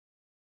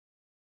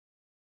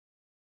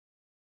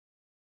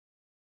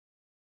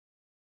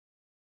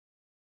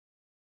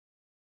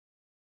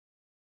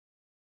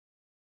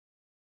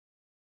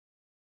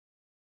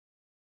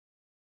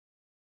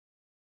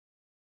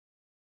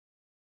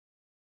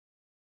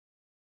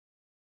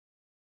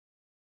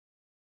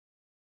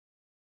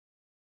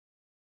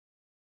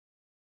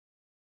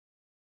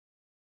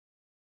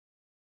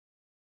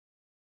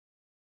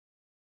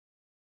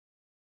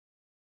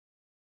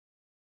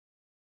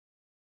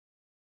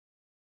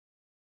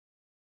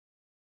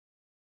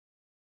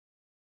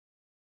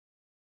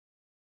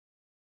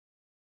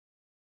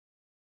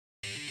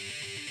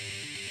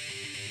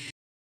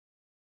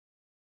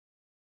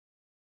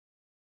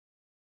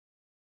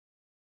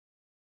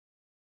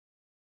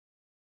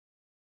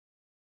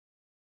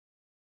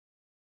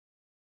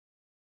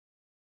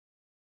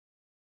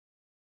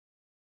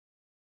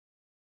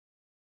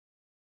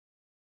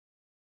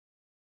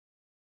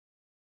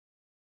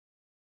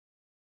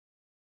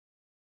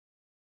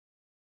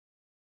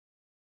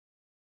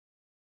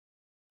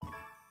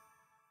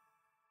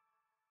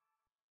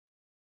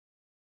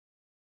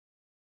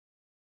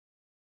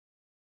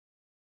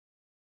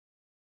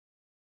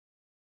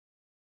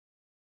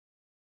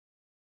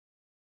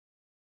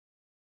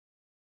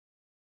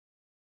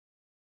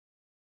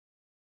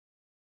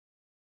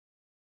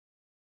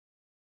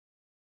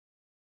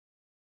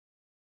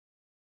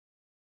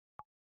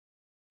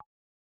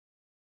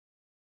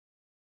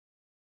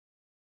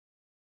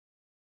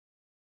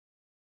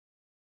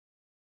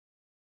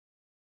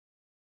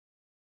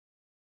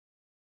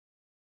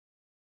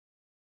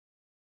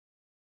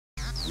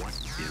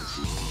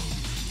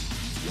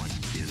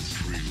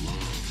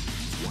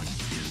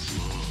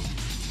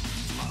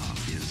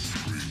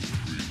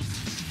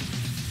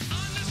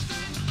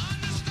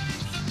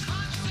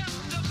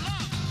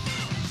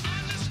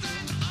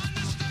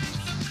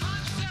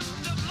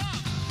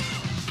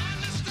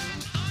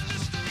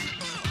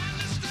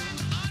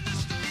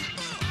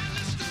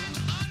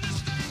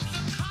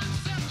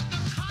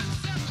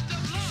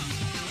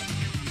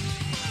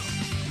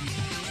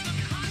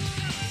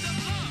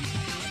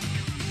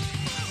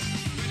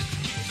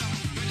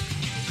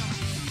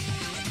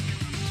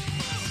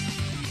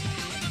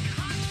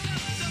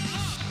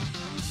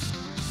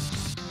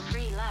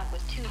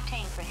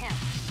him.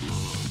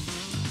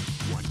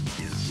 What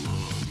is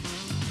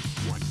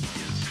love? What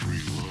is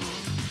free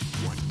love?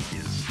 What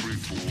is free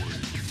boy?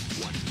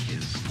 What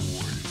is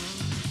boy?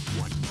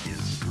 What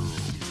is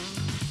girl?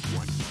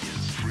 What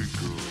is free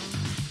girl?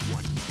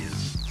 What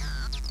is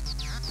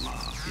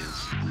love is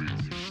free.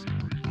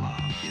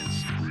 Love is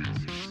free.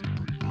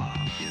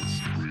 Love is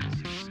free.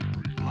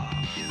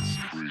 Love is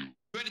free.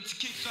 Ready to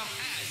kick some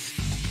ass.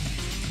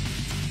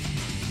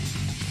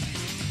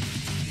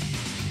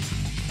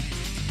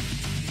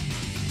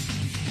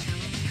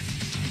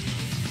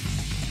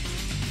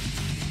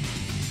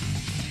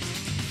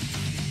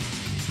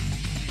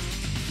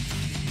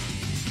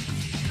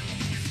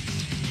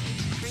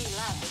 Free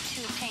love with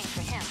 2 tame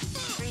for him.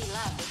 Free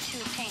love with 2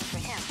 tame for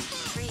him.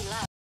 Free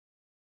love.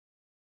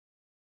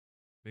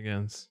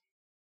 Begins.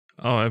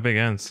 Oh, it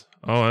begins.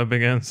 Oh, it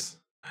begins.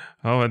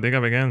 Oh,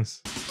 Diga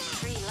begins.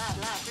 Free love,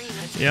 love, free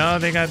love. Yo,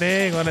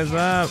 Kydigadig, what is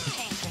up?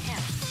 Tame for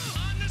him.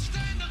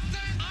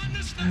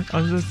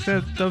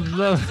 Understand the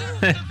love.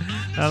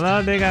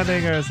 Hello, Diga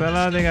Diggers.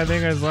 Hello, Diga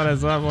Diggers. What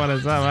is up? What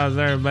is up? How's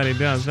everybody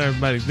doing? How's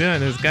everybody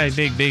doing? This guy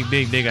dig,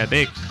 Diga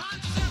Dig.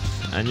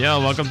 And yo,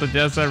 welcome to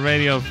Just a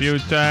Radio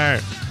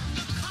Future.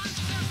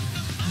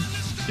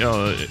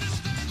 Yo, this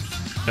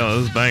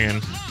is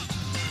banging.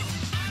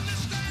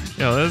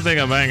 Yo, this thing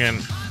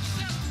banging.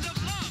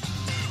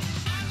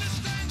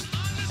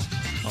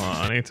 Oh,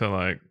 I need to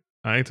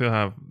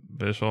have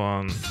visual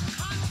on.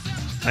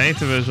 I need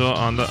to visual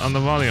on the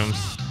volumes.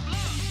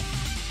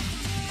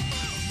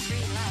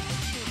 Free love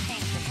with 2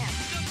 tame for him.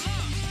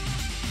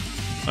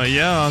 Oh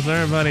yeah, how's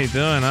everybody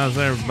doing? How's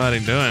everybody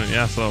doing?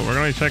 Yeah, so we're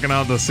gonna be checking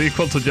out the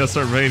sequel to Just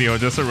a Radio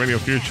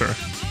Future.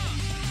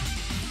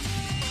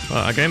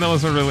 A game that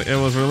was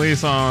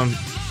released on.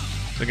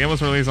 The game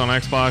was released on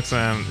Xbox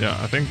and yeah,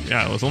 I think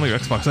it was only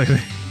Xbox actually.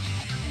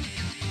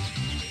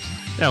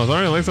 Yeah, it was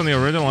only released on the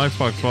original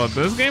Xbox, but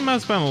this game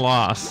has been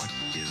lost.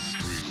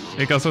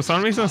 Because for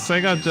some reason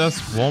Sega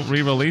just won't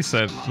re-release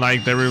it.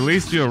 Like they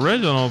released the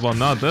original, but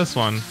not this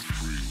one.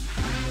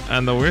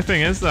 And the weird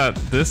thing is that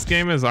this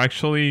game is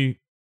actually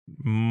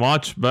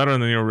much better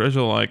than the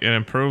original. Like it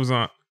improves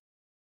on,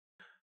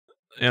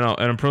 it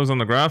improves on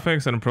the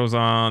graphics, it improves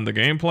on the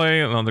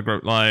gameplay, and on the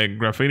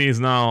graffiti is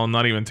now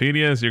not even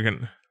tedious. You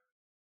can,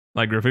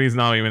 graffiti is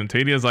not even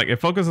tedious. Like it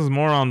focuses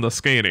more on the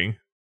skating.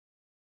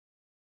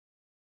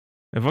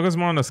 It focuses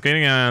more on the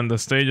skating, and the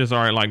stages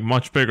are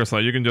much bigger, so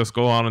you can just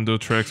go out and do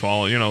tricks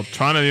while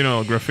trying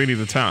to graffiti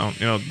the town,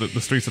 the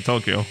streets of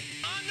Tokyo.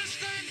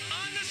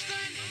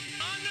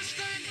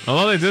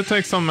 Although they did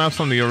take some maps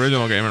from the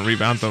original game and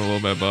revamp them a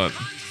little bit,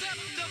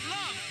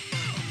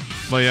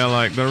 but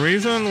yeah, the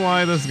reason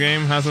why this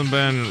game hasn't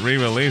been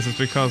re-released is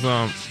because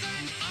oh,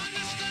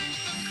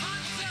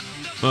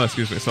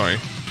 excuse me, sorry.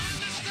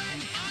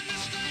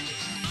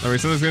 The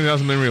reason this game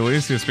hasn't been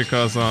released is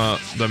because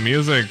the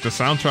music, the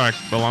soundtrack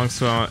belongs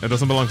to it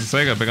doesn't belong to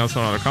Sega, it belongs to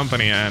another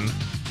company, and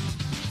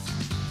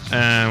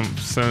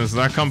since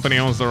that company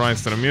owns the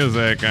rights to the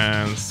music,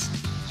 and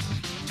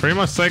pretty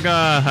much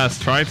Sega has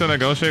tried to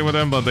negotiate with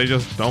them, but they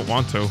just don't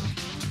want to.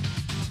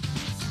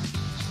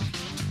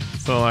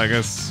 So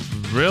it's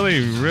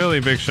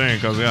really big shame,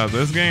 because yeah,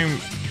 this game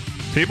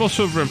people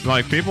should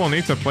people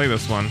need to play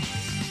this one.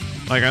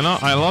 I know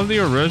I love the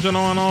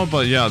original and all,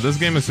 but yeah, this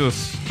game is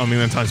just a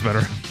million times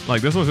better.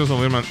 This was just a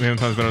million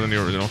times better than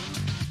the original.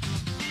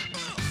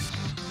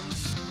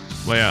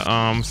 But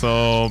yeah,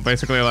 so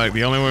basically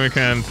the only way we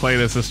can play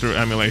this is through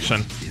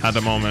emulation at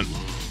the moment.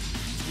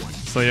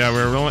 So yeah,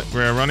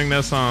 we're running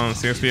this on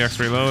CSPX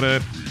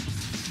Reloaded.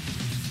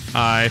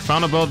 I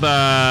found a build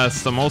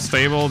that's the most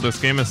stable. This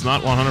game is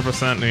not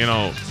 100%,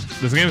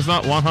 this game is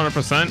not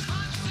 100%.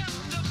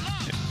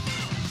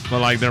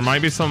 But there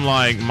might be some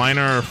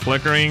minor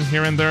flickering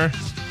here and there.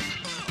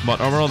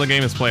 But overall the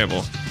game is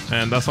playable.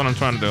 And that's what I'm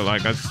trying to do. I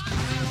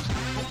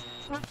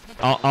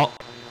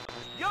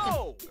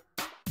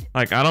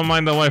don't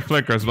mind the white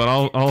flickers, but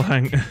I'll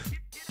hang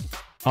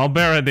I'll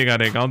bear it,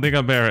 Diga. I'll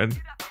bear it.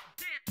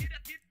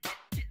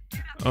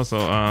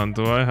 Also,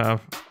 do I have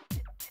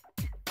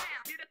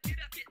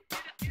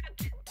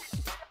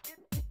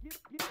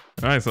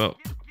Alright, so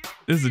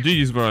this is the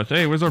Gigi's brush.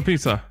 Hey, where's our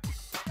pizza?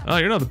 Oh,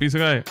 you're not the pizza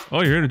guy.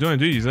 Oh, you're here to join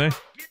Gigi's, eh?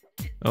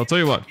 I'll tell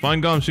you what,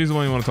 find Gum, she's the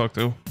one you want to talk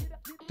to.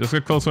 Just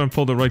get closer and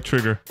pull the right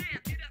trigger.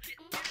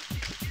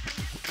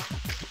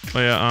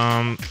 But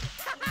yeah,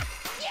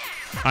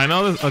 I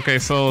know this. Okay,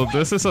 so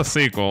this is a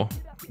sequel.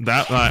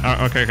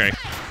 Okay.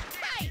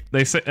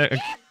 They say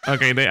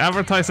okay, they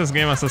advertise this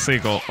game as a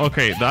sequel.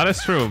 Okay, that is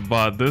true,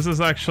 but this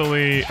is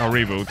actually a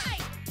reboot.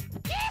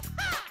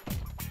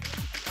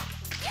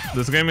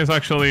 This game is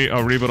actually a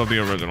reboot of the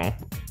original.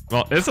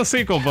 Well, it's a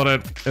sequel,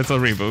 but it's a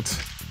reboot.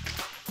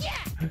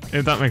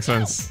 If that makes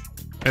sense.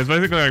 It's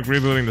basically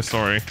rebooting the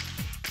story.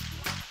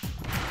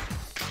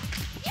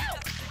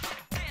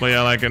 But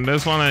yeah, in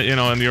this one, in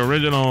the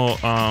original,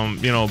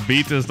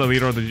 Beat is the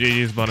leader of the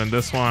GGs, but in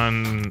this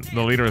one,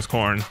 the leader is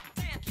Corn.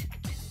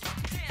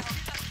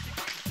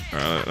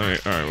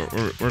 Alright,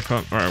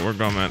 we're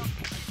going, man.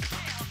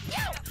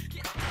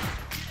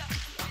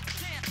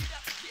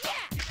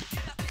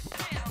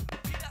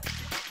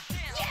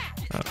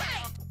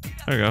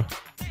 There you go.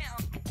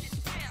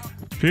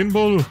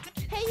 Pinball.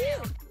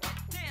 Heyooo!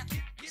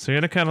 So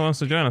you're the cat who wants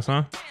to join us,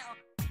 huh?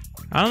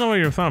 I don't know where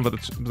you're from, but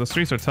the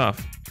streets are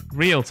tough.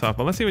 Real tough,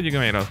 but let's see what you can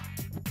make of.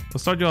 We'll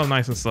start you off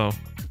nice and slow.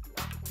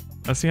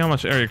 Let's see how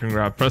much air you can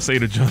grab. Press A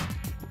to jump.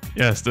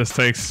 Yes, this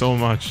takes so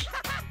much.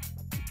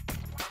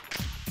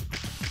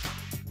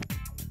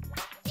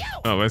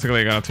 Oh,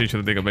 basically I gotta teach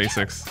you the Diga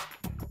basics.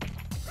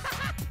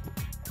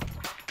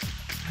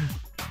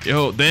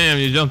 Yo, damn,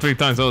 you jumped 3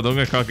 times. Oh, don't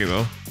get cocky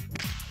though.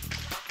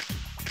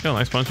 Yo,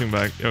 nice punching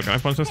bag. Yo, can I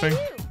punch this thing?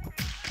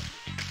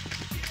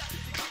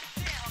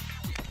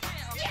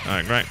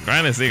 Alright,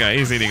 grind this Diga.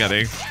 Easy, Diga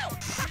Dig.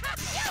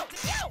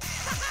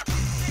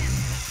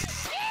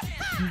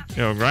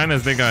 Yo, grind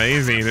this Diga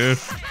easy, dude.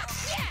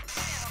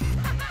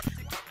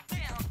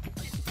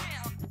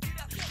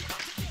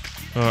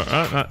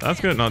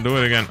 That's good. No, do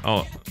it again.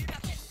 Oh.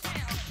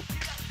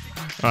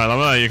 Alright, I love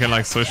that you can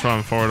like switch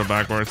from forward or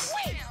backwards.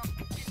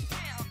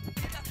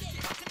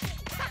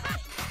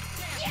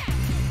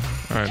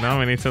 Alright, now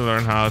we need to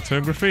learn how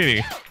to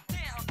graffiti.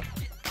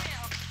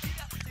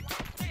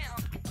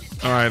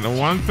 Alright, the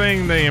one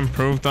thing they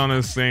improved on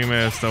this game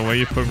is the way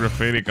you put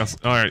graffiti.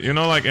 Alright, you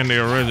know, like in the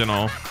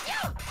original,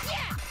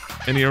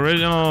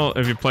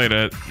 if you played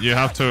it, you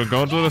have to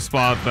go to the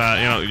spot that,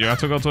 you know, you have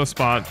to go to a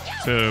spot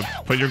to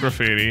put your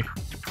graffiti.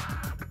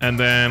 And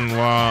then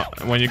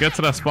when you get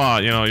to that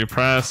spot, you know, you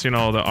press, you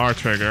know, the R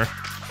trigger.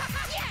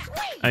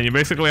 And you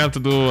basically have to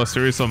do a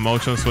series of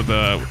motions with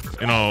the,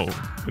 you know,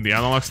 with the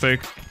analog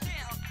stick.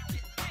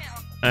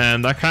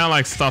 And that kind of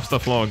like stops the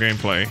flow of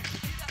gameplay.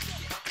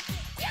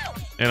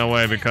 In a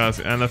way, because,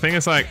 and the thing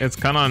is like, it's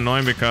kind of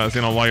annoying because,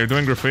 you know, while you're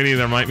doing graffiti,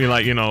 there might be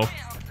like, you know,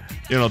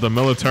 the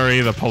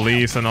military, the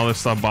police, and all this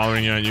stuff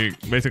bothering you, and you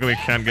basically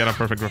can't get a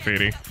perfect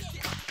graffiti.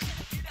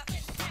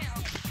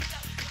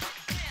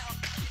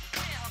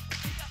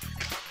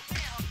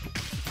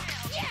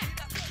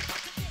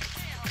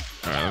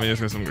 Alright, let me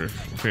just get some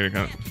graffiti.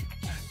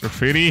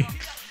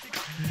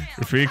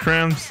 Graffiti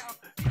crams.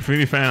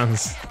 Graffiti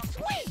fans.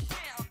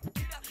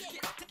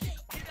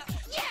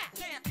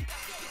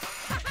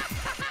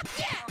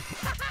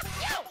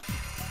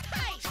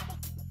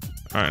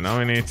 Alright, now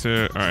we need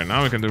to... Alright,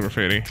 now we can do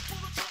graffiti.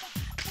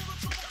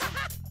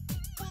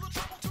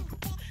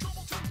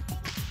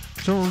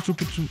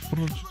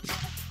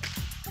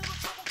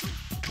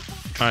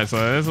 Alright,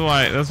 so this is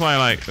why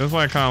I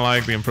kind of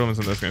like the improvements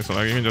in this game. So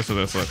like, you can just do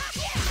this. Look.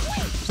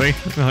 See?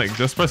 Like,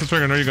 just press the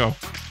trigger and there you go.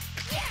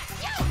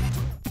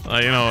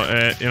 You know,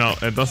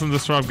 it doesn't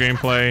disrupt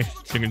gameplay.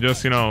 You can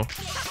just, you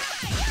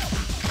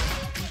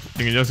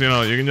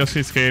can just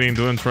keep skating,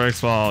 doing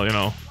tricks while, you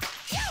know.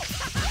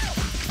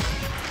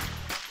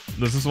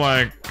 This is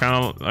why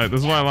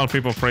this is why a lot of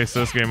people praise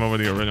this game over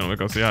the original,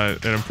 because yeah,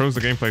 it improves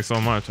the gameplay so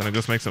much and it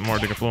just makes it more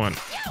Diga fluent.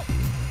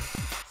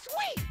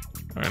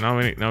 All right,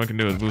 now we can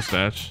do a boost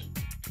dash.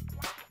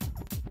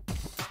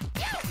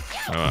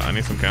 I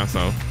need some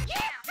cancel. All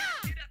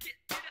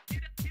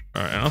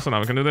right, and also now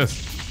we can do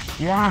this.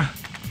 Wah!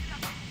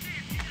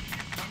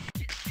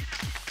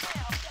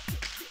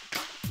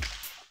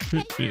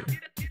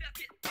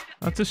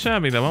 That's too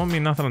shabby. That won't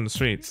mean nothing on the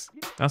streets.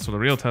 That's where the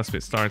real test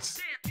bit starts.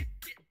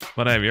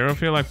 But hey, if you ever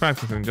feel like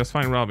practicing, just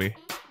find Robbie.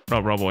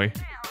 Roboy.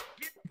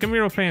 It can be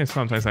real pain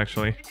sometimes,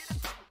 actually.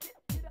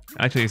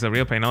 Actually, it's a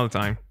real pain all the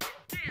time.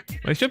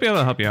 But he should be able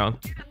to help you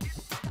out.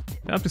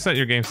 Help you set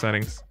your game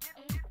settings.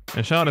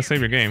 And shout out to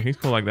Save Your Game. He's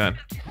cool like that.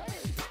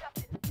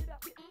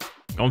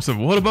 Thompson,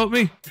 what about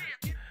me?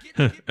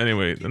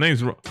 Anyway, the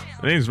name's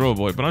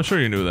Roboy, but I'm sure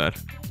you knew that.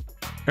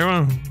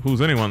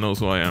 Anyone knows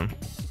who I am.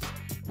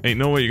 Ain't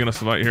no way you're gonna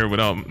survive here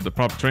without the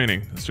proper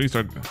training. The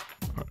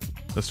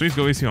streets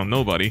go easy on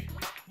nobody.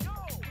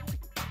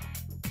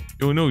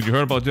 Yo, no, you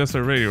heard about Jet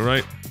Set Radio,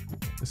 right?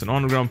 It's an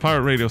underground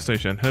pirate radio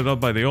station headed up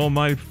by the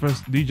almighty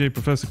DJ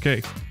Professor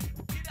K.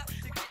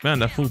 Man,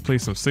 that fool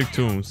plays some sick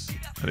tunes.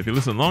 And if you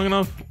listen long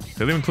enough,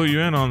 they'll even clue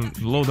you in on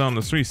the low down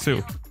the streets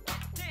too.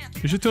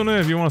 You should tune in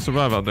if you want to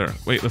survive out there.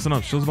 Wait, listen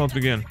up, show's about to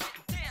begin.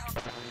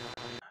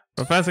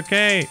 Professor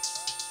K!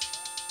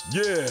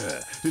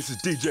 Yeah, this is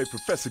DJ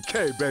Professor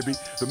K, baby,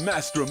 the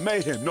master of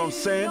mayhem, know what I'm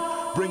saying?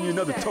 Bring you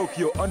another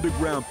Tokyo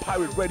underground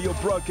pirate radio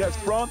broadcast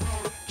from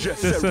Jet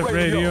Set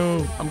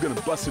Radio. I'm gonna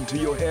bust into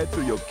your head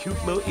through your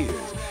cute little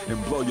ears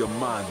and blow your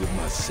mind with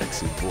my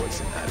sexy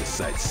voice and out of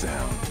sight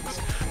sounds.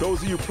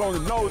 Those of you prone to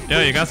know,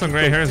 yeah, you got some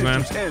gray hairs,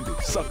 man.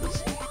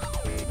 Suckers.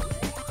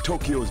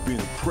 Tokyo is being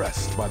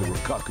oppressed by the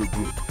Rokaku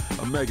group,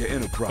 a mega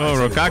enterprise.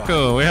 Oh,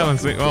 Rokaku, we haven't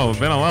seen. Oh, it's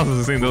been a while since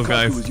we've seen those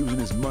guys. Rokaku is using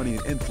his money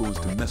and influence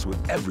to mess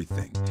with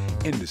everything: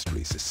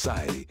 industry,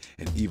 society,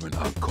 and even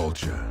our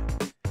culture.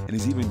 And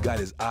he's even got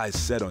his eyes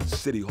set on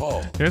City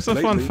Hall. Here's a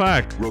fun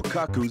fact.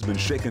 Rokaku's been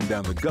shaking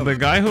down the government.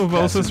 The guy who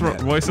voices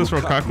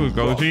Rokaku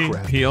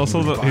Goji,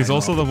 he's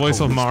also the voice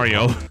of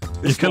Mario.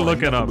 You can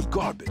look it up.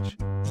 Garbage.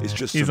 It's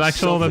just he's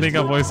actually the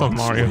Diga voice of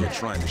Mario.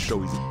 Trying to show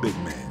he's a big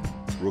man.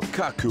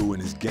 Rokaku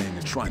and his gang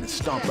are trying to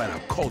stomp out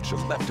our culture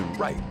left and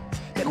right.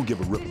 They don't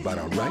give a rip about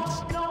our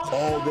rights.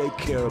 All they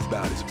care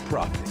about is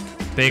profit.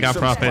 They got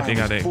Some profit, they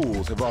spineless got it.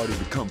 fools have already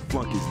become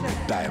flunkies in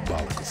their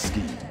diabolical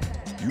scheme.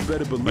 You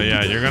better believe. But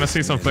yeah, you're gonna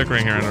see some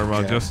flickering here and there,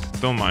 but Yeah.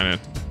 just don't mind it.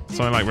 It's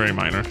only like very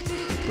minor.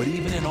 But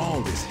even in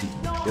all this heat,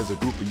 there's a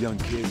group of young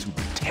kids who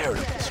tear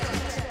up the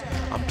streets.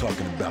 I'm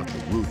talking about the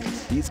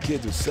Rudies. These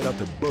kids have set out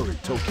to bury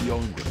Tokyo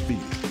in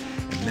graffiti,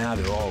 and now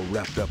they're all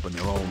wrapped up in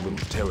their own little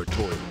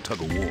territorial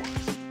tug-of-wars.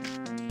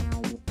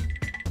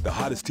 The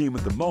hottest team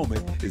at the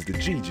moment is the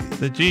GGs.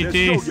 The There's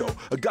GGs. Yo-Yo,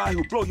 a guy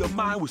who'll blow your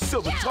mind with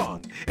silver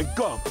tongue, and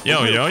Gum. a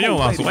Yo, real Yo-Yo cool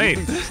lost lady weight.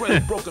 who leaves trail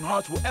broken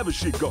hearts wherever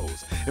she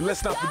goes. And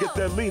let's not forget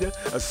their leader,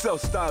 a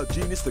self-styled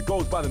genius that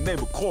goes by the name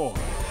of Korn.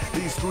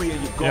 These three in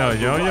your guard.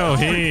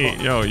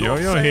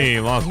 He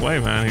lost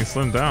weight, man. He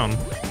slimmed down.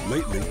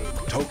 Lately,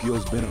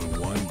 Tokyo's been on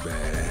one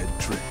bad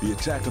trip. The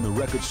attack on the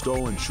record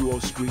store in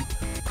Chuo Street,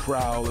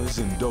 Prowlers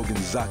and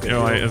Dogenzaka.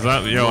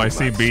 I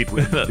see beat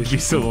that beat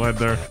silhouette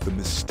there. The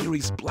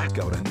mysterious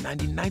blackout on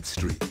 99th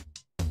Street.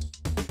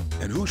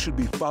 And who should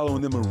be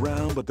following them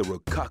around but the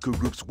Rikaku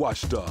Group's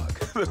watchdog,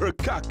 the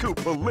Rikaku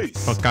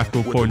Police.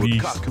 Rikaku With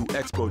Police. the Rikaku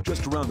Expo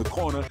just around the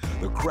corner,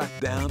 the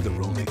crackdowns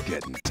are only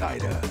getting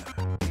tighter.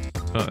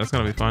 Oh, that's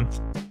gonna be fun.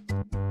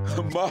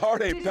 My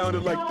heart ain't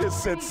pounded like this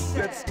since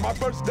my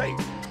first date.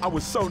 I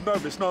was so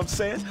nervous, know what I'm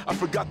saying? I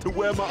forgot to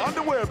wear my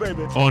underwear,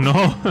 baby. Oh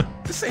no.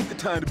 This ain't the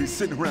time to be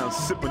sitting around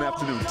sipping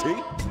afternoon tea.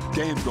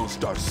 Game's gonna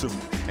start soon,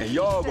 and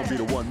y'all gonna be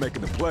the one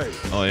making the play.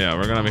 Oh yeah,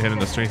 we're gonna be hitting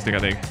the streets,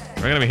 Diga Dig.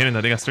 We're gonna be hitting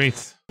the Diga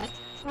streets.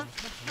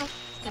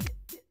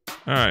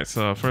 Alright,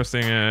 so first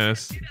thing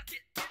is...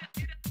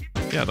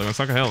 Yeah, they're gonna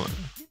suck a hill.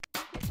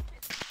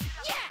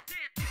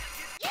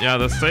 Yeah,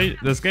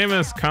 this game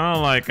is kind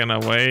of like, in a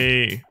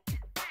way...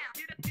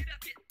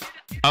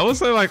 I would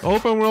say like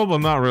open world, but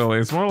not really.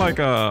 It's more like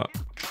a...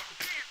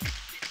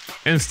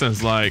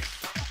 instance, like...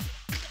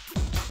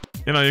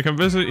 You know, you can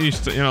visit each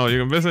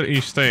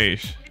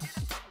stage.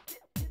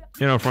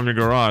 You know, from your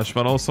garage,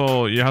 but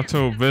also you have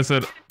to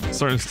visit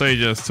certain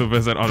stages to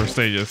visit other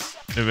stages.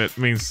 If it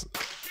means...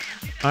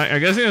 I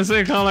guess you can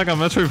say kind of like a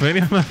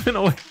Metroidvania map in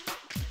a way.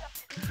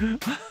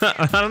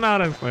 I don't know how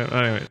to explain it.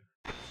 Anyway.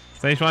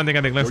 Stage 1,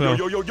 Diga Dig, let's go.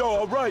 Yo,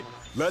 all right.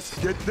 Let's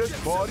get this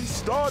party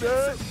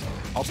started.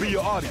 I'll be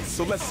your audience,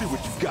 so let's see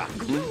what you got.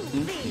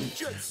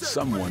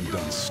 Someone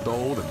done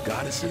stole the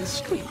goddess in the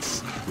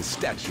streets, the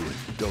statue in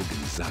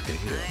Dogenzaka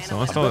Hill. So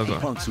let's I stole bet the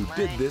this. punks who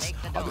did this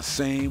are the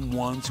same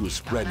ones who are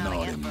spreading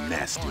all them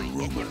nasty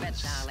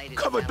rumors.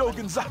 Cover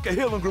Dogenzaka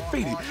Hill in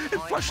graffiti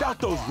and flush out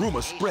those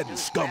rumor-spreading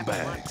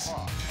scumbags.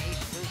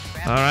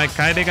 Alright,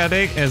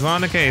 Kydigadig is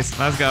on the case.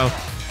 Let's go.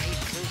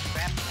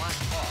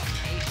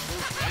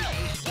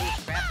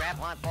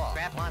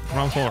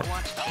 Round 4.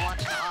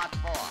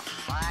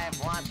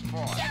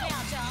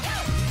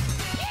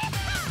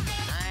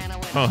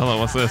 Oh, hello,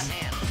 what's this?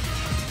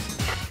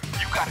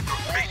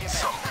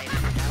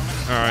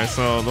 Alright,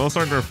 so those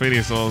are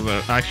graffiti souls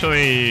that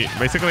actually,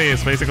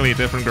 it's basically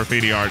different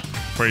graffiti art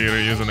for you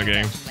to use in the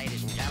game.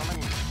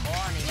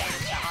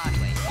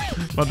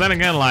 But then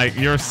again, like,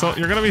 you're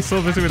gonna be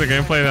so busy with the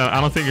gameplay that I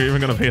don't think you're even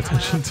gonna pay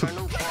attention to.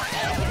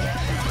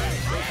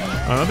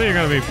 I don't think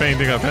you're gonna be paying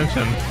big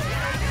attention.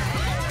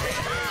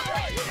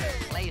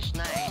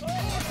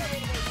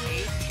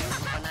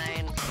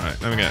 Alright,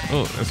 let me get.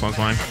 Oh, this one's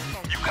mine.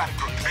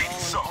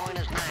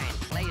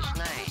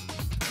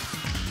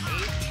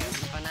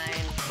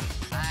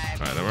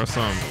 Alright, there were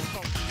some.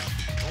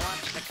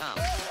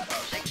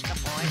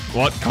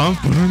 What? Come?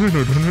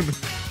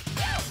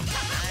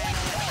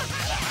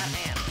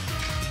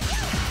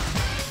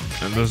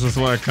 And this is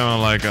why I kind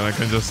of like it. I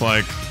can just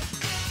like.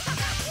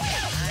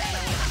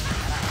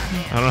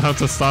 I don't have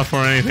to stop for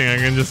anything. I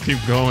can just keep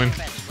going.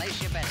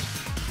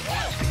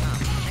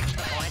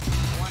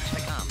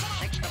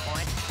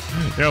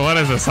 Yo, what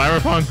is it?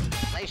 Cyberpunk?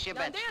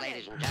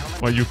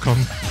 Well, you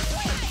come.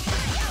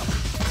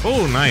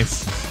 Oh,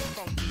 nice.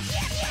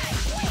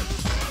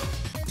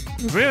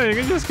 So yeah, you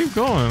can just keep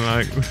going.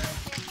 Like,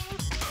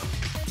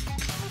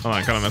 oh,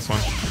 I kind of missed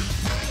one.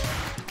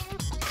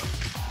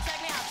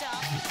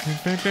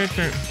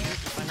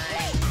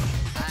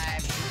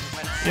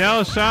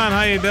 Yo, Sean,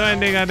 how you doing,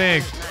 Diga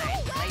Dig?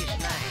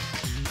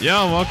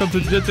 Yo, welcome to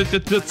Jet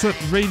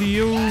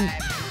Radio.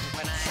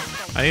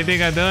 How you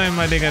Diga doing,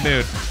 my Diga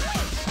dude?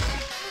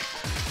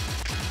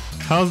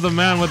 How's the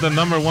man with the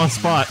 #1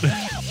 spot?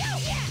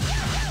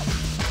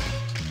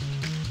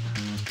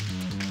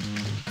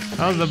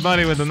 How's the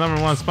buddy with the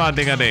 #1 spot,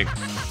 Diga Dig?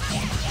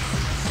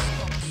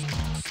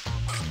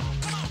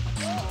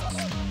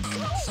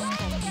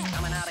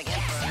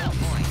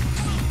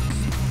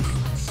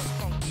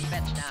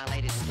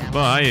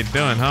 Well, how you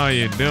doing? How are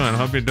you doing?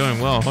 Hope you're doing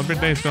well. Hope your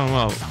day's going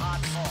well.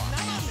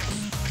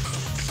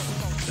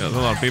 Yeah, there's a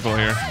lot of people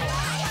here.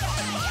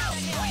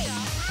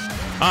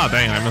 Ah,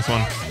 dang, I missed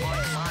one.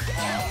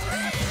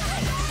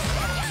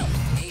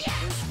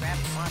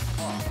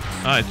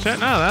 Alright,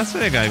 no, that's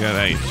the guy got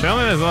 8.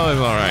 Chillin' is always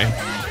alright.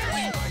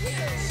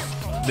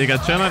 Diga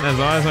chillin' is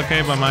always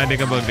okay, but my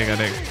Diga book Diga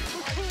Dig.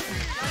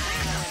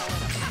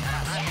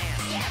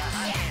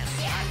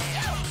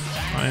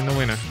 Find the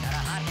winner.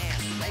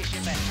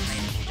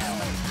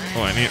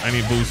 Oh, I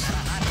need boost.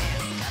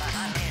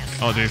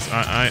 Oh jeez,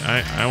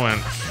 I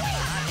went.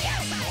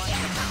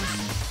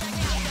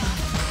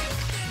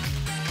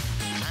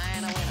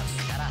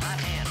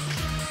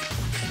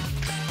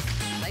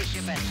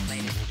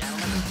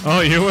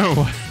 Oh, you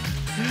were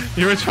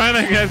you were trying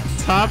to get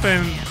top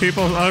in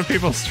other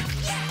people's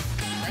streams.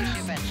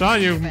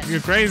 Sean,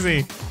 you're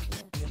crazy.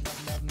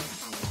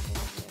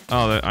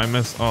 Oh, I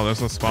missed. Oh,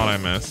 there's a spot I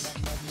missed.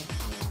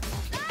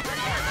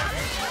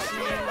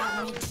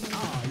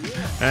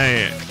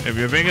 Hey, if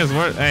you think it's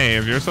worth, hey,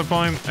 if you're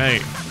supporting, hey,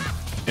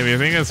 if you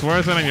think it's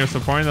worth it and you're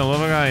supporting the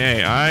little guy,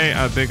 hey,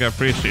 I think I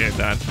appreciate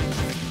that.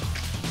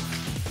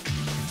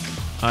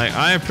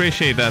 I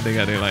appreciate that,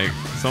 Diga Diggers. Like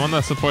someone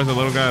that supports the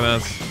little guy,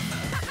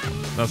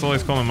 that's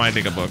always cool in my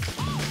Diga book.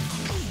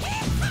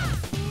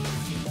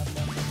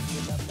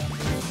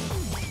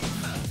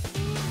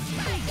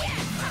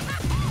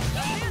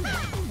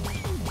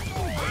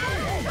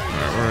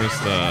 Alright, where's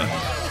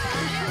the?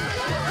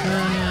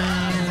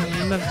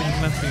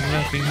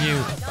 Nothing you.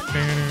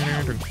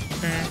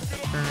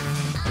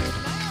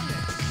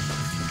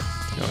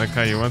 Yo, that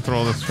guy, you went through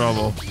all this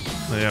trouble.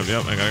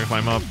 Yep, I gotta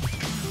climb up.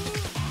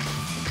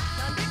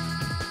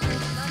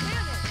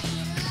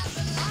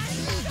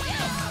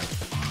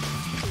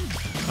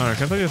 Alright,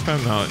 can't I just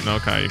climb? No,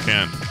 Kai, you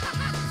can't.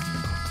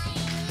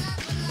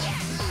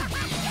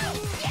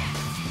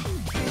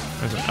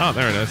 Where's it? Oh,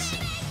 there it is.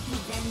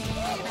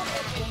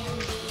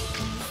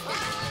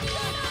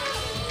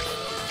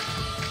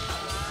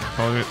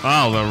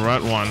 Oh, the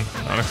red one.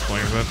 That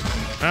explains it.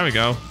 There we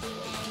go.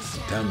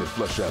 Time to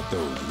flush out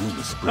those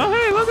rumor spreads. Oh,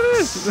 hey, look at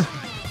this.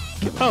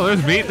 Oh,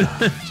 there's Beat.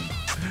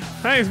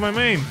 Hey, it's my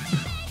main.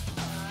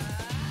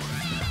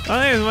 Oh,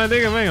 hey, it's my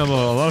Diga main.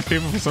 Although a lot of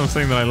people for some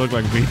saying that I look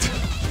like Beat.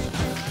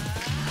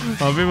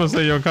 A lot of people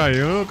say, Yo, Kai,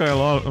 you look like an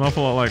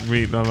awful lot like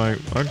Beat. And I'm like,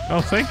 oh,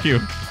 thank you.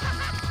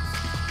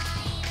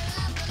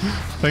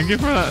 Thank you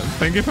for that.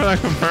 Thank you for that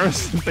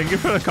comparison. Thank you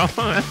for the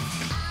compliment.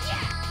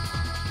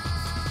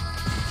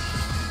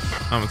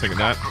 I'm taking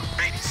that.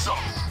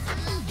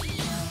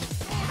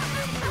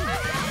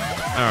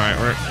 Alright,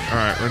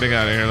 we're Diga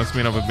out of here. Let's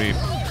meet up with Beat.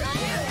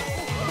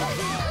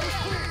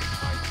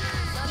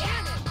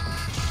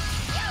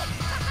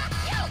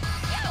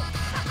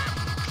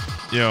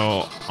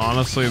 Yo,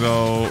 honestly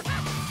though,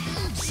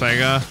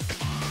 Sega,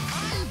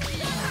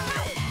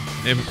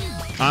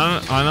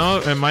 I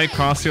know it might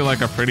cost you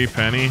like a pretty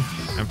penny,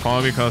 and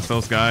probably because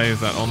those guys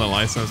that own the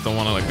license don't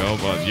want to let go,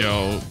 but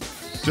yo,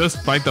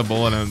 just bite the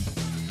bullet and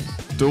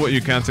do what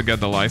you can to get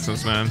the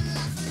license, man.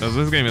 Because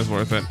this game is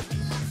worth it.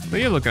 What are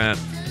you looking at?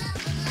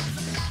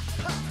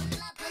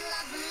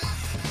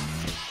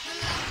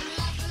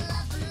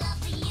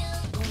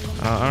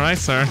 Alright,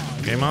 sir.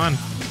 Game on.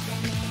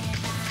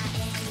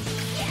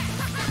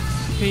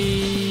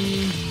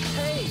 Hey.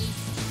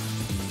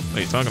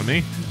 Wait, you talking to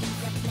me?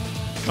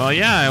 Oh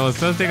yeah, it was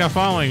just Diga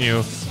following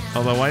you.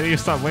 Although, why do you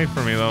stop waiting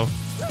for me, though?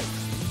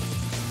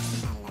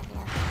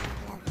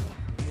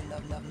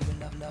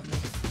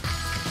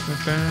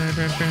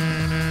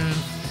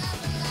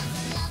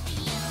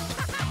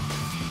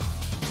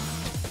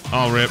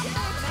 Oh, rip.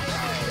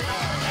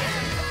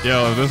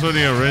 Yo, if this were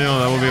the original,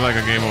 that would be like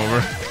a game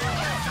over.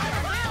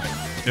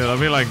 Yeah, that'd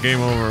be like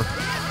game over.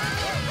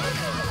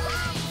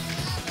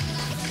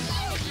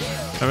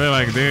 That'd be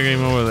like, Diga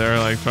game over there,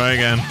 like, try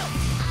again.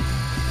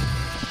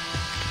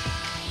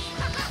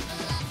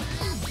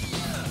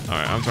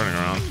 Alright, I'm turning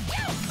around.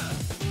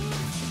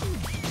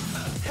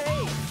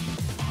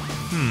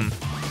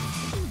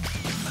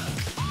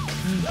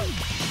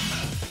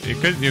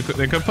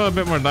 They could put a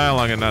bit more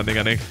dialogue in that,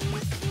 Diga Dig.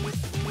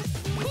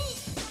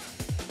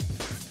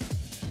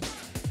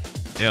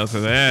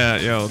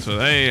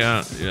 Today,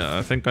 yeah,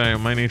 I think I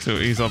might need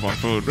to ease up on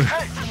food.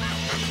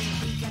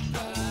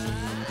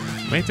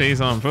 Need to ease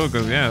on food,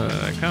 because, yeah,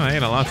 I kind of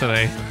ate a lot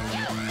today.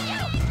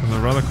 My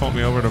brother called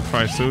me over to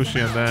fry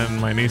sushi, and then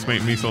my niece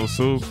made miso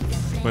soup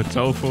with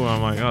tofu.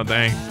 I'm like, oh,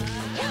 dang.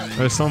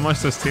 There's so much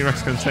this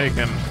T-Rex can take,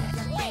 and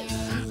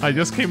I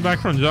just came back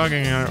from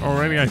jogging, and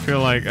already I feel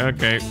like,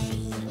 okay.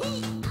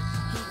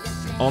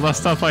 All that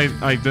stuff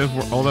I did,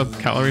 all the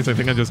calories, I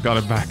think I just got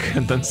it back,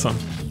 and then some.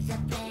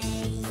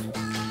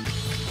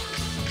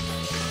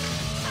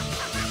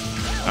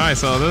 Alright,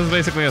 so this is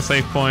basically a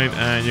save point,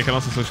 and you can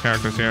also switch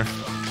characters here.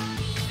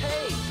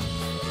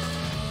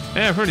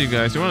 Hey, I've heard of you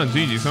guys. You want a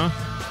GG's, huh?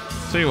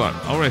 Tell you what,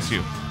 I'll race you.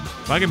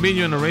 If I can beat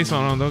you in a race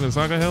on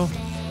Saga Hill,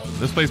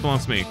 this place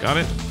belongs to me. Got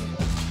it?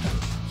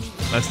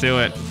 Let's do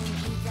it.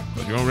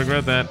 But you won't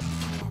regret that.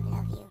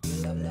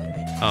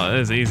 Oh,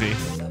 this is easy.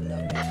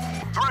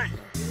 3,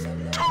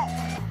 2,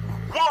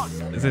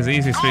 1. This is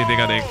easy street,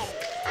 Diga Dig.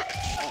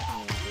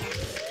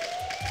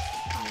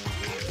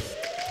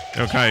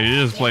 Okay, you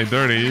just play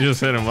dirty. You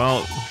just hit him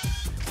well.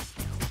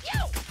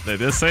 They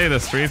did say the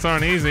streets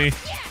aren't easy.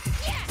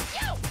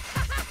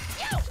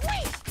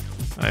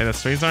 Hey, the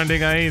streets aren't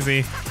Diga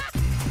easy.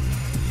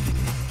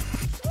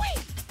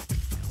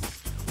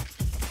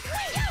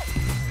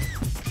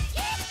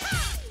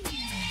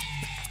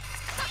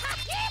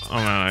 Oh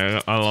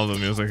man, I love the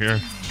music here.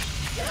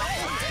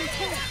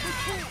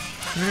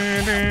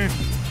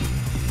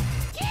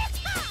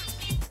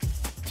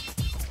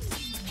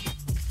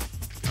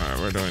 Alright,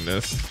 we're doing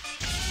this.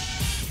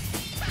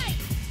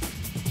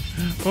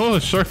 Oh,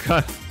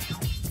 shortcut.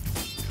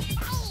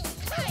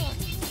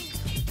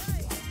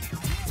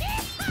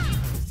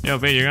 Yo,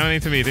 B, you're gonna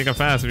need to be Diga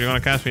fast if you're gonna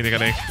catch me, Diga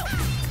Dig.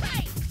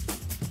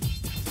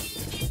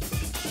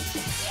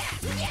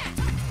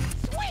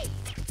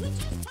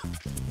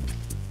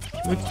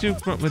 What you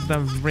brought with the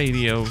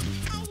radio?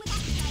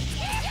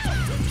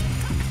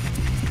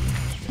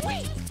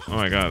 Oh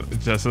my god,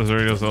 just as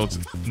radio's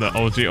the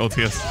OG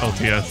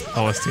OTS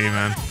OST,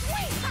 man.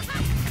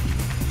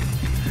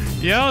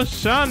 Yo,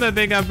 Sean, that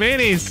they got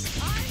babies.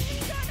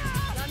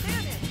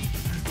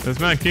 This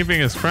man keeping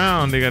his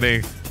crown, Diga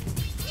Dig.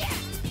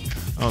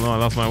 Oh no, I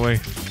lost my way.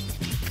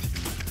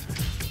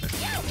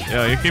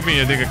 Yo, you're keeping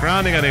your Diga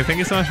crown, Diga Dig. Thank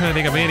you so much for the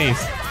Diga babies.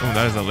 Oh,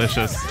 that is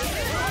delicious.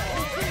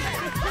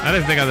 That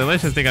is Diga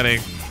delicious, Diga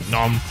Dig.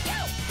 Nom.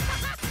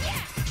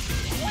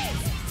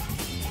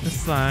 This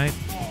side.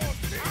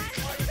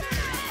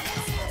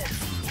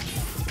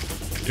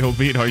 Yo,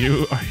 Beat, are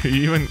you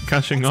even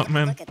catching up,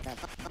 man?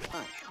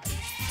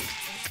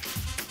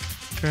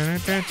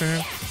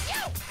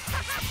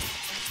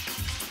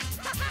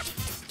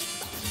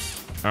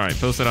 Alright,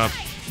 post it up.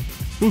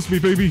 Boost me,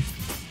 baby!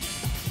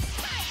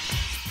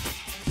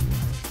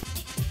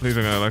 Please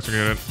don't get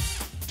electrocuted.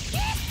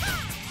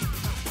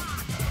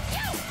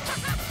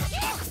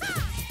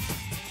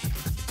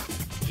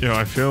 Yo,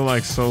 I feel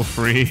like so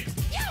free.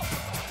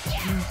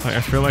 Like,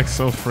 I feel like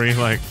so free,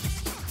 like...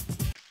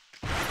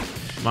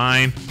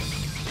 Mine.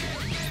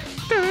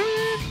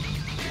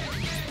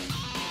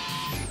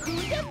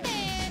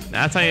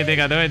 That's how you dig.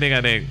 I do it,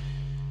 dig.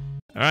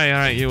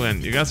 Alright, you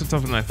win. You guys are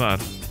tougher than I thought.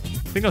 I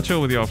think I'll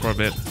chill with y'all for a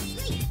bit.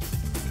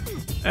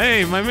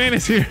 Hey, my man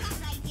is here.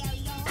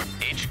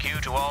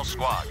 HQ to all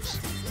squads.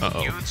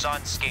 Uh-oh. Youths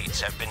on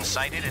skates have been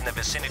sighted in the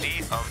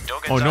vicinity of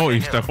Doganzaka Oh no,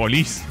 it's the Hill.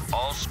 police.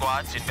 All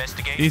squads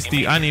investigate. It's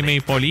the immediately.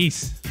 anime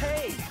police.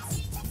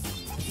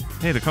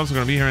 Hey, the cops are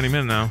gonna be here any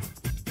minute now.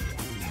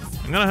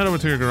 I'm gonna head over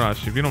to your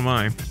garage, if you don't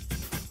mind.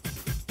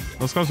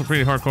 Those cops are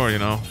pretty hardcore, you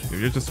know, if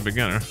you're just a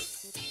beginner.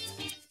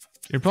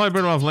 You're probably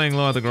better off laying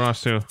low at the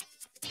garage, too.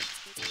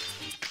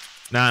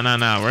 Nah.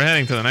 We're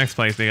heading to the next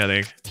place, Diga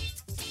Dig.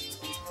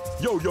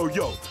 Yo,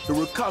 the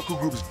Rikaku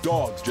group's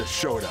dogs just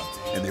showed up,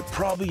 and they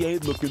probably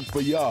ain't looking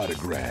for your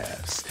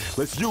autographs.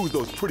 Let's use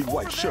those pretty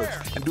white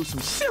shirts and do some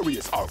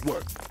serious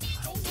artwork.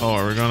 Oh,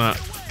 are we gonna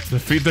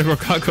defeat the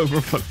Rikaku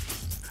group?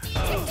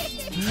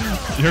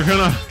 You're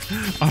gonna...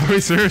 Are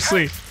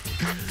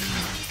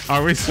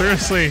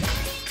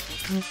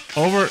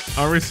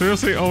we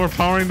seriously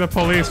overpowering the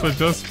police with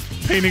just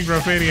painting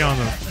graffiti on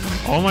them?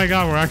 Oh my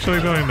god, we're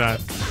actually doing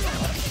that.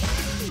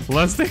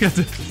 Let's take it.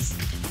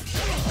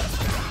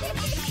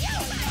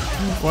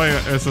 Wait,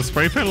 is the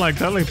spray paint like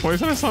deadly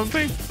poison or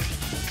something?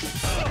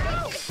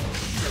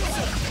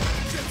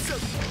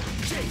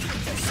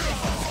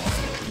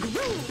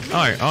 Oh,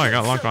 I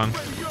got lock on.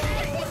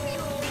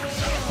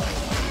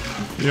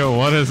 Yo,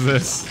 what is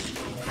this?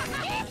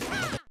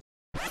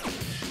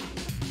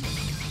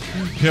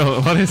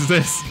 Yo, what is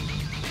this?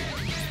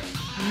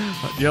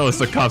 Yo, it's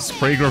the cops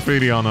spray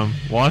graffiti on them.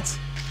 What?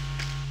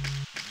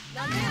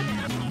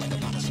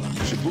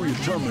 Shibuya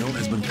Terminal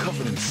has been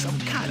covered in some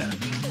kind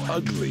of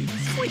ugly,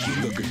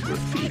 freaky-looking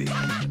graffiti.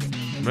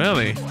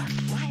 Really?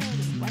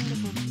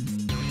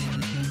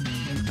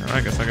 Alright,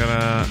 I guess I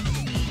gotta...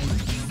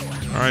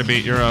 Alright,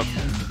 Beat, you're up.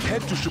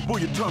 Head to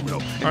Shibuya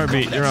Terminal and Alright,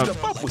 Beat, you're up.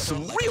 stuff up with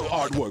some real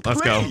artwork,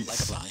 Let's go.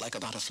 please.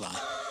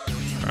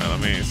 Alright, let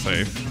me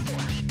save.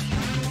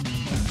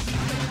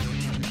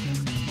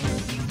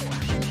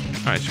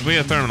 Alright,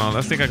 Shibuya Terminal.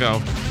 Let's take a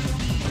go.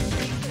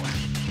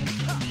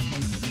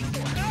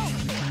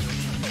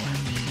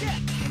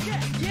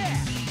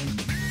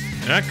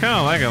 Yeah, I kind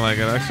of like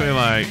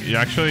it.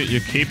 Actually, you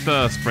keep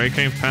the spray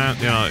paint pan.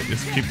 You know,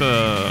 just keep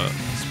the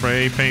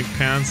spray paint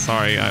cans.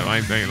 Sorry, I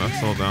might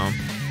slow down.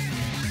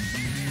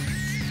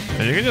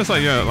 And you can just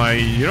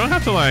you don't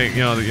have to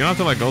you don't have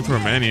to go through a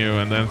menu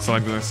and then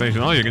select the next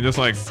station. Oh, you can just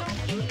go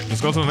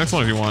to the next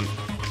one if you want,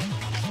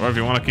 or if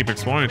you want to keep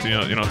exploring it, to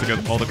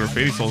get all the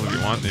graffiti souls if you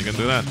want, you can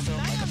do that.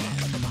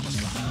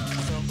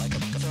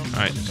 All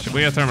right,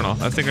 Shibuya Terminal.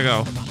 Let's take a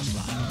go.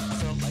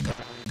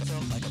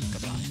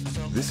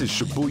 This is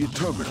Shibuya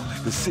Terminal,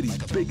 the city's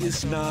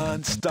biggest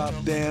non-stop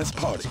dance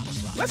party.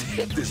 Let's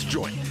hit this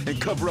joint and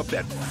cover up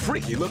that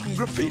freaky-looking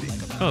graffiti.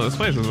 Oh, this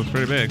place looks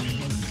pretty big.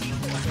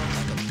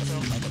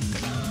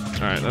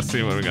 Alright, let's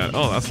see what we got.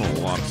 Oh, that's a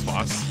lot of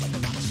spots.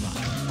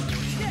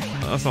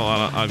 That's a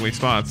lot of ugly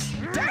spots.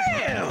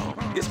 Damn!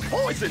 It's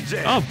Poison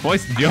Jam! Oh,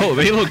 Poison... Yo,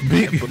 they look I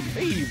big. can't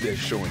believe they're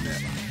showing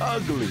that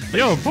ugly face.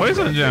 Yo,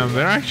 Poison Jam,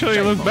 they actually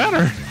look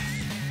better.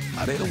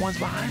 Are they the ones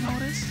behind all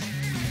this?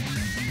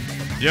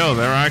 Yo,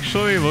 they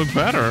actually look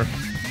better.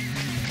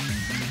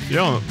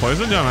 Yo,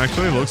 Poison Jam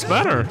actually looks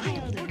better.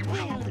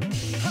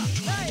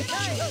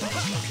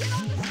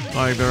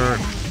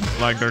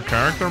 Like their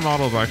character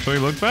models actually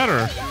look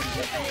better.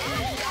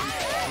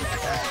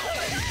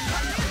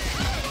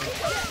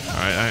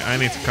 Alright, I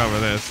need to cover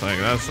this. Like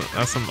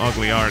that's some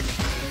ugly art.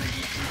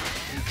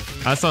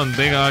 That's some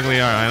big ugly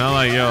art. I know,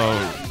 like, yo.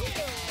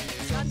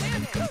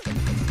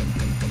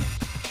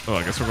 Oh,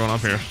 I guess we're going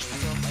up here.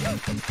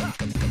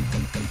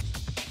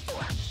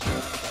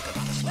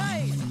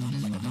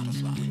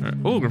 Right.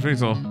 Oh, graffiti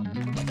soul.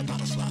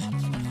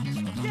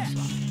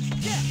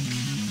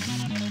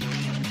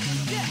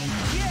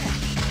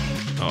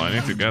 Oh, I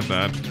need to get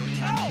that.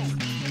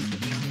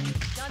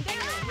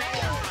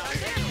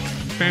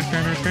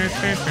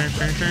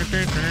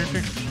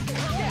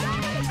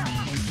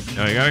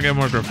 Yeah, you gotta get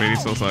more graffiti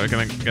so I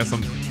can get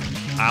some.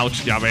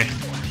 Ouch, yabe.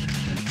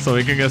 So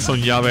we can get some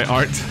yabe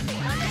art.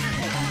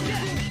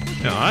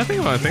 Yeah, I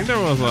think there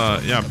was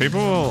yeah,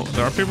 people.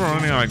 There are people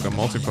running like the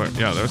multiplayer.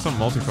 Yeah, there's some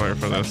multiplayer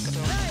for this.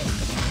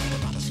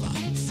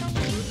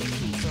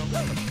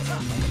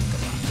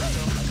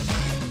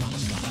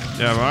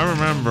 Yeah, but I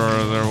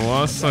remember there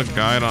was a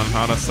guide on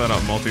how to set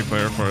up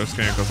multiplayer for this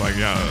game, because like,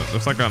 yeah,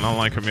 there's like an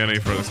online community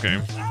for this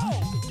game.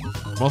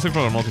 Mostly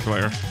for the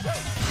multiplayer.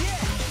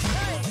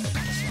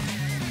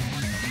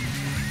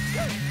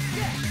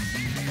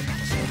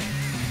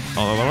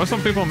 Although there were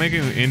some people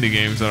making indie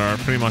games that are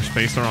pretty much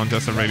based around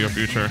Jet Set Radio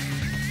Future.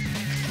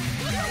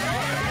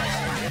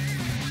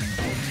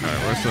 Alright,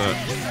 where's the...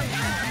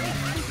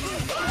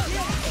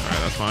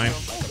 Alright, that's fine.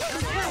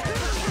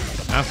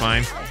 That's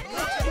fine.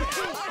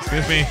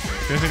 Excuse me,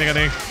 Diga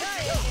Dig.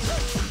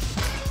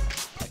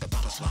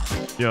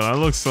 Yo, that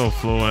looks so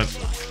fluent.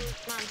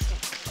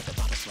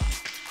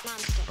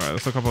 Alright,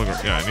 there's a couple of...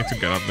 Yeah, I need to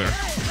get up there.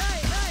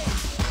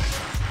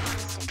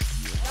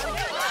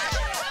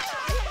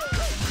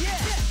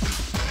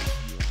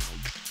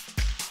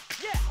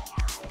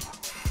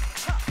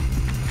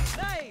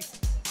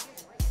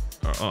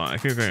 Oh, I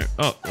keep going.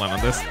 Oh, land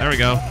on this. There we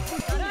go.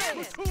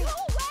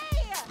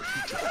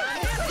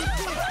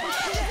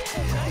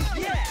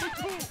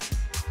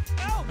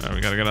 We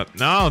gotta get up.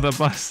 No, the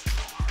bus.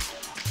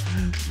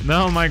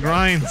 No, my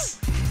grinds.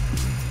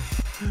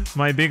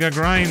 My Diga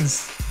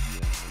grinds.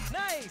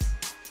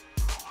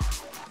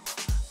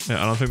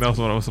 Yeah, I don't think that was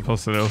what I was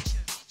supposed to do.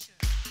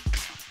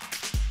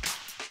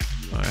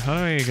 Alright, how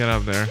do I get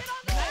up there?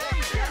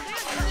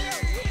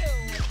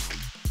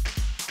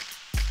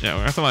 Yeah, we're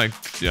gonna have to like,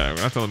 yeah, we're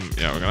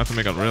gonna have to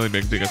make a really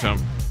big Diga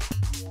jump.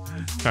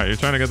 Alright, you're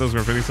trying to get those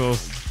graffiti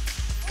souls?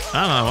 I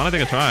don't know, I wanna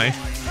take a try.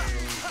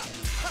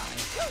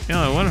 You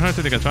know, it wouldn't hurt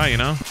to take a try, you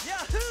know?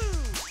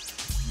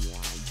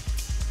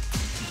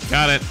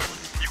 Got it.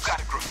 You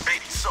got a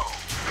graffiti soul.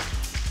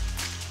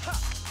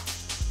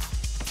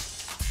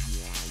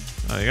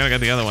 Oh, you gotta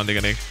get the other one,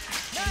 Diga Dig.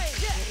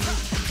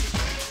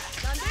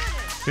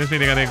 Excuse me,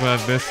 Diga Dig,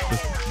 but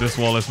this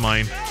wall is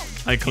mine.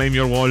 I claim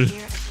your wall.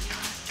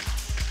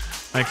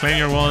 I claim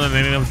your wall and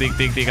then dig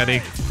Diga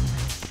Dig.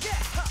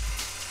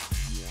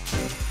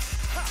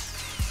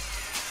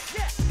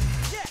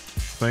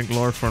 Thank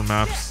Lord for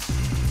maps.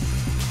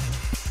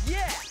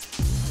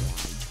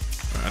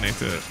 I need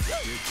to...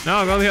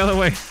 No, go the other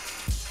way.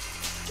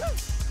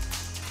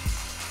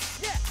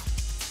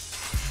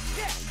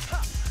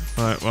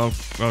 Alright, well,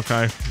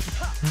 okay.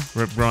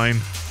 Rip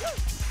grind.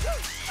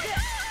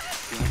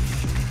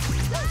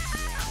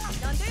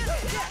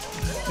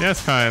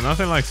 Yes, Kai,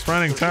 nothing like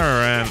spreading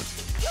terror and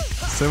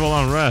civil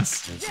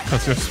unrest,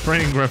 because you're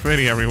spraying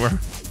graffiti everywhere.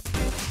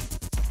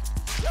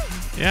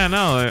 Yeah,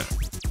 no.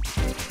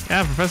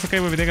 Yeah, Professor K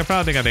will be digging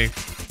proud, Diga Dig.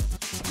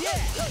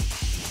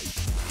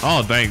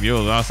 Oh, thank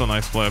you. That's a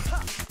nice flip.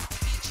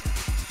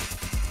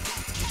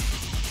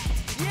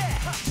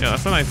 Yeah,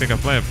 that's a nice Diga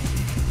flip.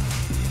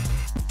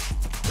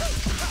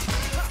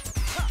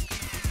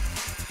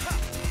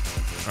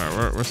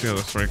 Alright, where's the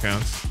other spray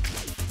cans?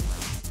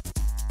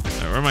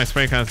 Right, where are my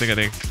spray cans, Diga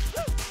Dig?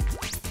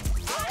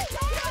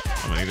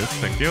 I'm gonna need this.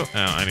 Thank you.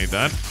 I need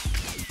that.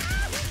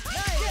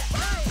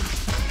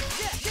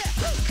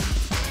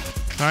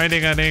 Alright,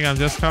 Diga Dig. I'm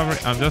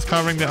just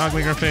covering the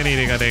ugly graffiti,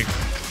 Diga Dig.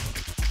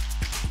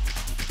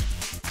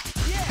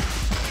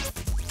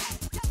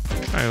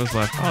 Alright, who's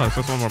left? Oh, there's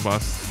just one more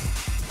boss.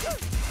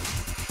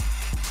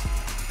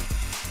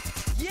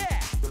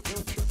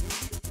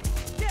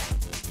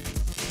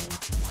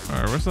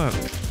 Alright, where's that?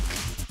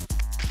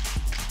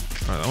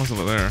 Alright, that one's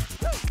over there.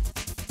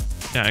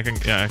 Yeah, I can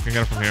get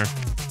it from here.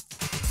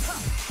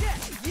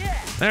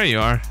 There you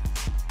are.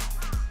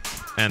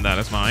 And that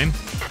is mine.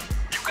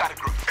 You got a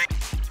graffiti.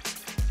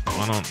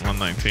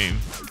 119.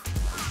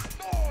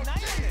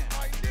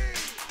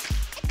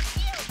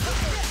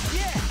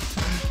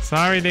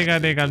 Sorry, Diga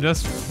Dig.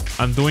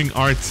 I'm doing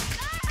art.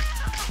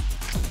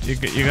 You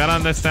gotta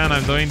understand,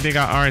 I'm doing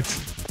Diga art.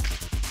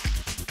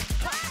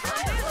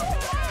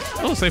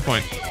 Oh, save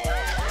point.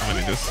 I'm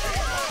gonna need this.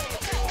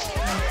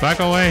 Back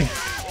away.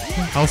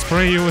 I'll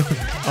spray you with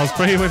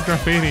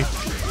graffiti.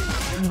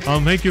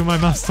 I'll make you my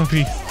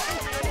masterpiece.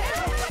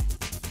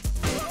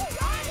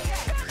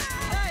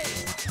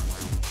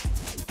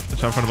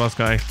 Watch out for the boss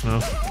guy. No,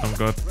 I'm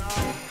good.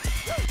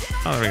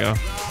 Oh, there we go.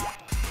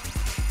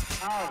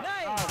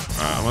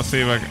 Alright, I wanna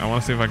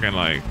see if I can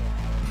like.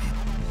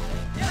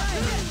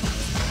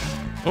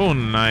 Oh,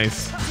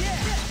 nice.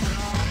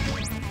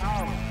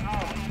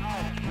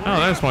 Oh,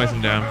 there's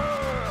Poison Jam.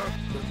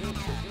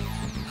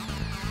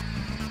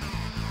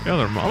 Yeah,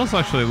 their models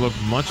actually look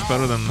much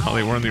better than how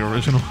they were in the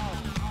original.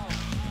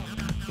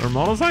 Their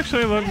models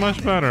actually look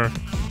much better.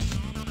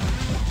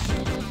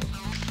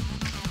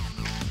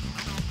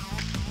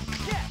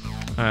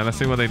 Alright, let's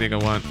see what they think I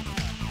want.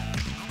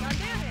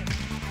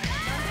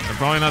 They're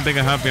probably not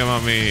thinking happy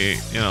about me,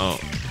 you know,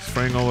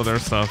 spraying over their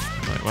stuff.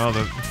 Like, well,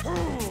 okay.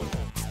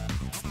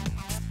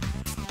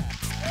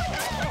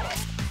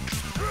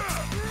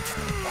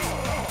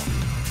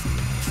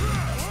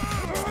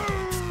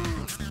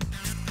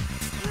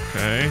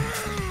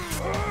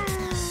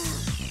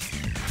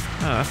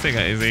 Ah, that's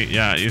Diga easy.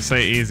 Yeah, you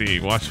say easy.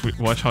 Watch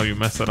how you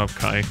mess it up,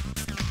 Kai.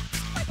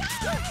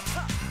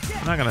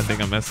 I'm not gonna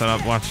think I mess it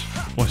up. Watch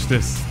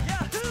this.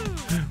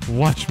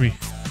 Watch me.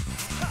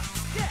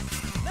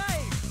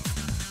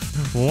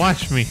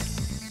 Watch me.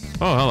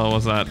 Oh, hello.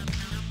 What's that?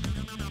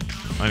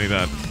 I need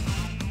that.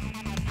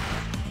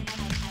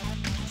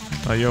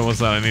 Oh, yo, what's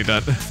that? I need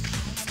that.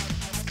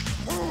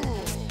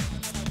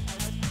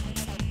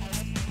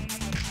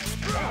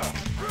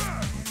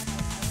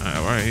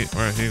 Alright,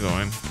 where is he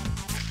going?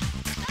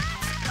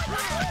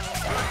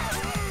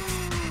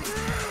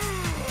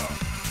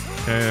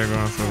 Okay, they're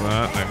going for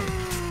that.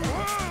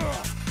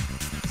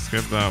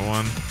 Skip that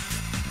one.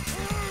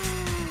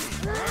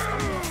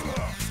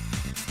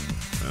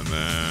 And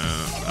then,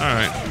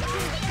 alright.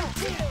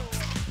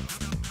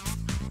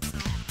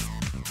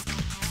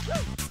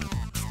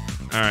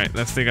 Alright,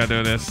 let's think I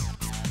do this.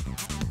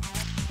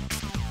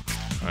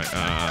 Alright,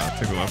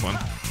 take the left one.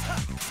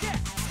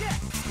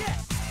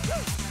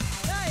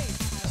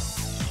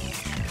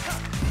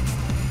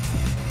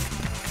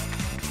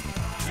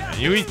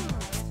 You eat.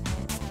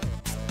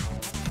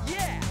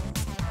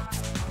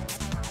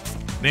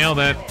 Nailed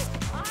it.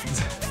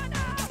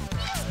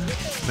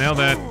 Nailed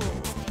it.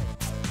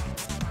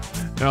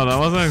 No, that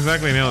wasn't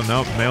exactly nailed.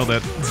 Nope, nailed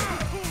it.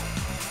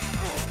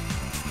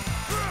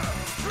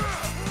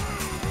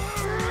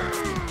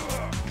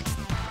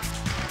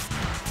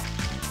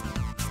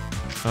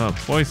 Oh,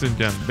 Poison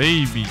Gem,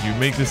 baby, you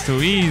make this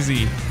too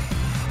easy.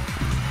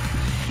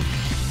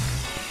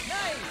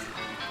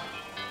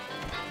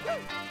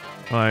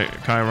 Like,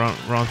 Kai,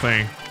 wrong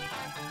thing.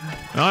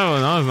 No,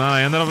 it's not.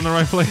 I ended up in the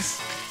right place.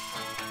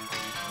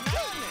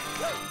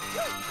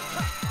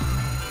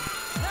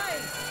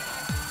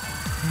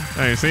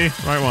 Hey, you see?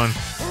 Right one.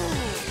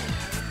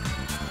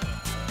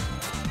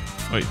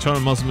 Wait,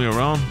 turn muscle me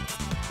around.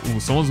 Ooh,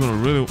 someone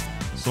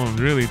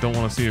really don't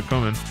want to see you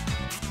coming.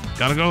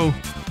 Gotta go.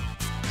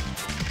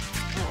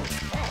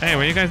 Hey,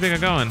 where you guys think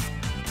I'm going?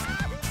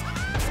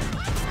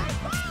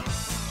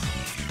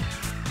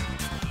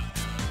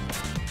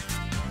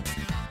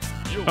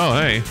 Oh,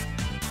 hey.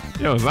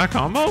 Yo, is that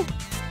combo?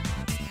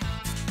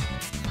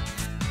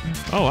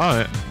 Oh,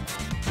 wow.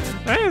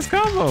 Hey, it's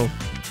combo.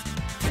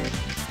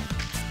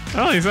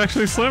 Oh, he's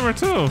actually slimmer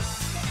too.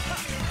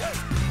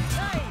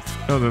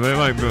 Oh, did they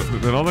like?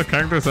 Did all the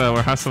characters that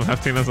have some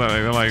heftiness that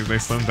they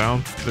slimmed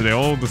down? Did they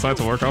all decide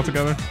to work out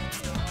together?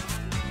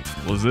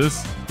 Who's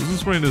this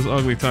spraying this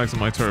ugly tax on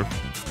my turf?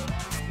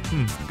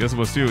 Guess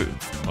what's you?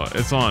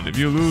 It's on. If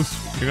you lose,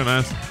 you're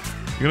gonna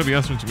be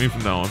answering to me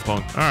from now on,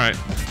 punk. All right,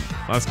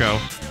 let's go.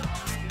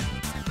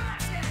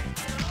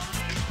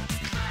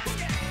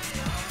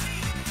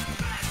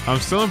 I'm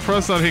still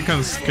impressed that he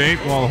can skate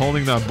while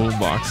holding that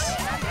boombox.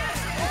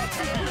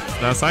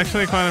 That's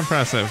actually quite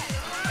impressive.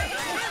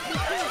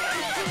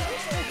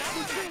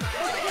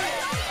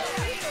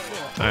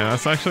 Hey,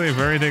 that's actually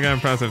very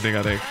impressive,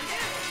 Kydigadig.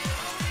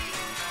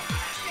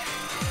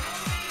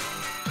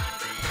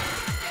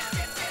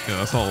 Yeah,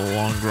 that's all a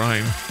long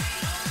grind.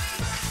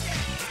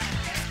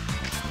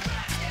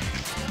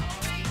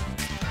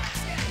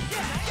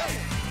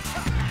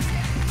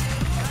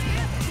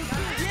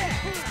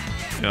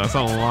 Yeah, that's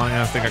not a long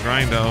ass thing of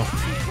grind though.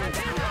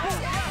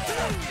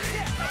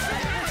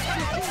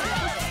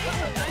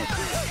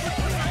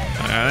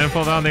 I didn't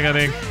fall down, Diga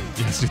Dig.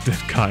 Yes, you did,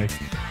 Kai.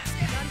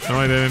 No,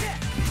 I didn't.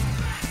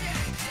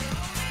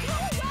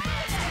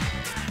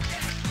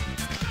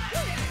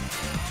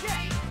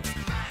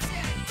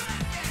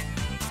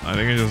 I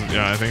think he just,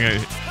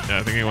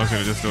 I think he wants me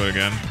to just do it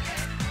again.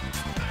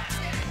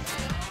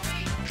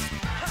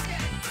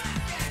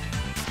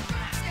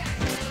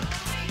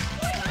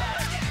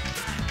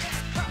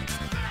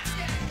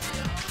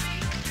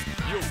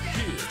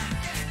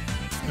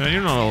 Yeah,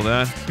 you know all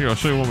that. Here, I'll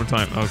show you one more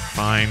time. Oh,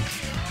 fine.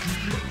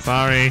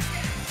 Sorry.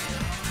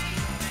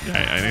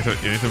 Yeah, you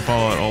need to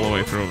follow it all the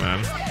way through,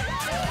 man.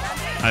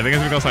 I think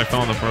it's because I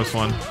fell on the first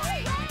one.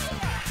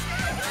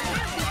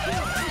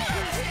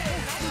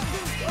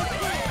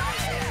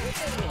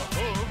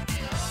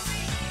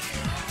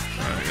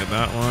 Alright, get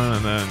that one,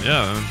 and then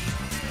yeah,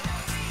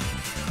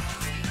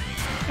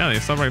 they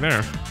stop right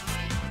there.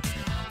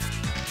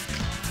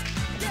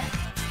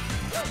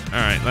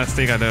 Alright, let's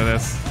see if I do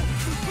this.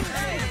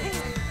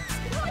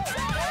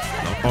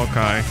 No,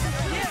 Kai.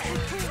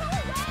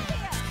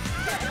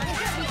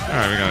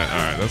 Alright, we got it.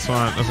 Alright, this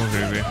one's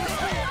easy.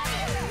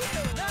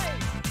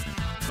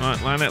 Come on,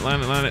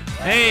 land it.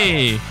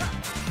 Hey!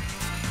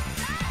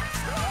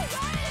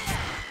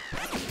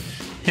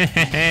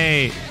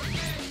 Hey.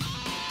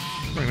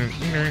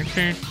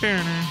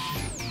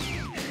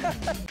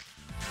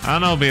 I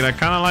don't know, Beat. I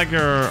kind of like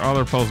your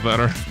other post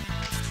better.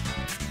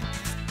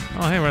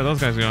 Oh, hey, where are those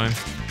guys going?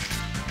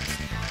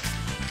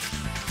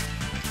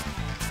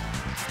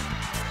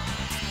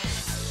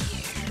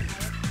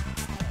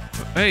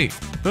 Hey,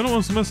 they're the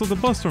ones who messed with the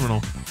bus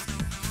terminal.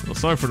 Well,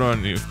 sorry for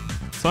doubting you.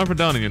 Sorry for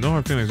doubting you. No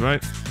hard feelings,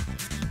 right?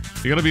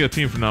 You gotta be a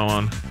team from now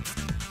on.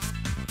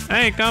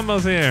 Hey,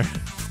 Combo's here.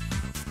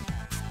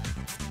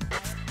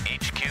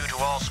 HQ to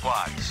all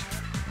squads.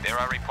 There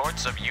are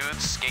reports of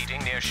youths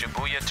skating near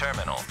Shibuya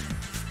Terminal.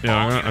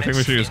 Yeah, I think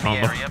we should use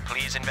Combo. Area,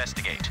 please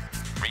investigate.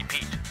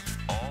 Repeat.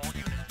 All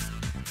units.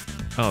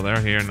 Oh, they're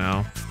here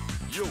now.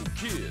 Yo,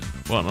 kid.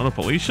 What, another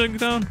police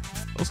shakedown?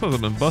 Those guys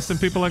have been busting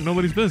people like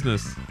nobody's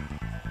business.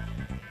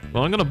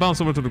 Well, I'm gonna bounce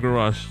over to the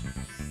garage.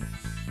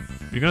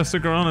 You gotta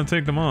stick around and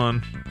take them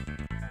on.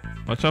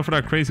 Watch out for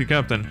that crazy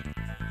captain.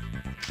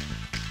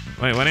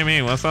 Wait, what do you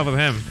mean? What's up with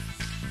him?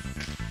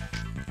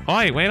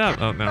 Oi, wait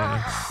up! Oh, never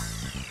mind.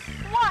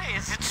 Why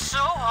is it so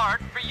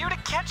hard for you to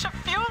catch a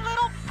few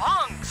little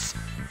punks?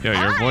 Yo,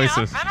 your voice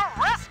is... and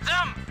arrest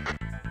them!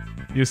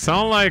 You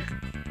sound like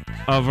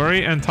a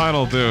very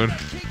entitled dude.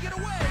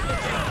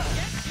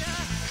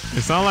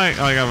 You sound like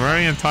a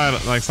very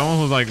entitled, like someone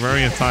who's like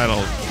very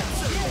entitled.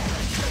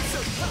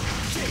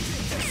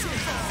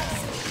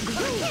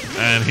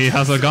 And he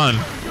has a gun.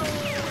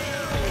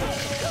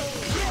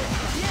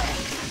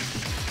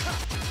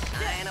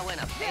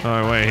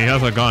 Oh wait, he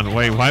has a gun.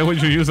 Wait, why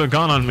would you use a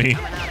gun on me?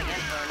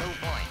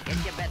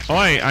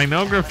 Oi, I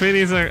know graffiti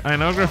is a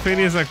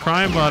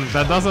crime, but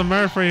that doesn't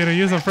matter for you to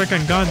use a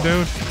freaking gun,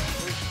 dude.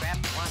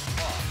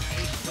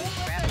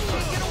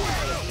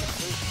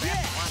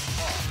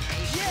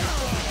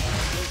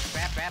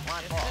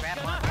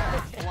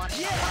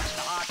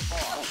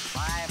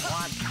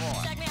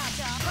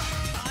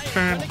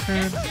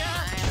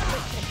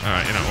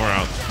 Alright, you know, we're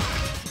out.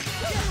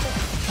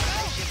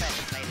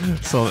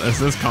 So, is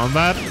this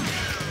combat?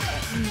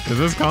 Is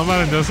this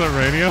combat in just a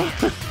radio?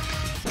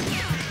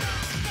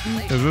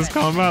 Is this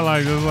combat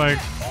like just like...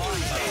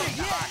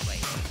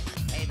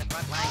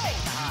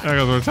 Yeah,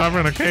 because we're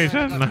topping a cage.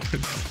 Yeah,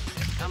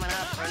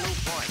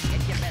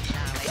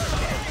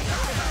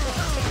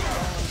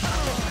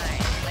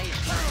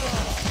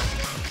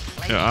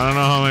 I don't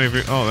know how many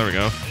people... Oh, there we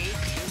go.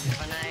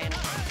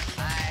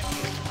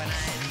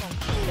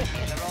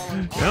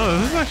 Yo,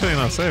 this is actually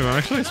not safe. I'm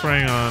actually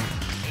spraying on...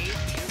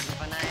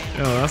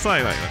 Yo, that's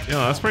like yo,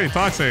 that's pretty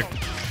toxic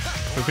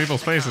to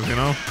people's faces, you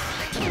know?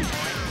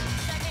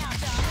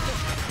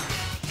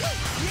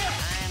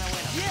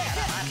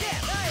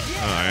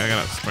 Oh, I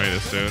gotta spray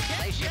this dude.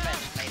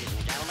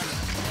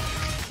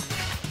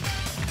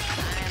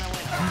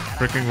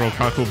 Freaking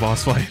Rokaku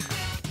boss fight.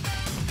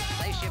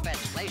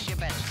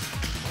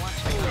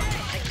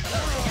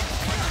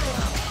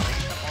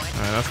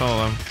 Alright, that's all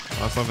of them.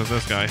 What's up is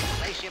this guy?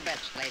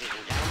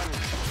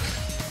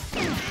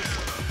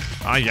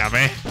 Ah,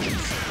 yabe.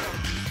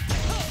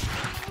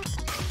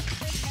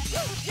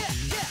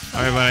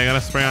 Alright, but I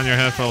gotta spray on your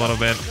head for a little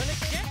bit.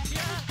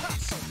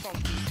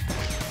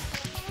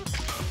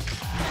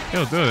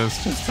 Yo, dude,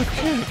 it's just a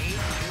kid.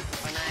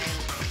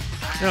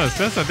 Yo, it's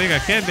just a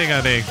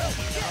Kydigadig.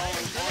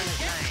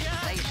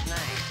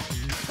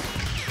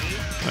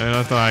 And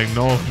that's like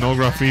no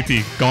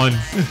graffiti, gun.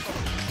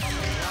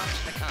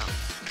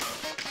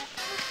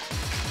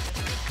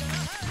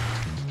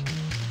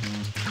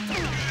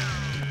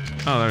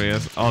 Oh, there he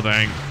is. Oh,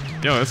 dang.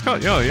 Yo, it's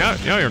called. Yo,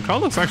 your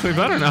cut looks actually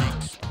better now.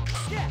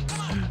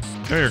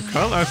 Yo, your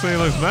cut actually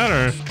looks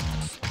better.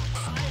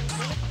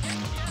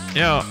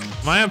 Yo,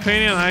 my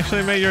opinion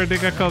actually made your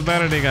Diga cut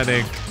better, Diga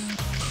Dig.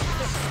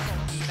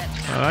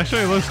 It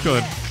actually looks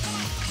good.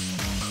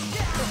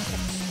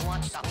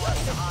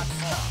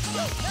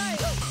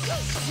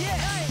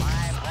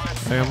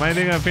 Like, my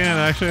Diga opinion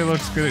actually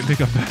looks good.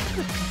 Diga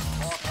better.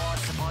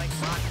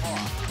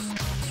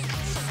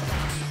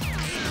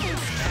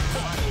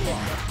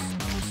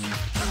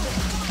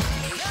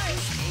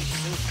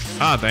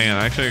 Ah, dang it.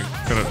 I actually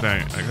could have.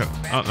 Dang it. I could.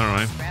 Oh, never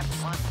mind.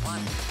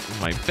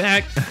 My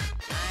back.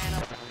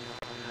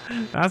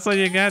 That's what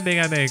you got,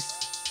 Diga Dig.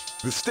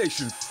 The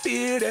station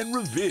feared and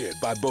revered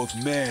by both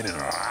man and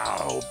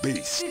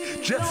beast.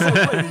 Jet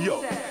Set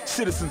Radio,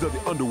 citizens of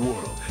the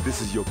underworld.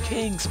 This is your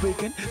king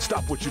speaking.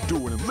 Stop what you're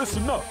doing and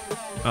listen up.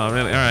 Oh,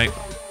 really? All right.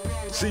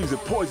 Seems that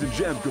Poison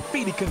Jam's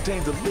graffiti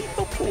contains a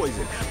lethal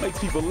poison. Makes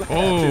people laugh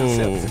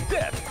themselves to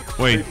death.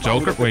 Wait,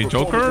 Joker? Wait,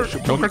 Joker?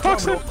 Joker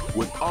talks it?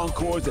 With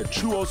encores at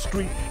Chuo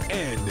Street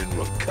and in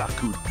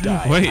Rokaku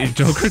Dai. Wait,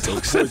 Joker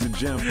talks it?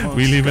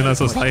 We live in a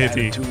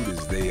society. Attitude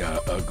is they are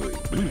ugly.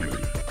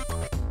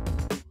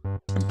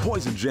 And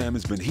Poison Jam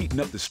has been heating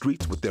up the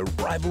streets with their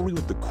rivalry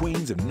with the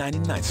queens of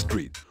 99th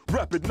Street.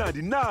 Rapid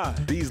 99!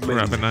 These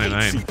ladies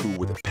hate seafood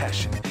with a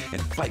passion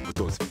and fight with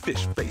those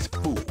fish-faced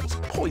fools.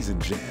 Poison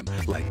Jam,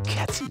 like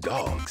cats and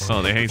dogs.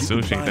 Oh, they hate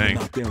sushi, dang.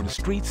 Out there on the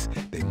streets,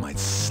 they might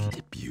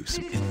slip you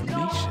some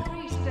information.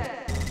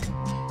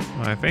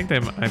 I think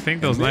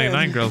those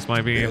 99 girls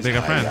might be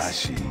bigger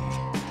friends.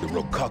 the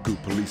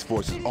Rokaku police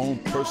force's own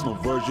personal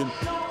version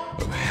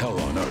of hell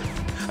on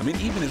earth. I mean,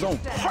 even his own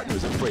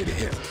partner's afraid of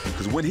him.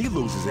 Because when he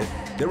loses it,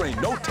 there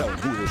ain't no telling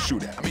who he'll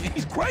shoot at. I mean,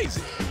 he's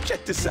crazy.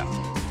 Check this out.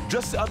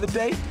 Just the other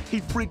day,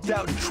 he freaked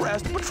out and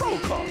trashed a patrol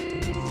car.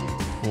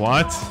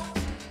 What?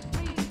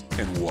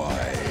 And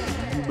why,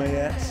 you may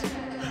ask?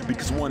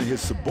 Because one of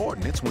his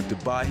subordinates went to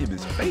buy him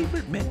his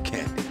favorite mint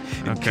candy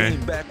and came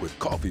back with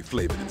coffee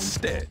flavored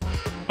instead.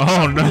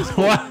 Oh no,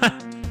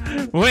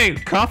 what?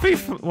 Wait, coffee,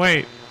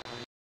 wait.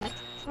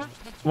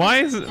 Why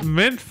is it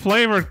mint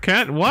flavored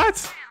candy?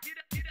 What?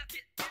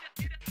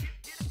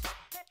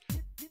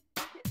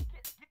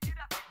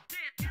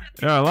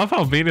 Yeah, I love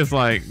how beet is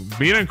like,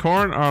 beet and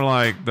corn are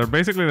like, they're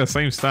basically the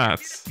same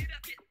stats.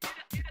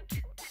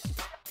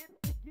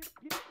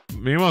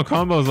 Meanwhile,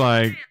 Combo's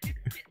like,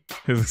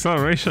 his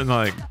acceleration,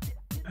 like,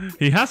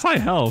 he has high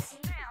health.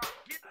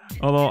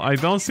 Although, I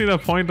don't see the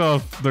point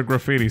of the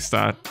graffiti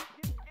stat.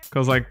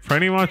 Because, like,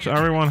 pretty much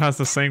everyone has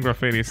the same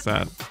graffiti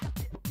stat.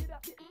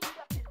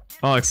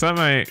 Oh, except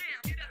my...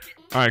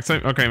 Alright,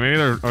 except... Okay, maybe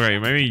they're... Okay,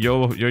 maybe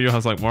Yo-Yo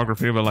has, like, more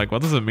graffiti, but, like,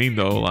 what does it mean,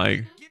 though?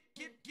 Like...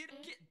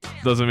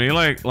 Does it mean,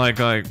 like,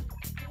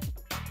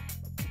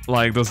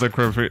 does the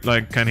graffiti...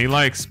 Like, can he,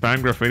 like,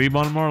 spam graffiti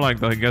button more?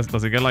 Like, does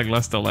he get, like,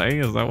 less delay?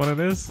 Is that what it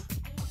is?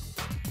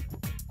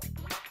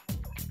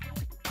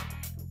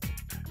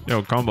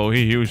 Yo, Combo,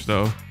 he huge,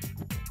 though.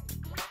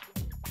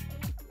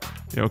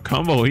 Yo,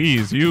 Combo,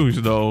 he's huge,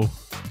 though.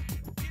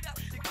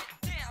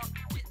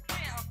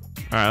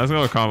 Alright, let's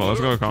go with Combo.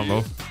 Let's go with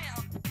Combo.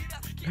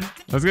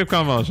 Let's give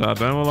Combo a shot.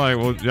 Then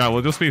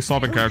we'll just be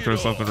swapping characters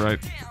or something, right?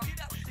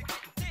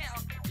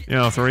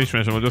 Yeah, it's a reach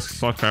mission. We'll just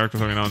swap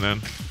characters every now and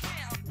then.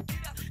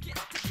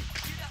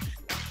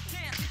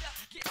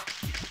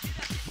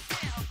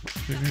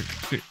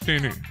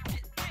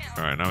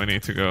 Alright, now we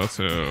need to go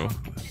to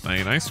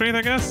 99th Street,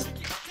 I guess?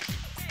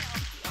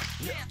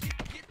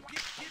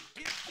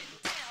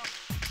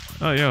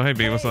 Oh, yo, hey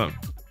B, what's up?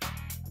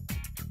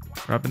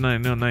 Rapid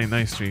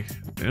 99th Street.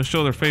 They don't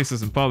show their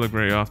faces in public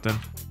very often.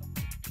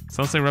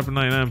 Some say Rapid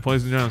 99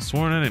 poisoned down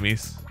sworn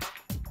enemies.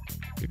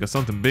 Because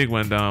something big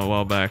went down a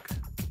while back.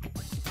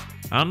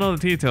 I don't know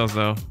the details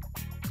though.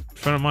 A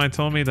friend of mine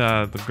told me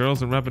that the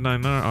girls in Rapid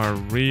 99 are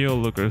real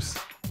lookers.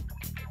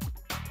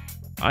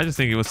 I just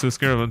think he was too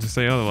scared of them to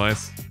say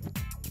otherwise.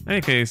 In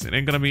any case, it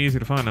ain't gonna be easy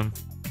to find them.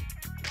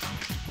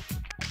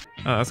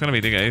 Oh, that's gonna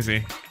be Diga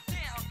easy.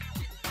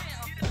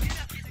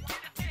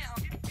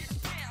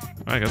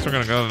 I guess we're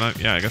gonna go to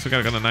I guess we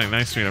gotta go to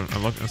 99th Street and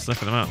look and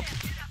sniffing them out.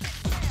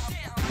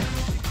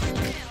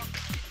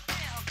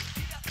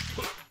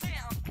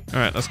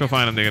 Alright, let's go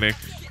find them, Diga Dig.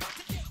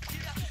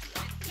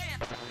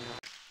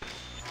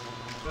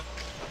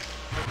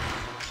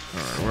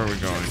 Alright, where are we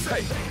going?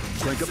 Hey,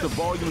 crank up the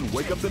volume and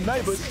wake up the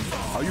neighbors.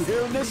 Are you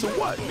hearing this or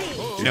what?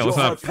 Yeah, what's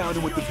up?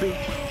 Pounding with the beat.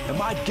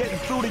 Am I getting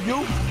through to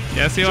you?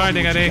 Yes, you are,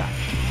 Diga Dig.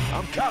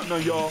 I'm counting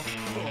on y'all.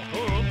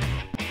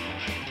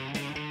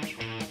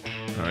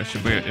 Alright,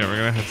 should be we're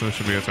gonna head to the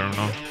Shibuya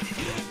terminal.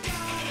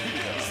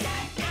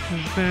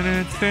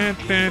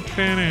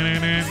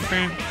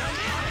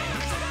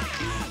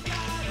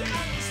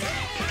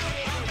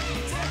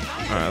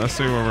 Alright, let's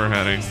see where we're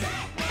heading.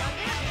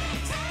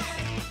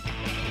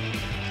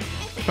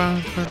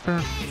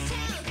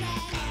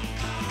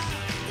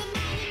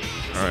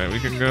 Alright, we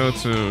can go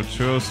to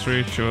Chuo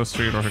Street, or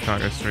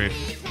Hikage Street.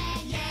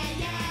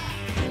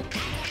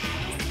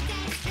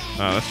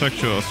 Let's check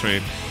Chuo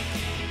Street.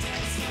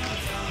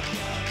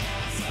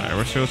 Alright,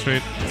 where's Chuo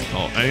Street?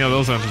 Oh, any of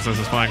those entrances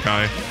is fine,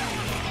 Kai.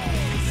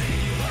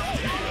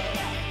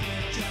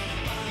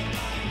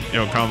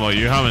 Yo, Combo,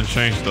 you haven't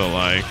changed though,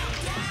 like...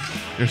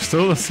 You're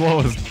still the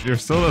slowest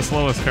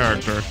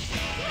character.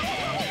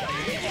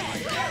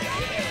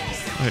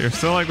 You're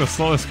still like the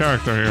slowest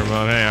character here,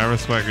 but hey, I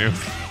respect you.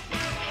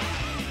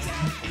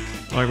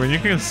 Like when you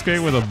can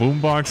skate with a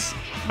boombox,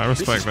 I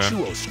respect that. This is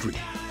Chuo Street,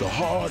 the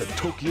heart of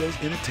Tokyo's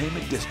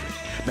entertainment district.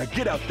 Now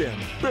get out there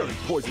and bury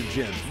poison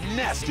gems,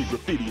 nasty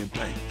graffiti and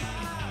paint.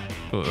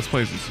 Oh, this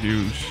place is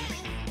huge.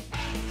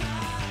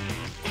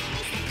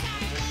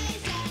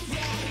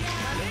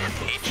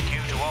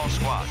 HQ to all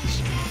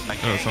squads. A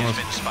gang has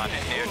been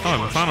spotted near Oh,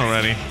 I'm fine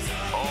already.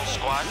 All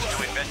squads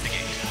to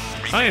investigate.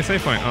 Oh, yeah,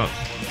 save point. Oh.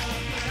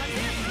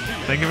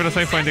 Thank you for the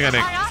save point, Diga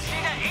Dig.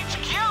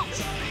 HQ.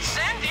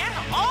 Send in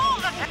all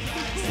the...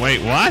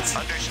 Wait, what?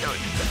 Understood.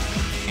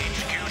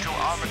 HQ to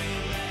armored.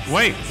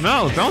 Wait,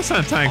 no, don't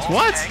send tanks. All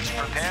What? tanks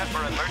prepare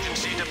for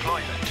emergency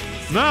deployment.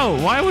 No,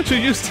 why would you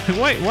use...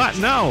 Wait, what?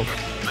 No.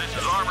 This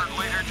is armored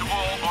leader to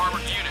all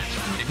armored units.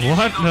 If you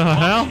What see the those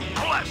hell? bugs,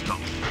 blast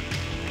them.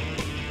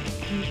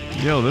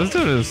 Yo, this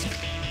dude is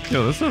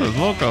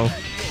loco.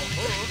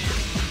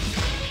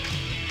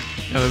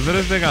 Yo,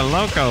 this dude got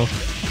loco.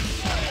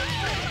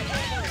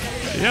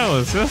 Yo,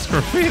 it's just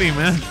graffiti,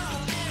 man.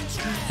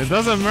 It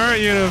doesn't merit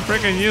you to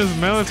freaking use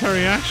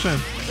military action.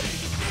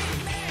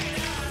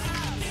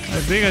 I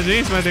think a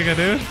G's, my Diga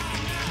dude.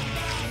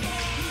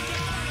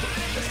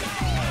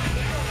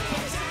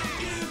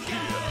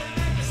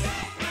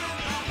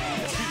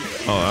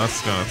 Oh,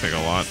 that's gonna take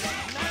a lot.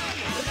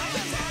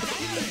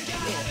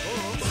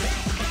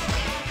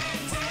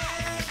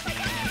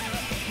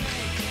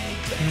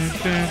 Alright,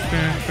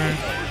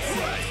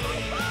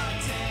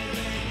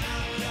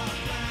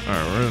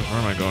 where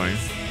am I going?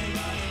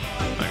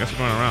 I guess we're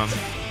going around.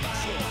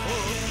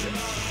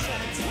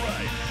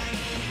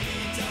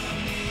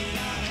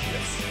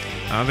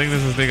 I don't think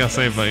this is Diga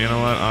safe, but you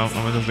know what? I'm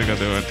gonna just Diga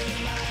do it.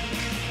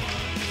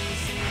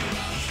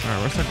 Alright,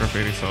 where's that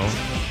graffiti soul?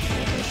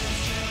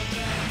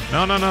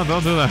 No,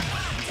 don't do that.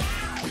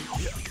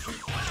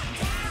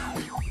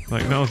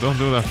 Like, no, don't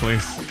do that,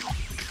 please.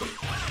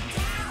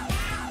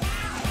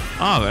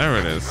 Oh, there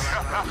it is.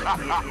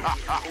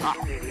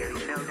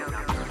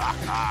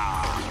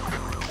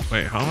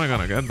 Wait, how am I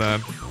gonna get that?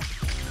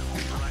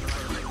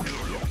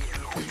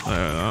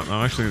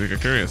 I'm actually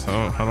curious.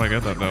 How do I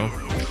get that, though?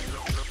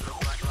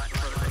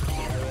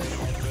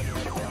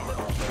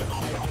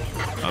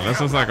 Oh, this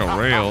is like a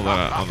rail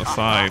that on the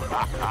side.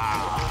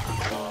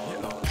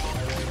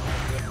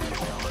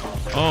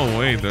 Oh,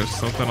 wait, there's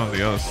something on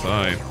the other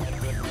side.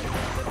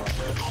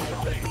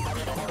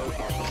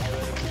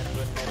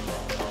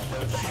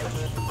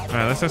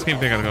 Alright, let's just keep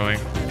Diga going.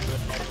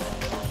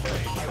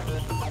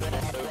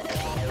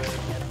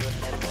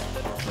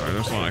 Alright,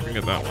 there's one. I can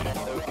get that one.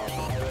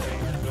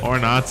 Or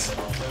not.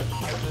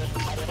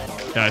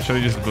 Yeah, I should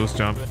have used the boost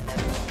jump.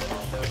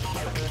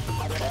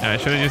 Yeah, I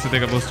should have used the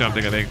Diga boost jump,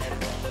 Diga Dig.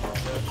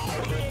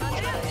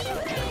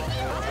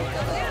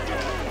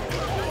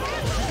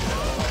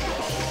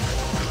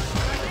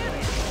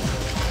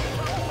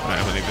 Alright,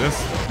 I'm gonna take this.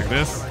 Take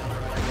this.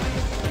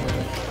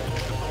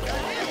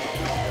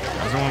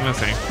 There's one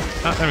missing.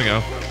 Oh, there we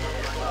go.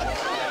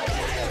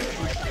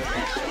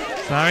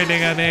 Sorry,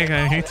 Diga Dig.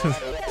 I hate to.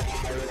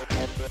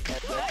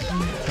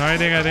 Sorry,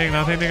 Diga Dig.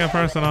 Nothing Diga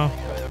personal.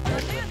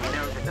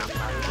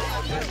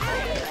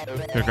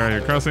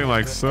 You're cursing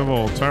like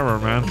civil terror,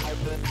 man.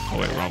 Oh,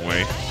 wait, wrong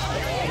way.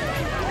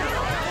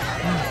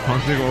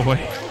 Wrong Diga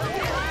away.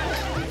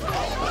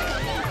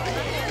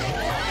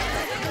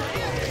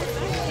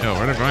 Yo,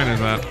 where the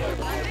grinders at?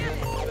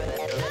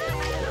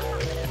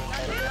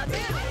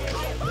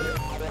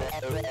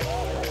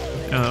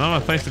 Yeah, I'm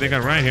gonna place the Diga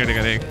right here,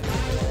 Diga Dig.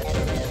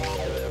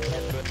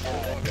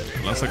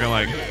 Looks like I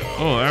like.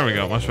 Oh, there we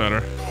go, much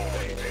better.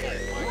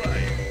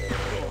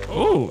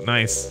 Ooh,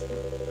 nice.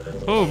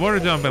 Ooh, border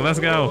jumping, let's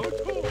go.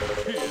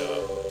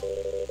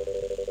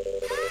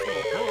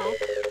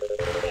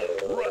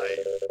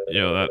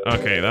 Yo, that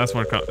okay, that's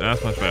much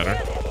better.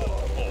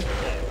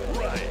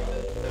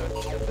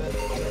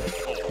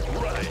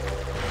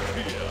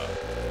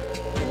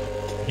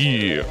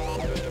 Yeah.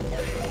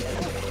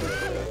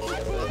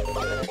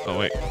 Oh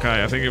wait,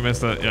 Kai, I think you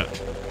missed that. Yeah.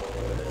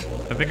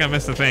 I think I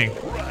missed the thing.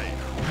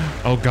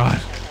 Oh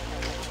god.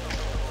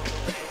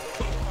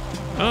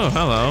 Oh,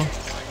 hello.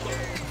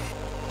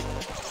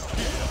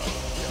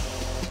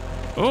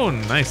 Oh,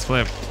 nice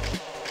flip.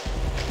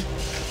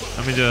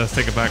 Let me just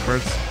take it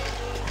backwards.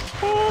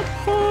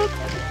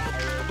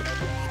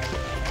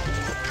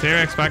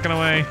 T-Rex backing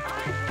away.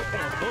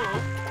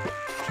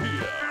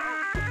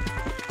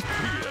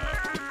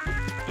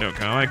 Yo,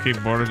 can I like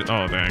keep border?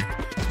 Oh, dang.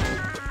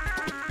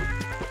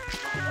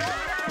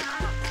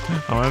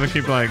 I want to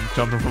keep like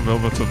jumping from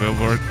billboard to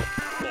billboard.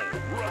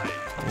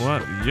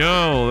 What?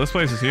 Yo, this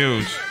place is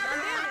huge.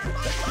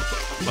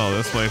 Oh,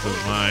 this place is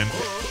mine.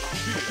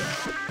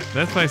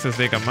 This place is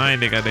Diga mine,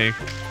 Diga Dig.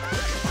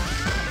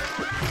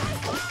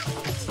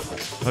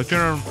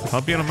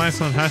 Hope you're on my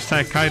son.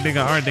 Hashtag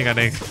Kydigadig Diga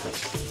Dig.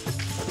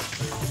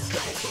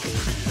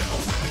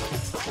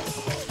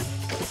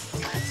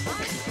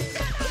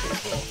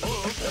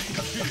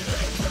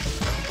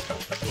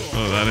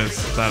 Oh, that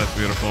is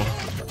beautiful.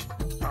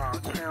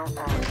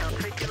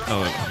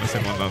 Oh, I'm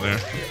missing one down there.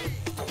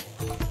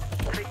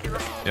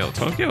 Yo,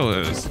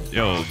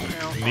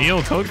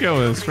 Neo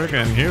Tokyo is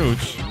freaking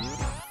huge.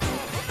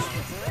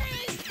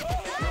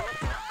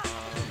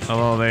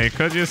 Although they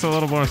could use a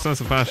little more sense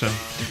of fashion.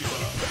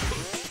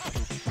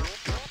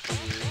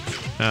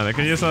 Yeah, they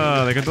could use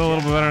they could do a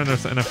little bit better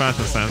in a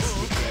fashion sense.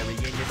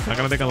 Not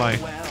gonna take a lie.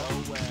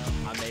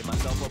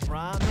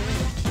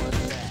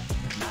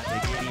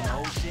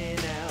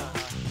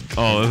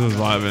 Oh, this is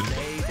vibing.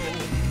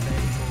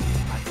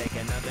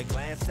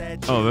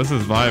 Oh, this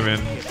is vibing.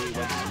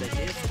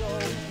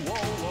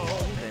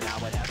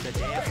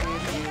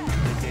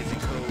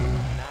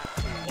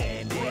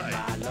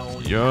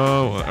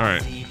 Yo,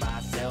 alright.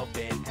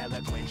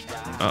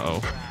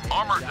 Uh-oh.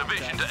 Armored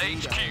division to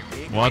HQ.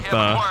 What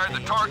the?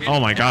 Oh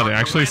my god, they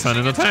actually sent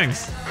in the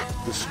tanks.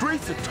 The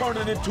streets are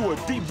turning into a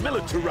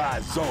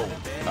demilitarized zone.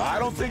 I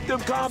don't think them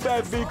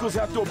combat vehicles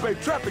have to obey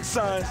traffic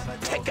signs.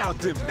 Take out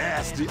them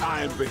nasty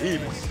iron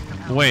behemoths.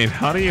 Wait,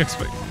 how do you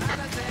expect?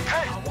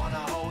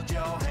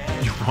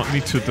 You want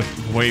me to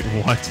wait,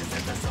 what?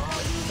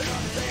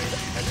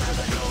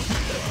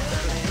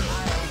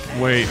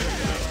 Wait.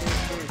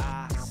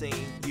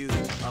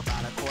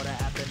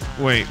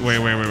 Wait,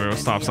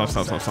 stop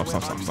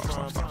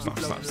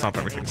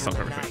everything.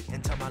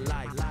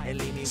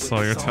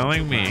 So you're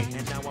telling me,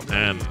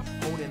 and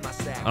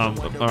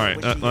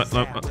alright,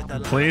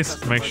 please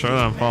make sure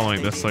that I'm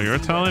following this. So you're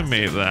telling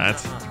me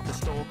that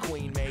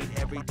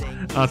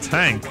a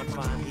tank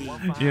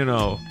You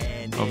know,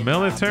 a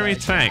military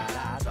tank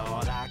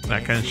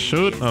that can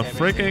shoot a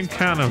freaking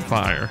cannon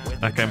fire,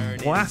 that can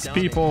blast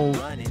people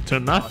to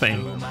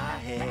nothing.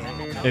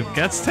 It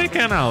gets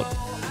taken out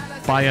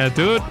by a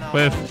dude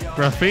with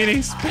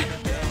graffiti spray.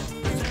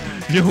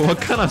 Yo,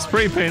 what kind of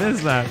spray paint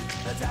is that?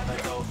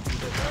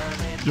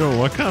 Yo,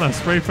 what kind of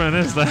spray paint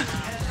is that?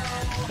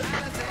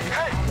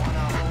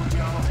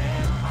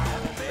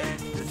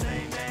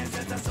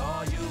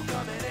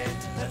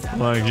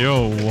 Like,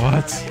 yo,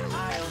 what?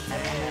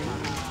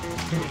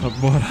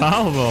 But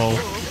how though?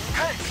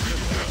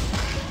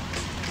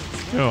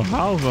 Yo,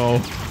 how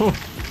though?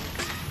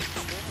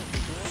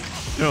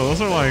 Yo,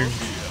 those are like...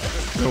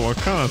 Yo, what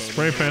kind of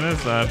spray paint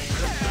is that?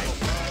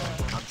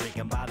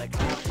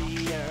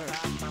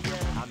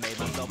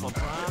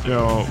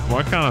 Yo,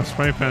 what kind of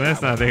spray paint is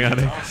that?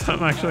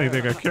 I'm actually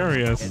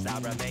curious.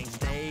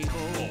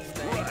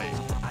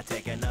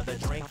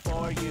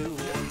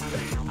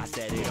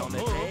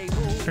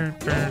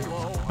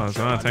 I was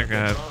gonna take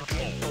a...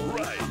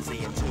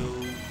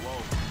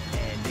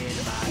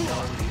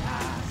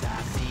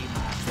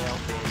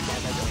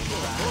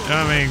 I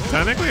mean,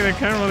 technically they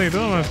can't really do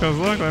much because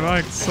look, they're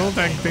like so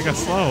dang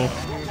slow.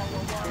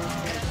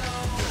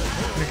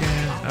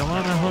 Again, I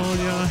wanna hold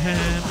your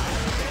hand.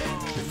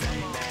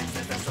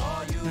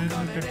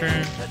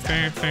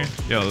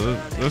 Yo,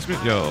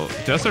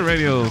 Just the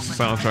Radio's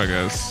soundtrack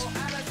is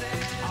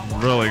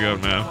really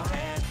good, man.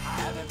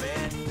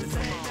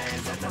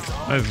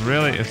 It's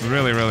really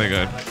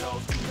good.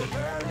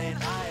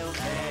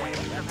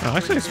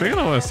 Actually, speaking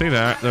of OST,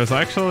 there's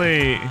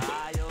actually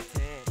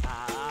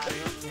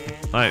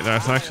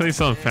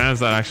some fans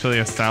that actually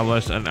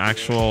established an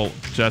actual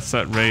Jet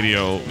Set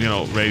Radio,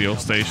 radio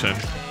station.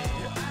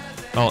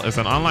 Oh, it's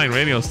an online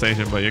radio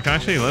station, but you can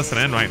actually listen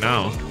in right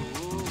now.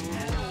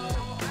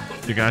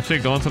 You can actually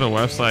go into the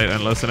website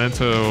and listen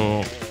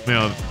into,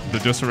 the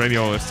Just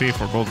Radio OST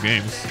for both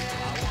games.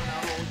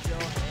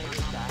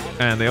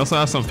 And they also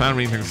have some fan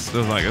remixes.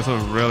 It's a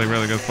really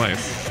good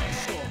place.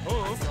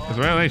 It's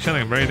really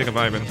chilling, very Diga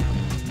vibing.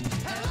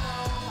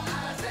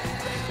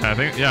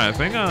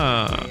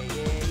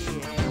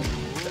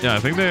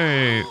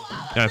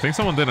 I think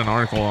someone did an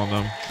article on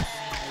them.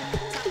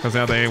 Because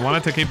they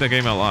wanted to keep the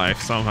game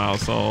alive somehow,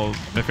 so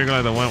they figured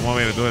out that one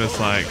way to do it is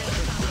like,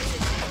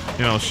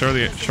 share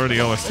the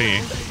OST.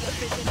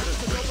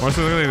 More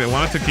specifically, they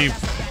wanted to keep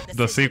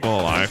the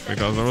sequel alive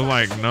because there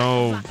was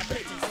no,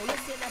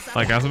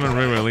 hasn't been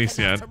re-released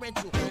yet.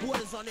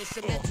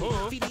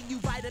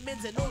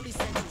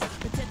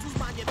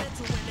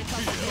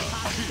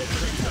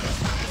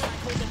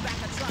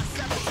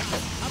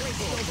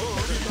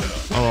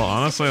 Oh,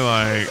 honestly,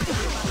 I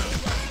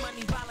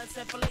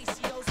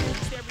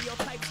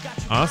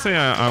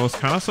was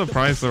kind of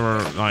surprised there were,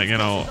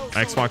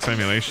 Xbox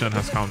emulation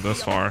has come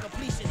this far.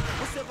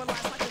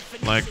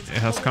 It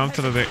has come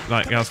to the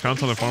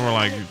point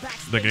where,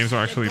 the games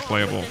are actually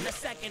playable.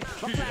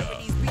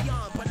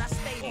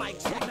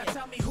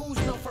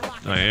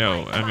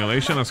 Yo,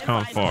 emulation has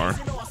come far.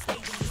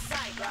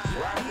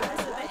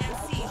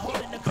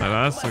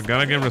 We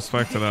gotta give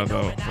respect to that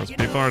though, because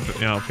people are,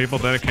 people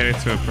dedicated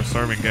to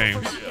preserving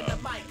games.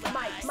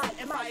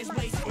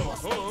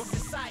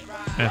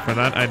 And for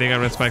that, I think I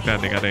respect that,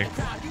 Diga Dig.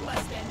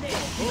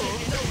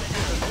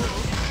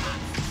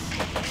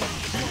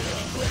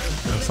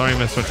 I'm sorry,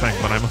 Mr. Tank,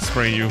 but I must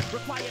spray you.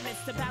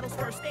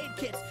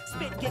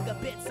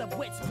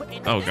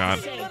 Oh God.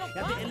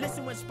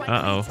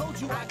 Uh-oh.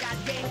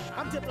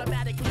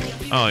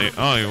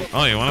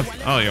 You wanna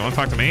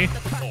talk to me?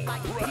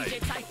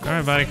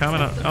 Alright, buddy,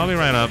 coming up. I'll be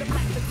right up.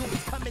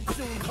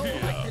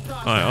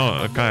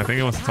 Okay, I think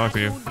he wants to talk to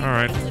you.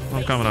 Alright,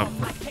 I'm coming up.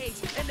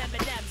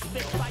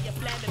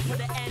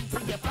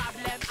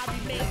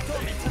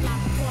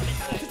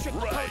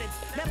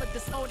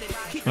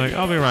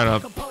 I'll be right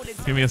up.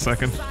 Give me a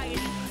second.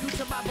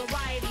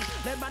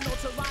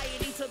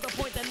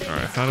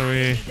 Alright, how do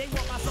we...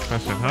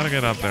 Question, how to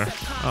get up there?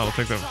 Oh, we'll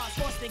take the...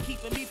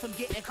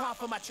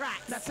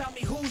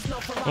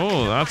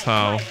 Oh, that's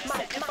how.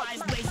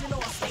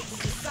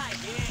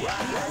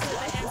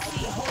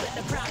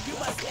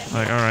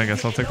 Alright, I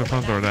guess I'll take the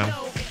front door down.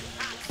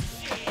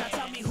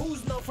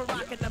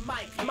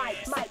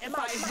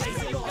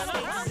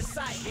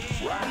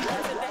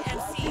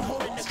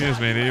 Excuse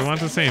me, do you want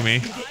to see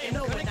me?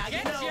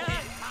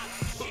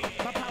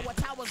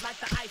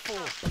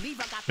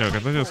 Yo,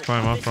 can I just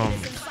climb up from...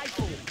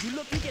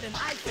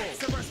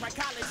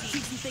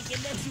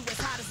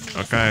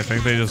 Okay, I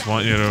think they just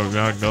want you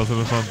to go to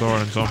the front door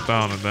and jump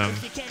down and then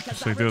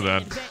actually do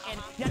that.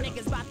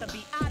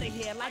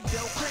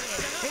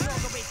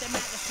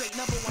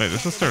 Wait,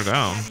 there's a stair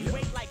down.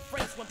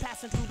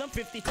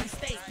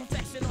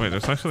 Wait,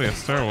 there's actually a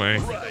stairway.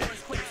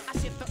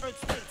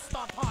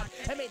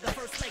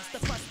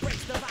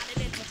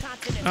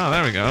 Oh,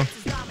 there we go.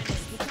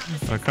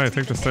 Okay,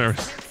 take the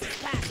stairs.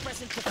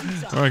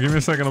 Alright, give me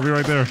a second, I'll be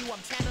right there.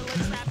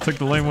 I'll take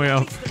the lame way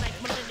up.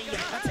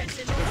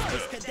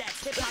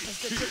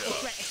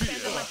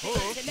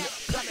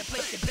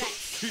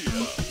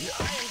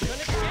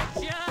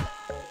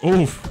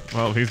 Oof.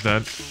 Well, he's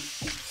dead.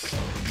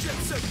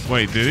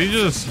 Wait, did he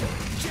just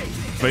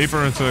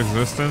vapor into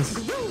existence?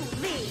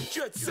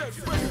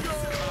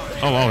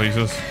 Oh, wow, he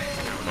just...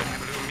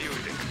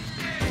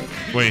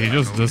 Wait, he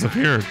just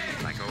disappeared.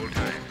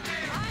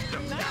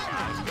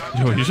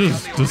 Yo, he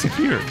just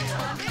disappeared.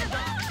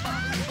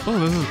 Oh,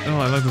 this is... Oh,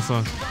 I like this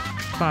song.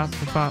 Bop,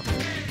 bop,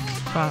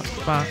 bop,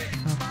 bop,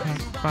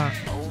 bop, bop.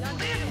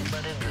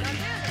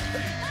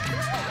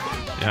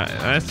 Yeah,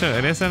 that's true.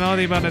 It is an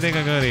oldie but a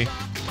digga goodie.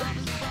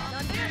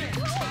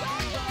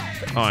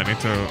 Oh, I need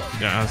to...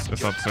 Yeah,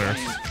 it's upstairs.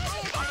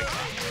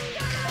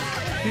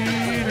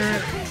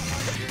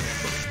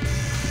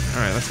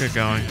 Alright, let's get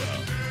going.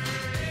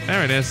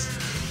 There it is.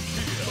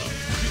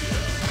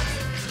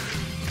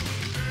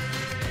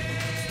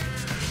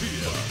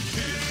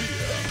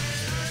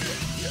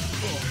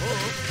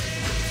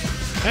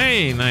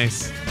 Hey,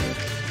 nice.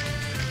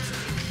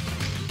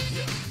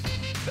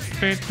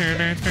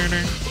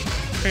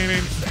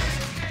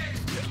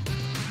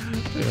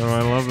 Yo,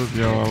 I love this.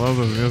 Yo, I love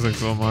this music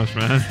so much,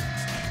 man.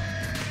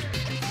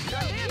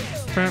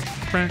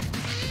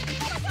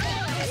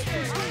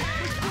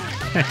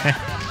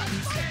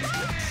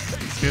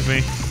 Excuse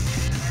me.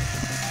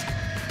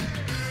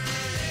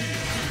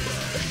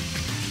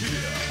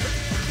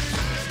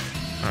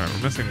 Alright,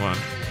 we're missing one.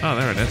 Oh,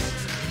 there it is.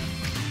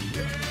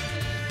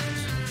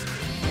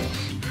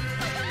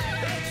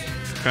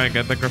 Can I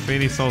get the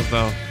graffiti souls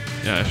though?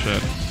 Yeah, I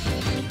should.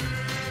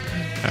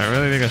 I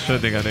really think I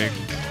should, Diga Dig.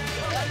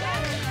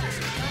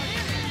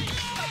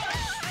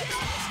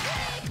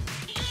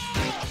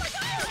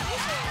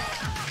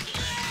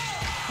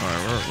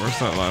 Alright, where's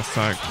that last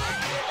tag?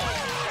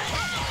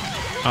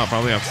 Oh,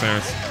 probably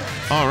upstairs.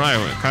 Oh, right,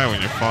 Kai,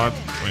 when you fought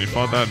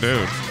that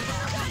dude.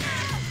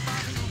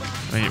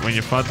 When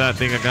you fought that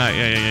Diga guy.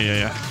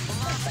 Yeah.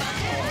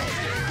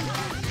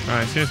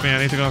 Alright, excuse me, I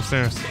need to go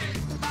upstairs.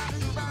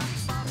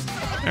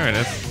 There it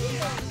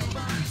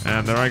is.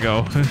 And there I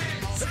go.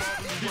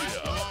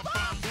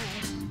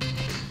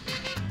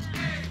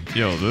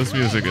 Yo, this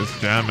music is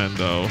jamming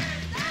though.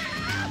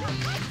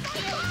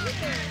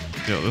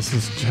 Yo, this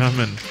is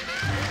jamming.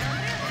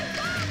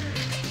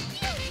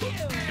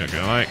 Yo,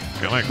 get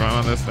like run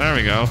on this. There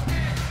we go.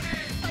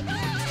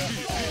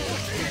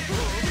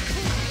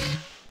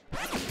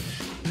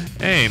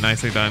 Hey,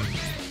 nicely done.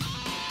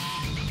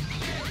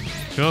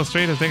 Chill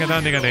Street is Diga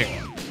down, Diga Dig.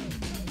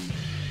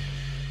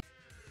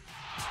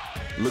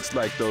 Looks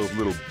like those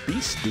little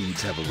beast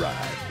dudes have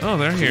arrived. Oh,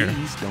 they're here.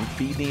 Please don't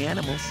feed the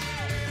animals.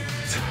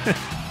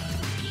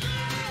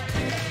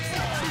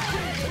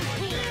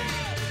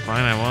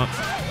 Fine, I won't.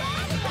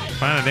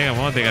 Fine, I think I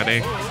won't, Diga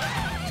Dig.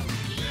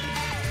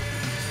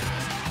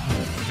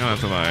 I'm gonna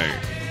have to like...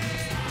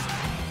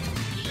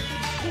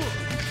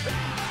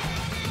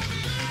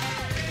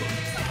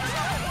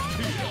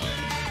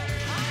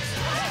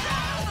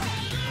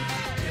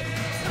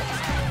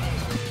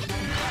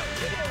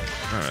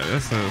 Alright,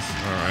 this is...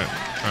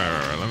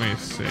 Alright, let me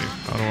see.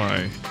 How do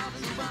I...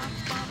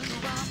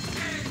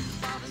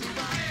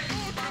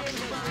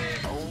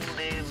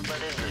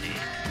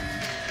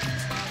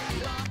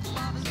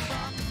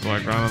 Do I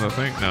ground on the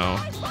thing? No.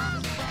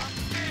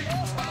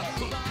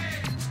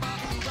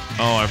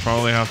 Oh, I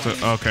probably have to...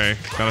 Okay,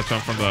 gotta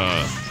jump from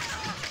the...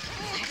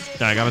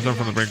 Yeah, I gotta jump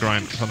from the big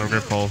grind, from the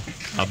grip pole.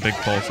 A big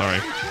pole,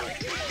 sorry.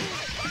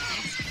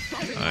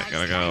 I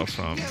gotta go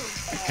from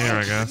here,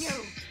 I guess.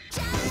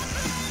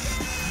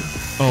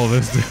 Oh,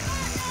 this dude.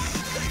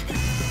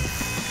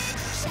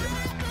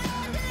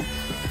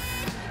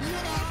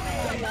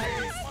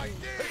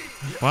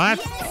 What?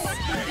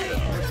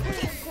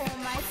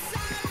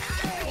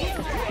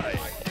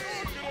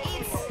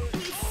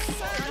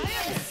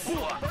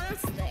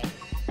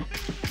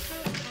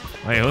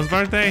 Wait, whose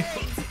birthday?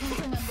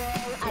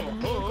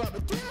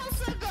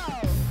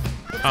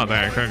 Oh,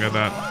 there, I couldn't get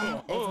that.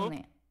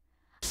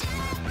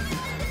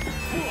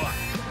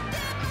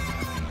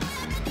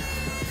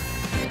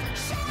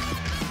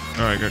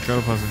 Alright, go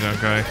to Puzzle Jump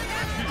guy.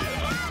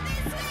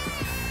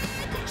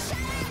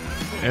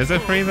 Is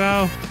it free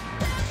though?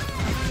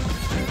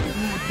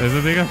 Is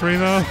it Diga free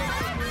though?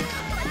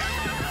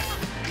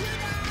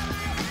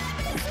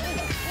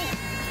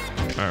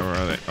 Alright, where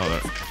are they? Oh,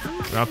 there.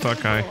 Drop that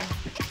guy.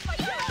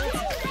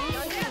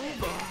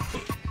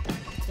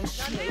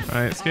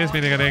 Alright, excuse me,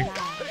 Diga Dig.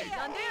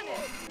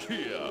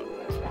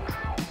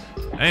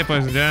 Hey,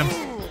 boys and jams.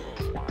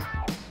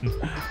 You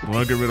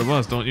wanna get rid of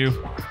us, don't you?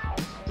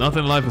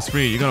 Nothing in life is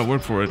free, you gotta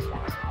work for it.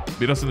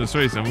 Beat us in the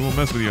streets and we won't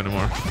mess with you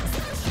anymore.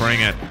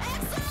 Bring it.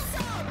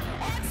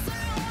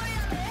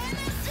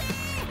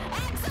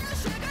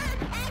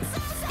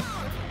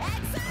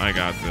 I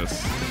got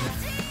this.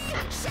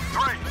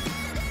 3,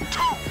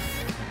 2,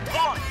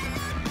 1,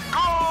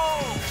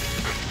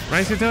 go!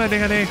 Race you to it,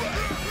 Diga Dig.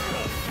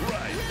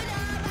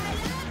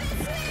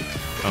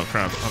 Oh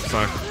crap, I'm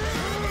stuck.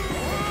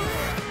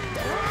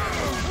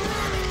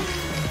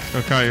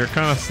 Okay, you're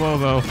kind of slow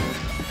though.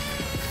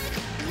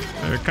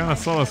 You're kind of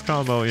slow as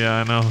combo,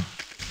 yeah, I know.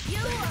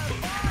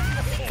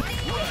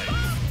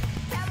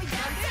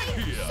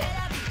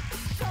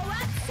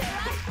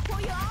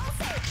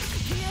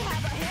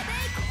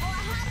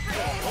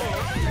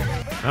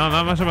 No,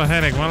 not much of a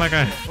headache. More like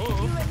I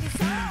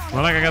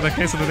got the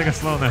case of the Diga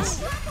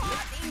slowness.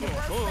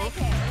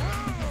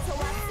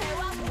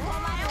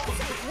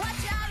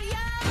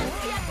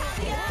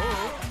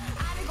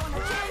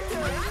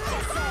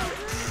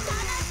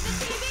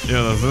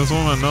 Yeah, does this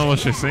woman know what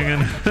she's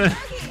singing?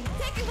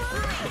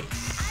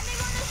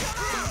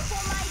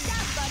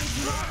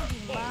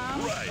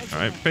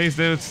 Alright, peace,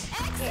 dudes.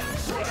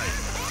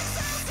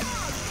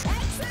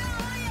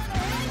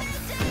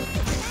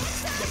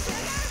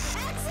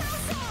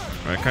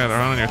 Alright, kind of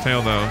around on your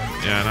tail though.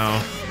 Yeah, I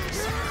know.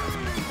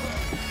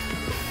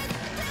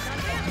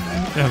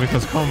 Yeah,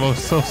 because combo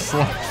is so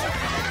slow.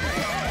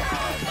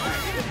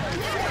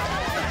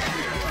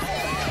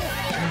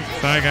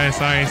 Sorry guys,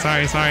 sorry.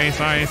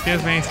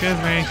 Excuse me.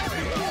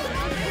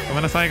 Come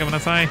on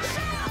aside.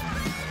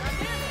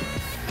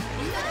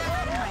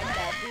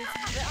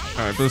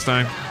 Alright, boost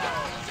time.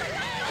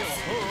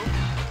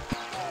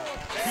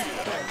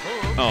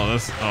 Oh,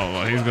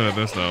 well, he's good at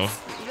this though.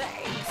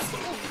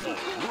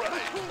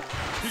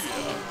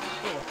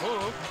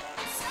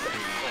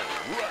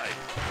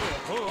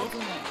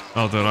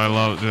 Oh, dude, I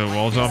love the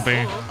wall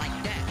jumping.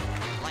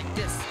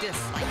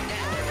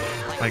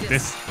 Like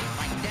this.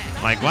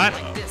 Like what?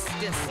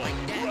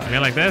 You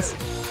mean like this?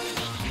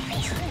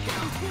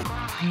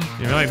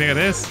 You mean like think of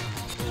this?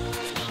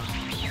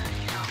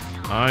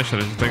 Oh, I should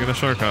have just taken the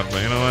shortcut,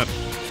 but you know what?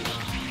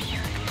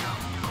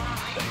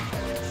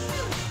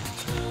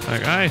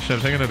 Like, I should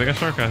have taken the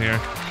shortcut here.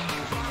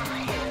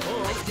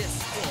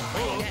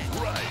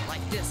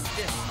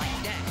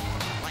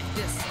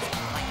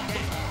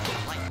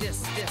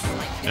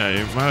 Yeah,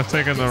 you might have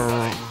taken the...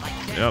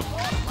 Yep.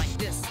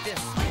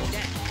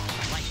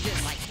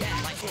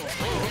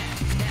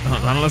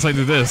 Unless I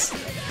do this.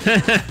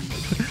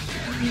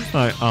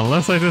 Like,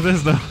 unless I do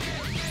this though.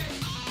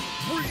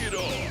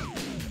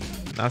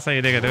 That's how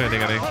you dig it,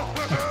 dig.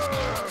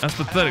 That's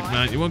pathetic,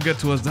 man. You won't get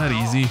to us that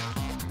easy.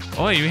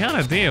 Oh, wait, we had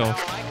a deal.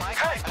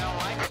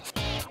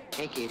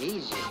 Take it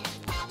easy.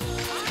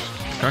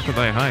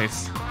 Crocodile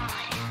Heights.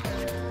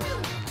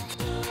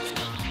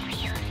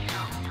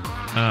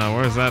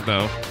 Where's that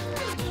though?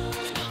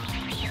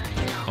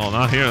 Oh,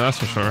 not here, that's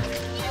for sure.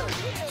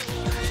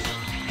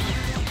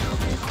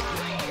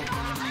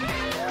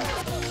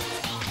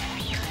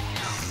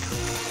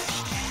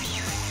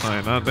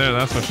 Alright, not there,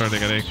 that's for sure,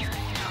 Diga Dig.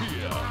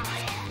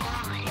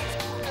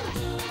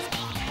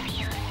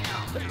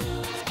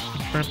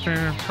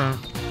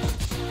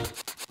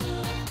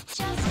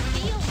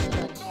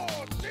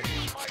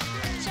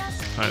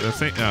 Alright,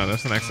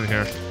 there's an exit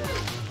here.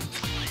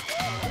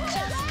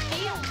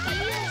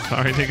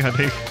 Sorry, Diga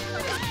Dig.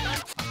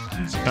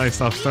 Guys,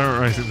 stop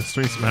terrorizing the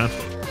streets, man.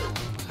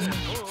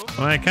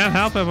 Well, I can't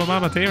help it, but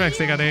I'm a T-Rex,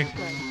 Diga Dig.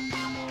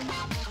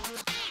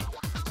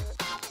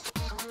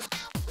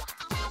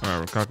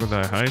 Alright,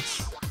 Crocodile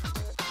Heights.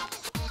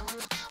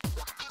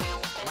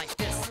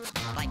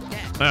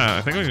 Yeah,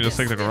 I think we can just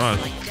take the garage.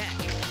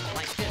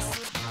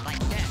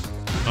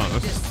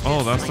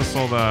 Oh, that's the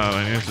soul that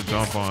I need to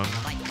jump on.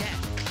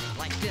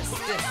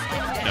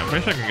 Yeah, I'm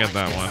pretty sure I can get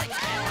that one.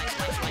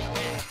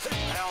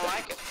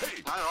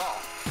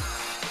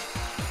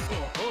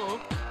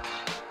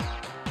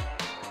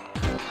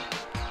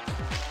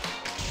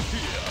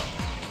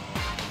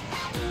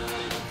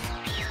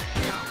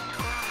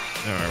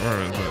 Alright, where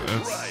is it?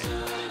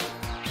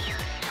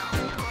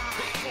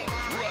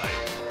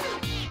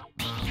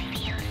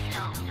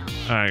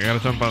 Alright, gotta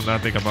jump on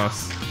that Diga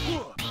bus.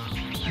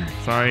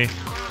 Sorry.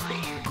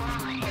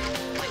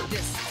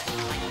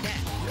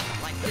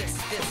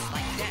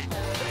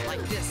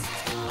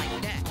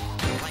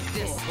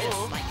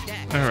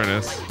 There it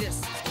is.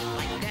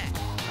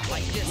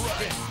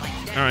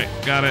 Alright,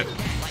 got it.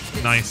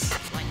 Nice.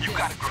 You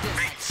got a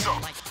great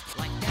song.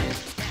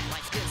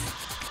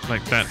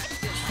 Like that.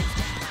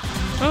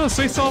 Oh,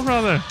 Sweet Soul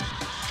Brother!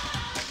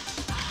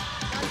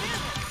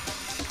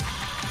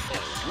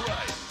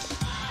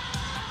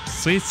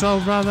 Sweet Soul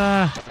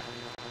Brother!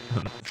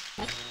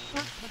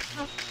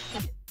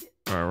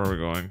 Alright, where are we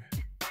going?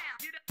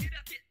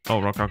 Oh,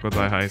 Rock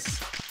Crocodile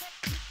Heist.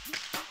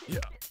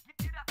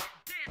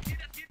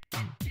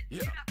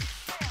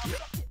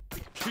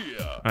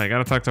 Alright,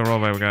 gotta talk to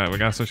Robot. We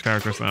gotta switch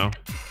characters now.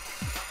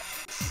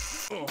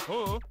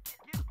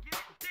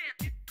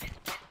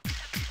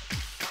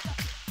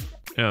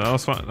 Yeah, that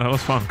was fun. That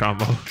was fun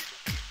combo.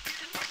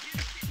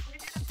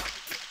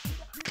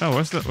 Oh,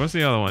 where's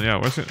the other one? Yeah,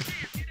 where's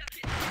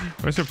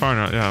your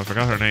partner? Yeah, I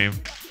forgot her name.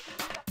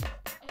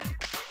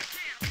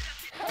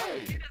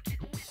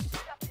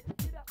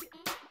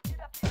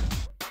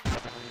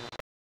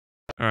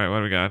 Alright, what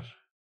do we got?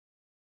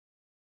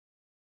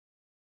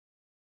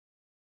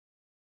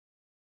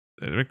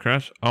 Did we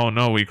crash? Oh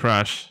no, we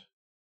crashed.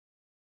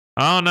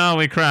 Oh no,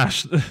 we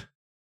crashed.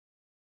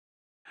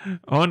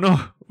 Oh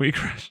no, we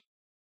crashed.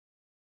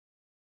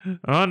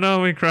 Oh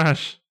no, we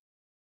crashed.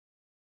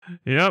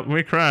 Yep,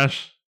 we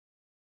crashed.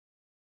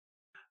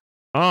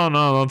 Oh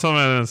no, don't tell me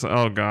I didn't.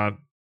 Oh god.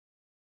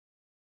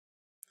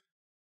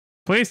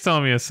 Please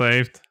tell me it's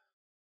saved.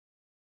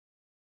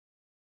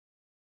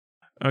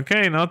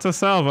 Okay, note to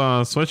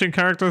self. Switching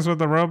characters with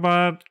the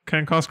robot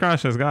can cause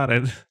crashes. Got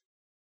it.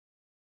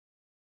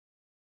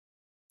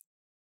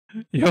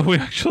 Yo, we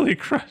actually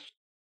crashed.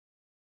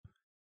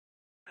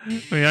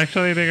 We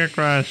actually did a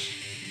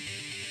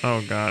crash.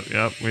 Oh god,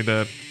 yep, we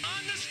did.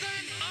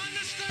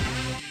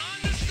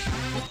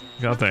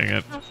 God dang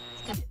it.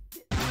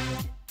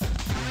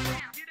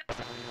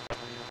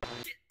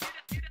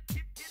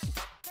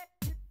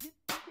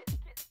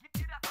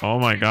 Oh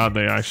my god,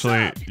 they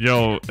actually...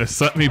 Yo, it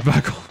set me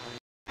back.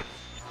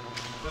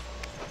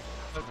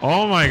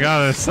 Oh my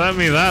god, it set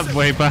me that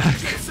way back.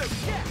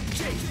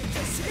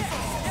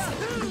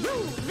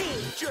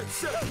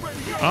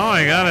 Oh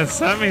my god, it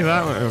set me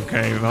that way.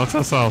 Okay,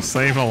 notice I'll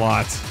save a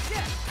lot.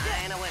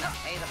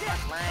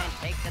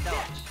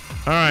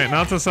 Alright,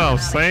 notice I'll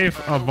save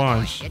a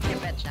bunch.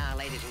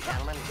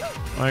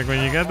 Like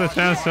when you get the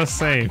chance, just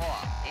save.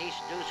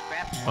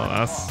 Oh,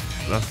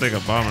 that's big a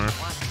bummer.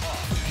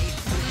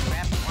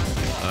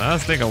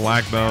 That's big a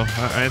whack though.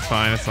 It's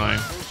fine, it's fine.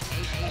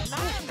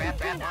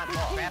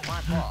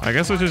 I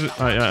guess we should.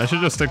 Yeah, I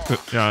should just stick to.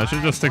 Yeah, I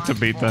should just stick to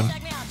beat then.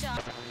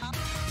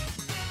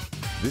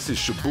 This is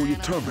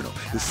Shibuya Terminal,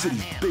 the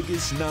city's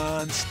biggest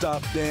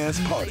non-stop dance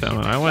party.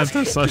 Damn it, I went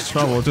through such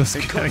trouble just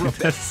getting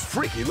this.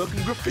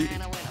 Freaky-looking graffiti.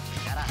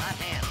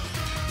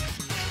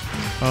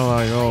 Oh,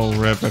 like, oh,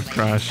 rip it,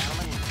 crash.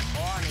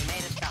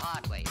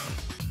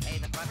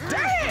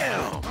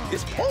 Damn!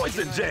 It's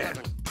Poison Jam!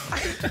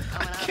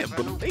 I can't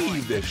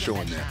believe they're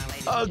showing their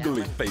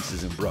ugly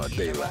faces in broad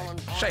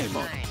daylight. Shame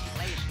on them.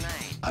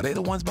 Are they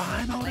the ones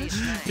behind all this?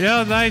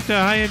 Yo, Nitro,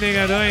 how you doing,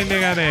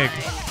 Diga?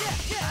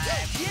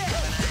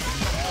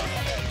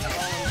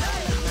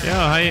 Yo,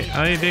 how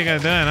you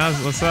doing?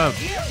 What's up?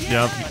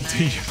 Yup.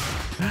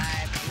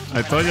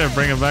 I told you I'd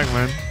bring it back,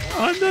 man.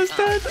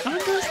 Understand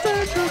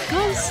the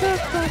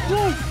concept of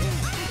love.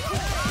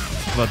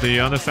 But do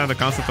you understand the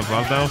concept of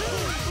love, though?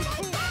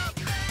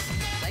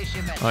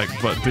 Like,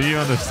 but do you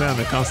understand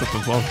the concept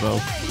of love,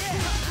 though?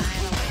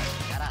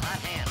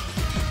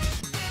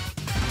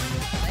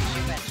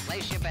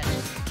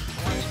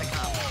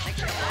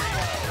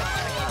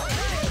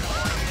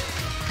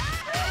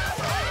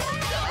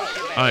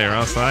 Oh, you're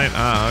outside?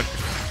 Ah, okay.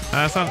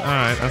 That's not,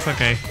 alright, that's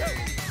okay.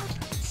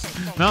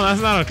 No,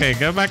 that's not okay.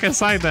 Get back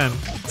inside then.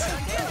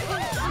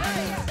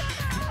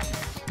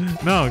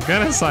 No,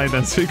 get inside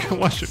then so you can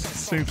watch it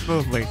stream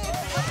smoothly.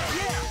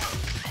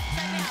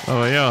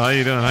 Oh, yo, how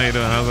you doing?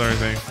 How's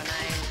everything?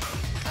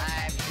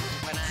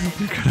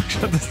 You could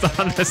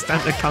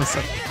understand the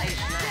concept.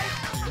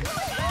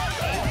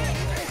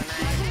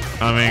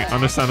 I mean,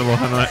 understandable.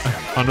 Have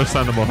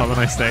a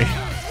nice day.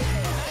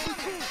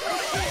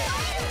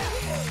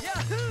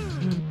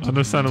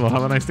 Understandable.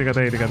 Have a nice Diga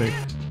Dig.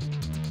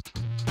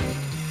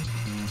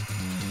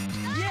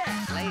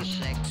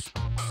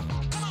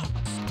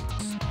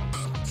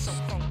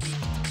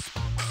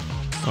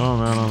 Oh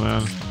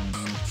man.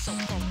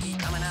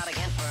 Coming out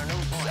again for a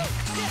new point.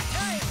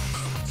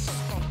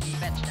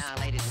 Bets down,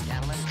 ladies and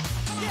gentlemen.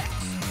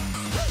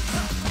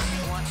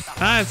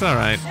 Ah, it's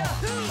alright.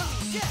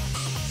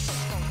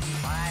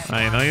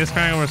 I know you're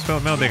crying over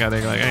spilled milk, Diga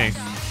Dig. Like, hey.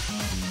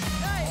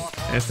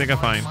 It's Diga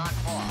fine.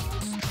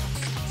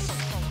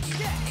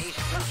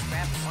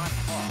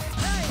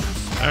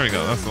 There we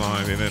go, that's the one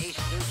I needed.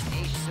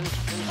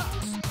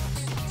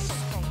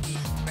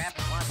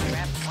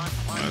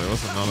 Oh, there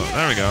was another.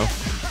 There we go.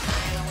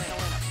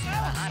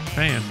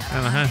 Hand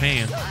and a hot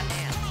hand.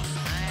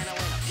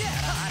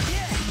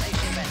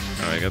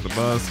 Alright, got the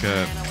buzz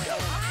cut.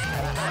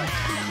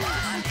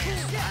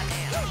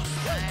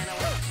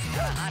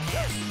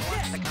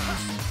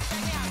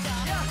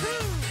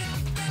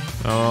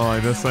 Oh, I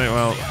just say,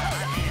 well,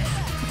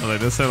 they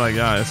just say like,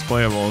 yeah, it's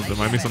playable. There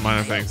might be some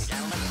minor things.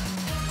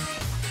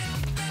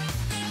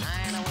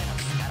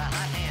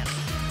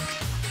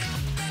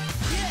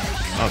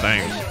 Oh,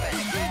 dang.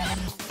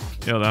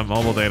 Yo, that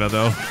mobile data,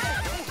 though.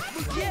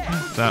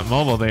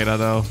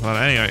 But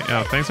anyway,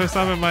 yo, thanks for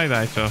stopping by,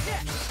 Daicho.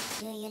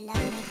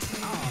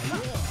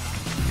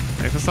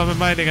 Thanks for stopping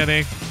by, Diga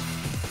Dig.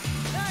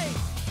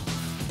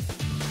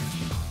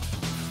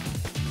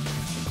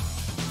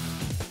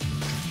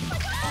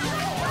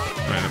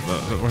 Alright,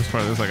 the worst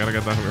part is I gotta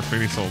get that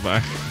graffiti soul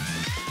back.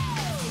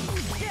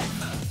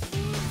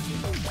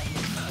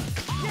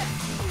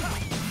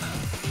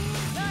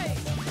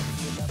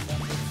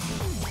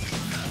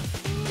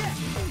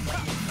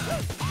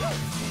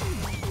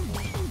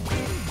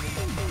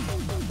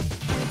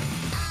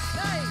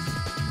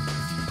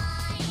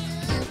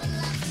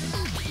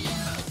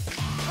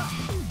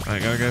 I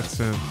gotta get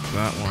to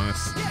that one.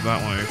 It's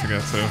that one I need to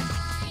get to.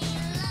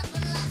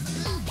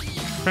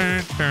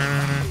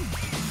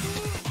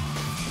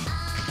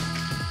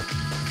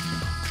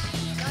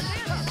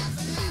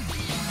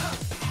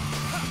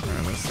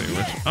 Alright, let's see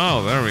which.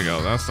 Oh, there we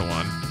go. That's the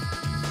one.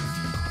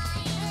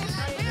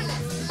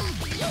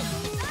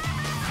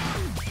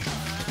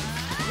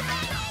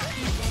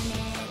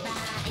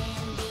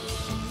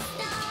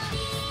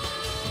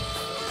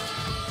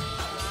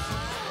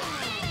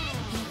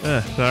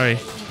 Sorry.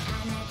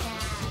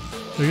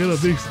 I got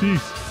a big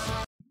sneeze.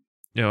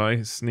 Yo,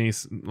 I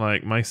sneeze,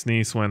 like, my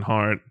sneeze went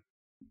hard.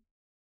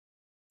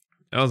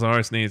 That was a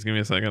hard sneeze. Give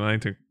me a second. I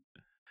need to...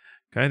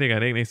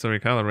 Kydigadig needs to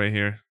recalibrate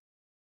here.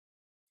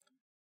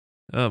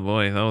 Oh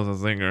boy, that was a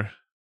zinger.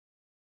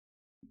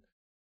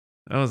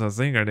 That was a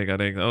zinger, Diga.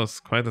 That was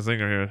quite a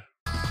zinger here.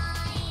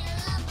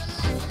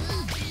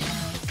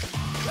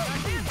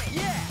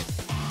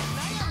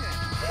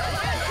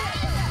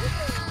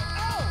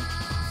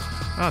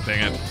 Oh,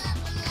 dang it.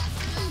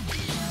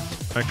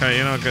 Okay,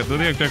 you know, do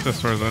the objectives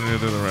first, then you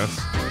do the rest.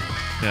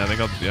 Yeah,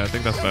 I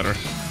think that's better.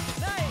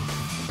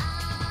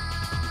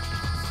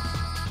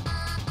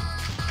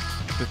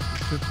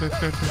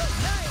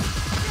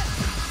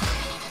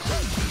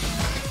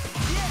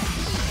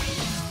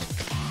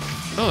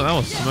 Oh, that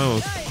was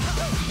smooth.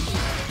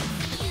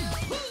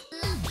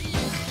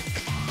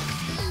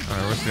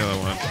 Alright, where's the other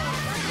one?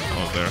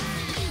 Oh, there.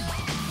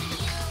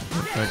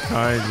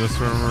 Okay, just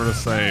remember to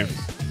save.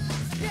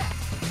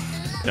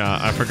 Yeah,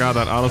 I forgot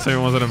that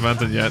autosave wasn't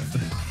invented yet.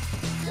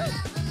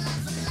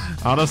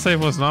 Autosave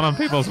was not on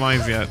people's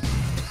minds yet.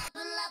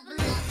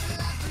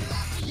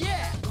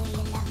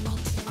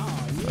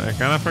 I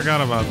kind of forgot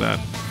about that.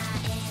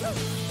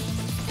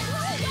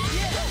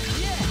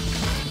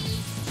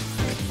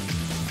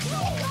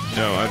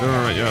 Yo, I do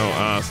remember. Yo,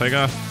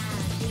 Sega.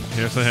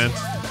 Here's a hint.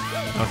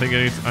 I think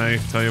I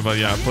tell you about.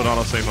 Yeah, put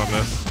autosave on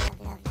this.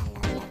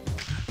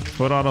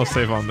 Put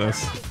autosave on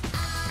this.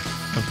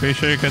 I'm pretty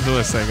sure you can do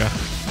it, Sega.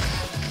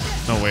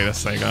 No, wait, a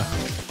Sega.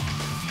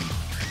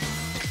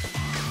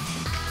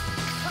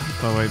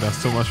 Oh wait,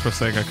 that's too much for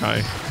Sega,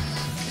 Kai.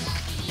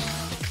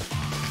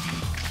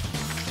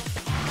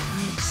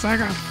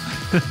 Sega!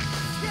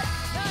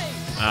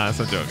 It's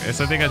a joke. It's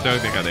a Diga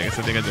joke, Diga Dig. It's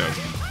a Diga joke.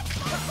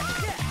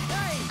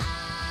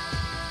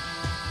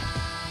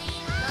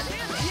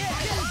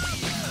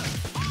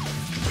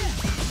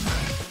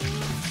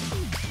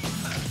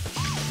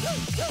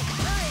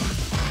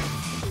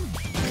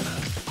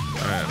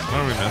 Alright, what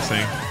are we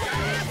missing?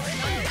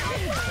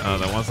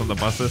 The ones on the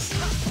buses.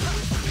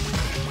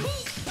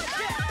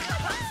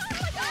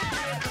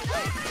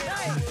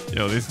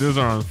 Yo, these dudes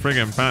are on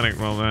friggin' panic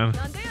mode, man.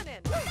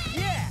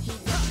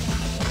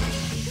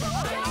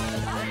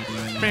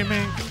 Bing,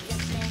 bing.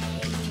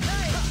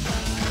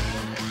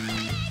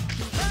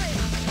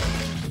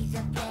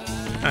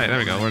 Alright, there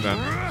we go, we're done.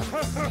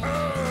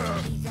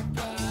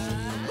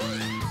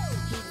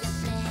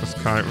 Just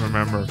can't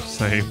remember.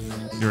 Save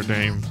your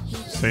dame.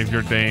 Save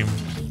your dame.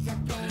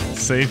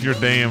 Save your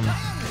dame.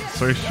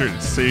 Save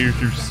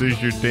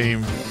your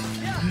dame.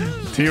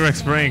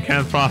 T-Rex brain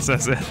can't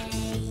process it.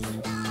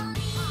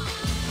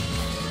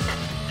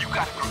 You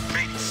got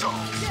great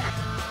songs.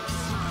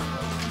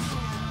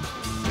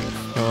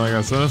 So like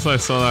as soon as I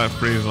saw that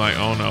freeze, like,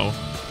 oh no.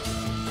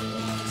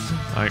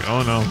 Like,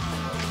 oh no.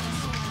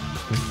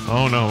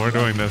 Oh no, we're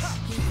doing this.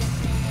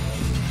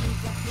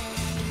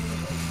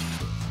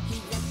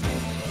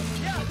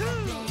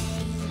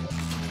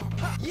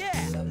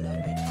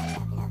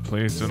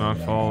 Please do not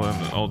fall in.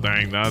 Oh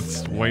dang,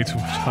 that's way too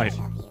much height.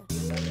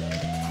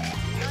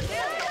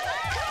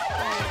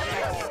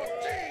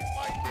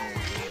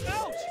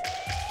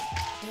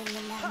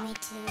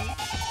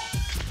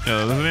 Yeah,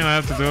 that doesn't mean I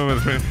have to do it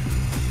with me.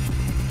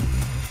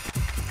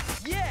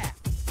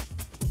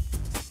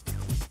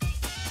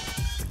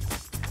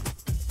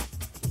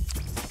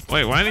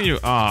 Wait, why didn't you?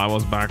 Ah, I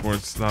was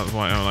backwards. That's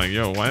why I'm like,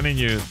 yo, why didn't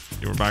you?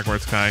 You were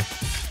backwards, Kai.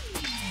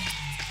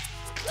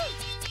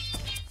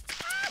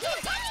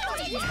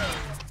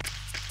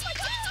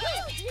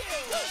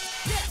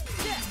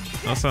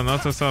 Also,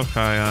 note this up,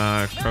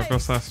 Kai.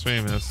 Coco's last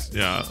stream is,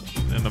 yeah,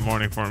 in the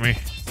morning for me.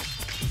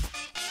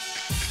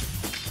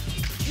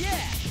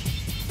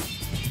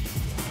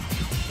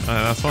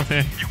 That's one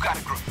thing. You got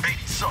a great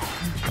song.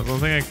 That's one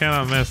thing I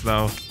cannot miss,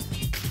 though.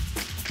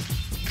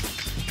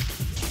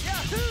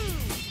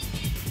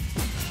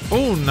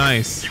 Oh,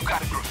 nice. You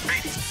got a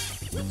great.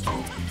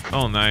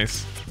 Oh,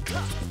 nice.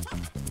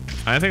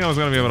 I think I was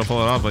gonna be able to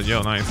pull it off, but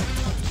yo, nice.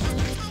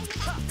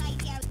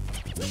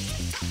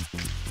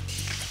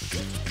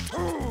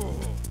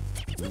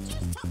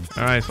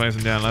 All right, place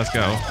him down. Let's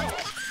go.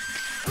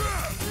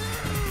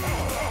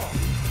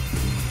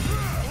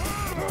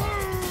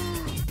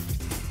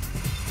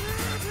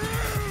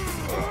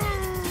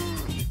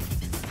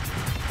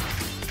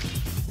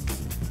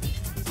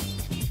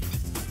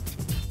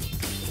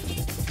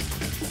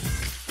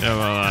 Yeah,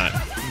 well,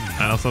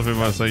 I know some people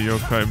might say, yo,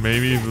 Kai,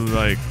 maybe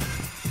like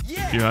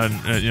if you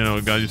had, you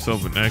know, got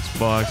yourself an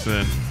Xbox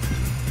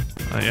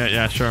and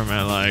yeah, sure,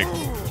 man. Like,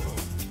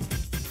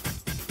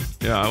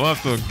 yeah, I will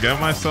have to get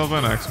myself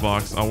an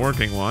Xbox, a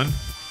working one.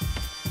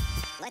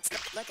 Let's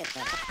look at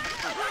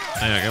that.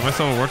 Yeah, get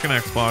myself a working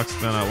Xbox,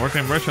 then a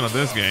working version of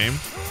this game,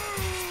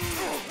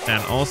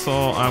 and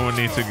also I would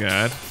need to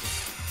get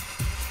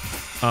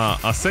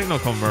a signal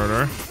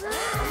converter.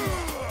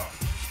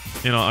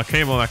 You know, a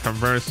cable that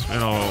converts, you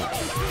know,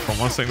 from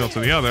one signal to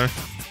the other,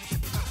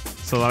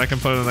 so that I can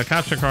put it in the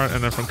capture card,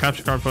 and then from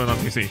capture card put it on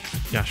PC.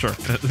 Yeah, sure.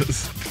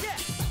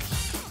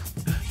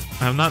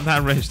 I'm not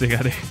that rich,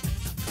 Diga Dig.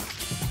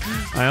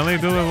 I only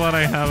do with what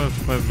I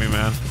have with me,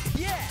 man.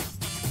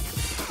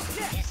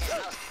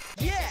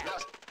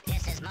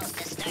 This is most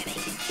disturbing.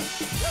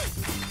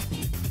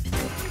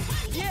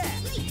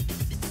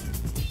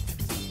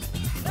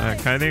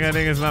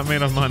 Kydigadig is not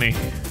made of money.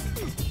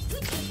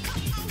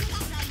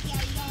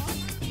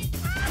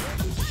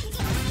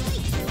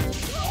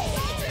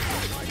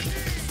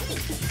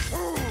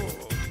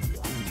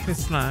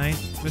 This life.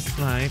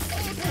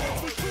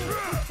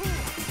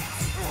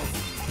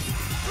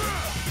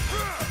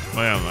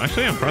 Well, yeah, I'm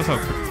actually impressed how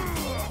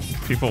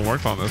people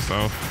worked on this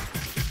though.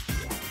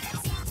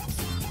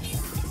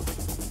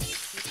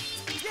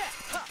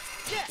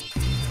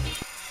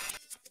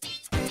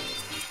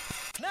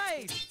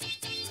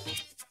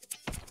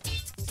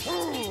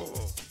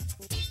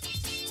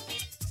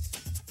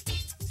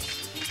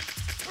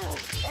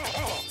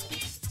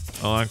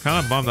 Well, I'm kind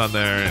of bummed out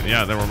there.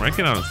 Yeah, they were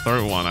making a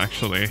third one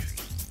actually.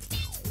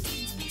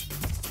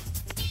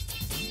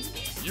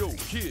 Yo,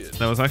 kid.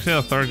 There was actually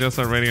a third just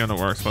already in the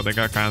works, but they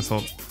got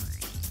cancelled.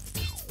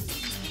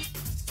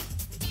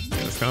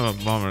 Yeah, it's kind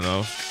of a bummer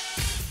though.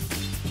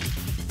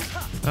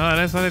 Oh,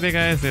 that's what I think,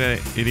 guys.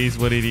 It is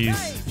what it is.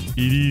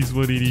 It is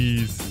what it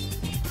is.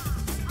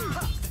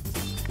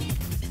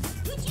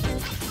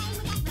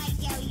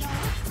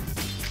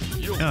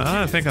 Yeah, I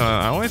don't think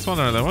I always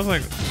wonder. There was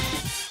like.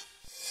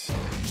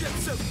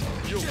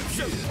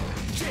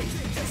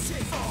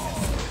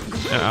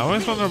 Yeah, I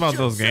always wonder about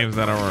those games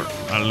that are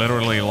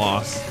literally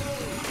lost.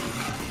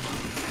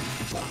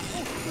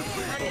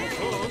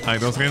 Like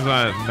those games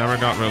that never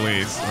got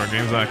released, or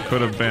games that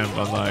could have been,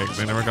 but like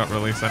they never got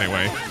released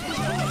anyway.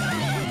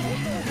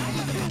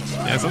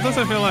 Yeah, sometimes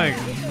I feel like.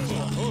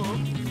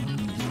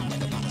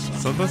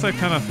 Sometimes I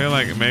kind of feel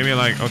like maybe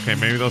like, okay,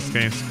 maybe those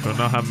games could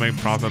not have made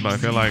profit, but I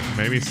feel like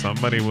maybe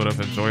somebody would have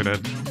enjoyed it.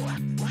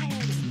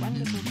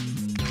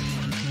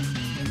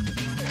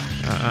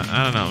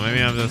 I don't know,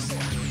 maybe I'm just...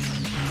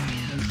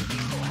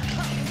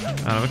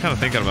 I'm kind of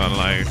thinking about it,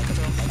 like...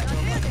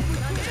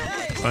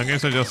 Some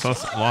games are just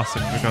lost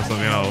because of,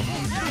 you know...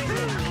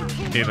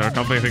 Either a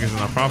company thinks it's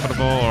not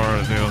profitable,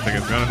 or they don't think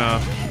it's good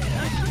enough.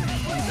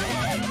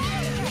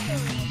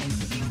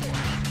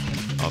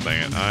 Oh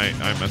dang it,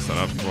 I messed that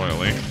up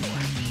royally.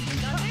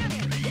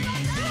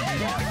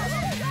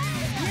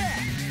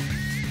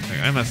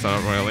 I messed that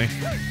up royally.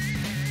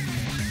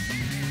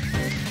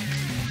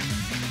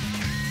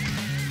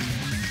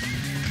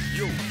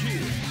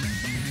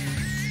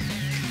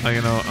 Like,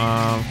 you know,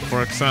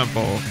 for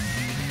example,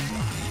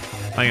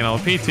 like, you know,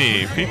 PT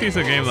is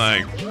a game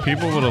like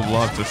people would have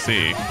loved to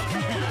see,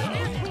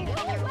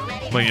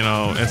 but you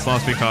know, it's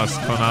lost because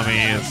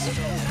Konami is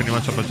pretty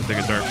much a bunch of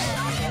Diga Diggers.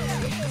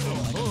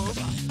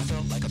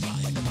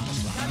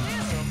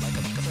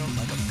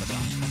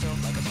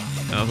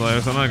 And also,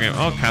 there's another game.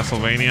 Oh,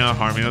 Castlevania: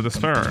 Harmony of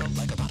Despair.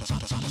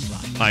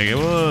 Like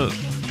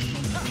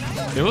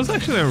it was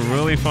actually a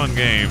really fun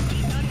game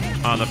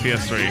on the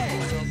PS3.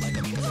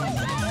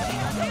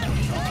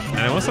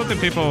 And it was something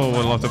people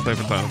would love to play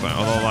from time to time.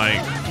 Although, like,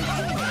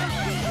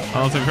 I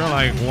don't feel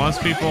like once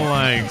people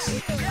like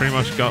pretty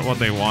much got what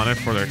they wanted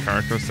for their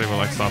characters, they would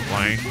like stop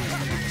playing.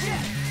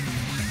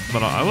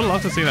 But I would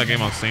love to see that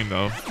game on Steam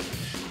though.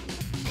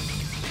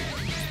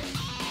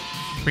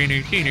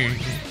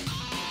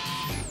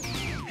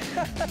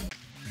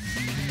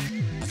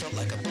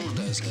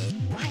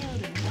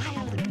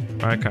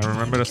 Alright, can't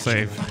remember to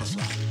save.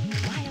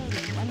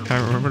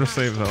 Can't remember to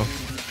save though.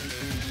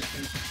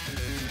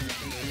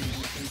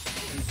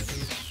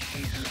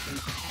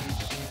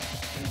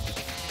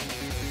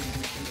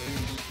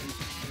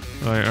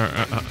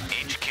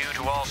 HQ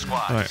to all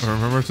squads. Alright,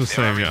 remember to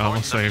save. Yeah,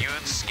 almost saved.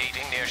 Youths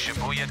skating near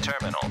Shibuya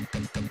Terminal.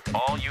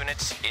 All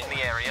units in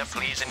the area,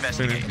 please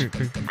investigate.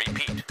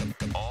 Repeat.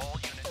 All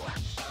units.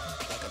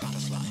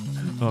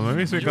 Well,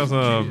 maybe it's because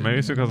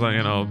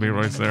you know,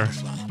 B-Roy's there,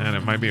 and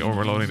it might be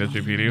overloading the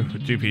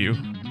GPU.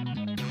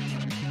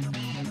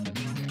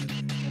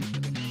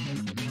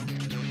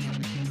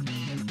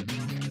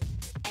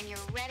 And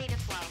you're ready to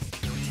flow.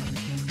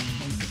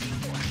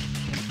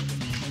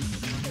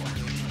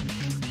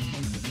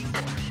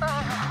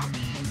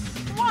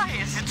 Why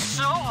is it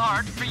so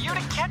hard for you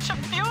to catch a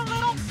few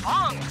little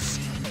punks?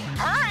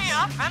 Hurry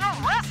up and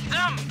arrest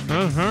them!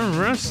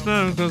 Arrest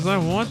them, because I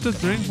want to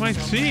drink my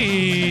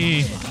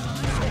tea.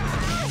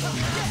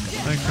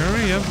 Like,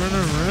 hurry up and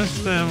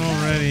arrest them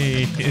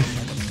already.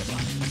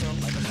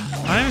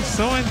 I'm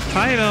so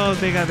entitled,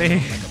 Diga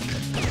Dig.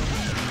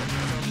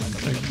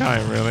 Like, guy,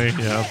 really?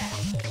 Yeah.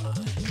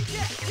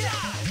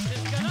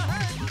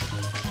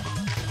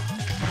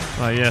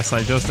 Yes,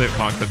 I just did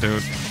punk the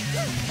dude.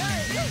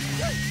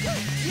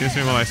 Excuse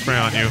me while I spray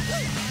on you.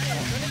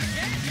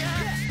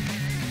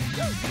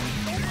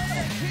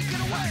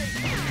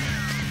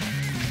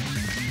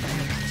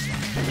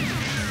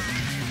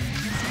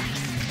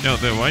 Yo,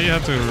 dude, why do you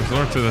have to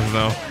resort to this,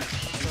 though?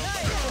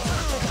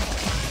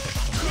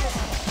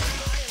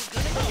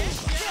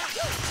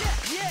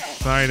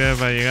 Sorry, dude,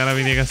 but you gotta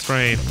be Diga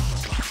sprayed.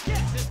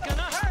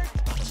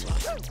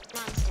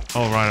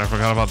 Oh, right, I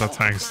forgot about the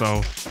tanks,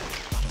 though.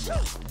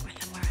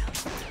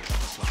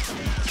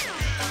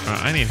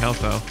 I need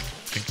health though.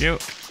 Thank you.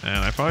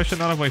 And I probably should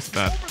not have wasted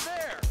that.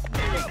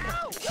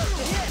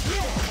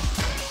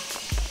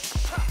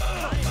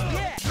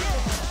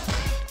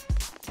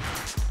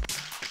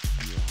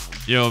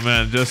 Yo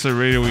man, just a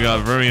radio, we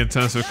got very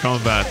intensive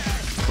combat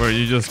where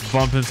you just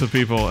bump into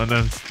people and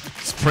then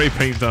spray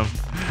paint them.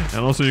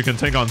 And also you can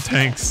take on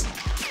tanks.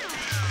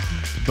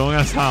 Don't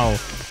ask how.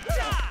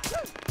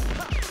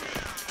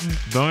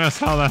 Don't ask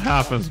how that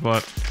happens,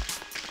 but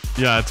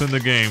yeah, it's in the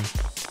game.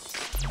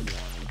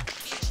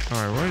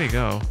 Alright, where'd he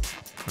go?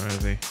 Where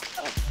is he?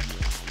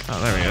 Oh,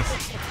 there he is.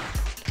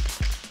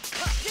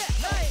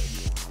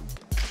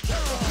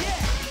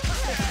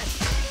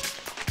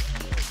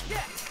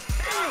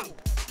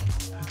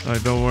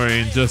 Alright, don't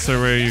worry, in just a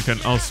way you can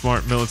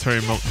outsmart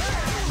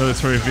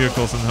military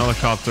vehicles and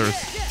helicopters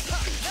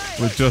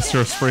with just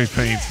your spray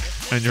paint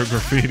and your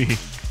graffiti.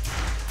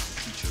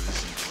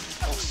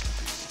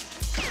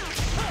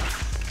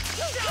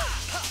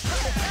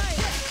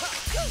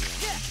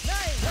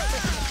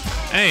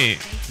 Hey!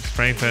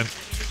 Spray paint.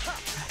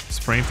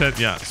 Spray paint?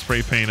 Yeah,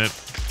 spray paint it.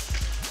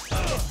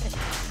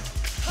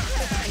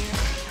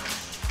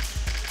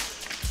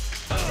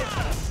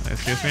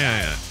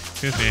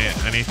 Excuse me,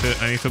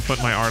 I need to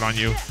put my art on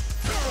you.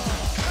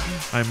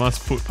 I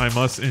must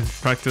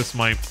practice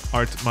my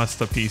art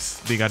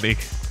masterpiece, Diga Dig.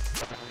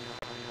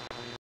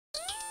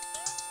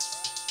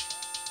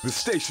 The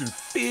station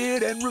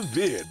feared and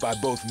revered by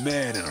both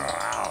man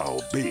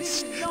and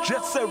beast.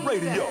 Jet Set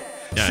Radio.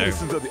 Yeah,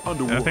 Citizens of the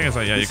underworld. I think it's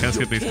like, yeah, you can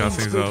skip these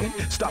cutscenes though.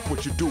 Stop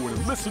what you're doing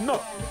and listen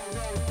up.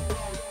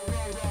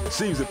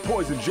 Seems that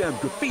Poison Jam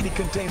graffiti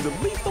contains a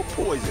lethal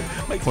poison.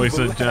 Makes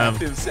Poison Jam.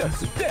 themselves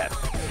to death.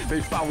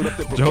 They followed up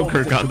their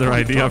Joker got their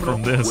idea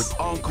from this. With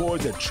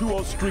encores at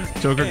Chuo Street.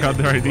 Joker got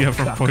their idea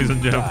from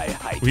Poison Jam.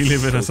 We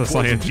live in a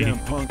society. Poison Jam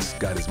punks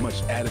got as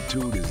much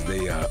attitude as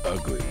they are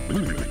ugly.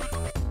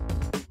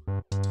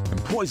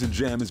 And Poison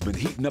Jam has been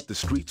heating up the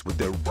streets with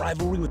their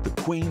rivalry with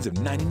the queens of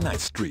 99th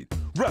Street.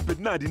 Rapid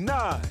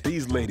 99!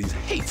 These ladies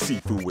hate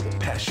seafood with a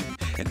passion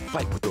and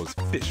fight with those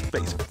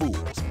fish-faced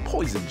fools.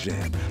 Poison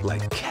Jam,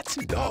 like cats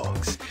and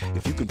dogs.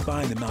 If you can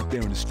find them out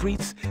there in the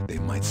streets, they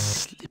might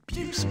slip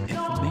you some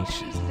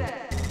information.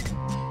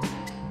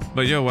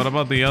 But yo, what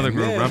about the other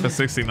group, Rapid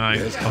 69?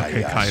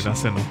 Okay, Kai,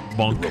 that's in a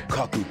bunk. The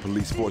Rokaku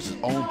Police Force's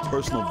own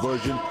personal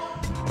version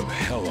of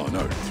hell on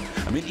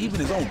earth. I mean, even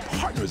his own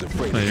partner is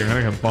afraid of him. You're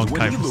gonna get bunk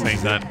Kai for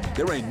saying that.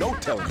 There ain't no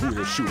telling who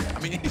he'll shoot. I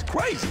mean, he's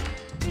crazy.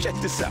 Check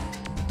this out.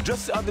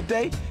 Just the other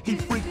day, he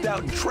freaked out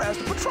and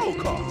trashed a patrol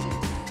car.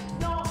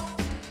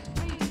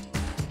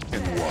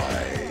 And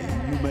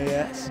why, you may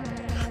ask?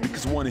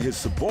 Because one of his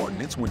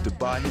subordinates went to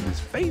buy him his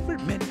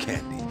favorite mint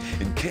candy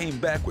and came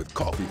back with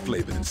coffee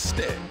flavored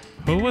instead.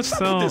 Who would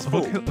sell...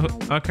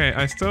 Okay,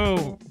 I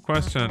still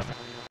question.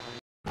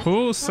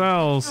 Who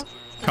sells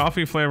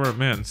coffee flavored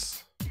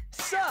mints?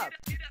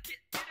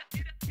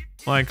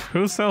 Like,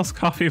 who sells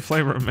coffee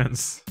flavored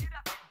mints?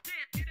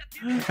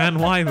 And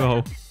why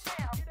though?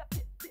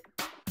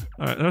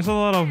 Alright, there's a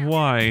lot of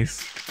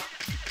whys.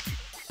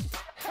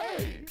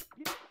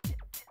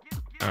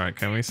 Alright,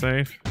 can we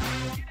save?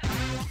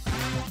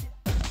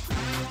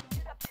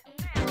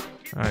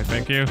 Alright,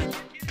 thank you.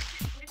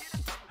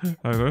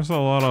 There's a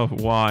lot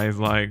of whys,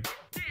 like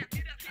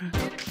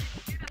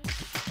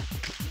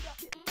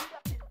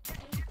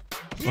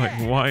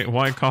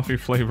why coffee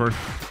flavored?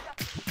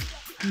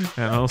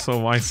 And also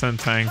why send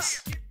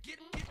tanks?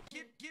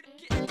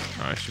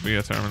 Alright, should be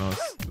a terminal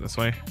this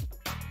way.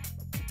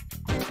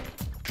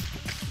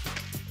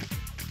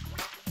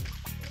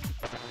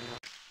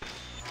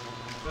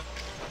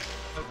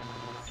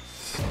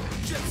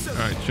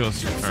 Alright, Chuo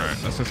Street. Alright,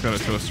 let's just go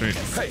to Chuo Street.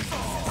 Hey,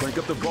 crank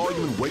up the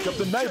volume and wake up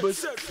the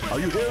neighbors. Are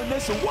you hearing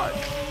this or what?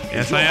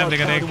 Yes, I am,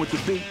 Diga Dig. With the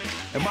beat?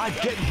 Am I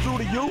getting through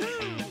to you?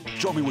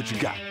 Show me what you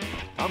got.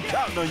 I'm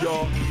counting on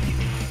y'all.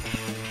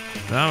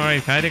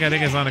 Alright,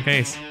 Kydigadig is on the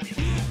case.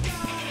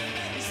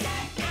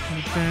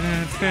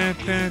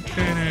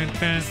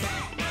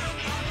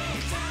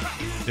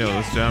 Yo,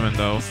 let's jamming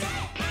though.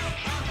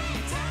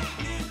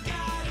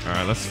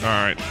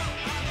 Alright.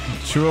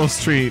 Chuo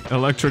Street,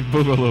 Electric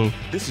Boogaloo.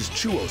 This is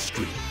Chuo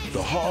Street,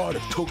 the heart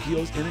of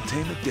Tokyo's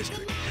entertainment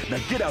district. Now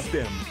get out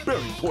there and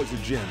bury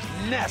Poison Jam's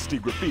nasty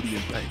graffiti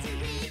and paint.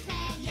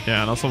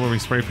 Yeah, and also we'll be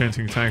spray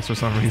painting tanks for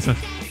some reason.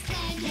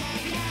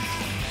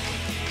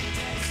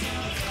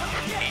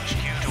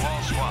 HQ to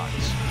all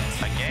squads.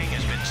 A gang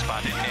has been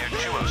spotted near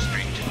Chuo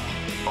Street.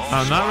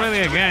 All Not really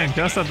a gang,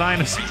 just a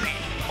dinosaur.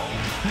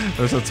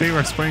 There's a team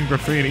of spraying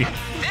graffiti.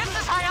 This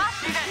is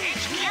Hayashi to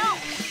HQ.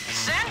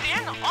 Send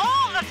in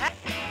all the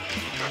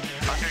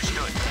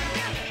Understood.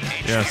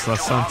 Yes,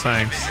 let's send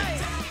tanks.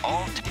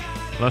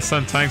 Let's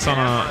send tanks on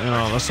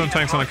a, let's send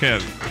tanks on a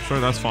kid. I'm sure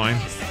that's fine.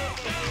 This is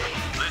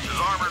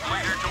armored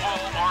leader to all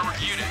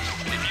armored units.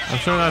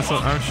 If you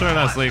I'm sure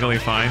that's legally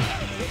fine.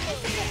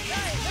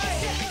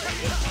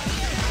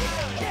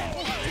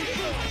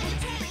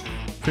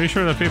 Pretty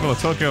sure the people of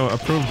Tokyo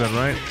approved it,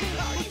 right?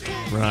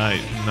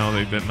 Right. No,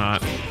 they did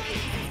not.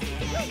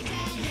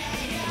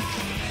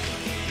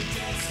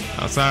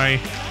 Oh,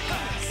 sorry.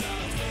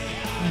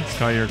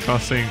 Sky, you're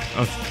causing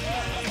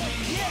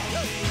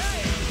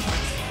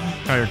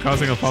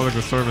a public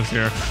disturbance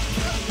here.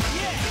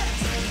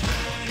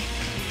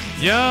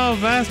 Yo,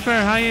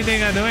 Vesper, how you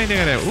doing?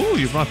 Ooh,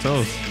 you brought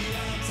those.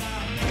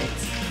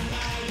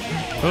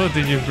 Oh,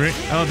 did you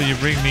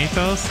bring me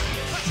those?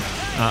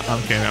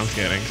 I'm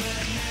kidding.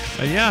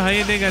 Yeah, how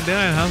you doing?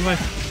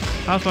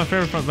 How's my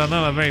favorite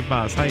vanilla berry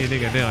boss? How you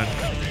doing?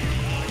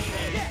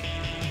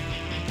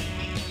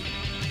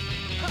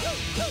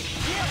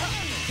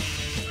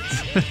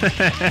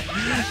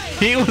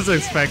 He was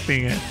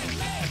expecting it.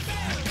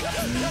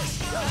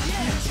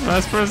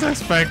 Vesper's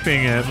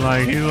expecting it.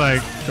 Like, he's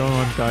like, come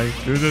on, Kai,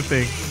 do the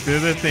thing.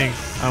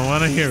 I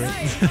want to hear it.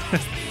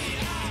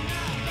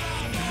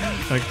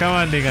 Like, come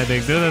on, Diga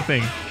Dig, do the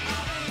thing.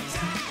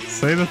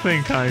 Say the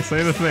thing, Kai,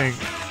 say the thing.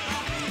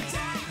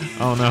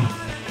 Oh no.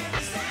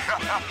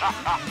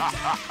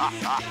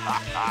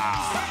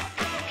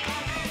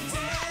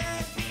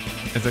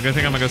 It's a good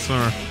thing I'm a good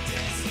swimmer.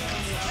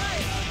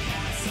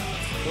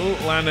 Ooh,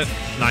 landed.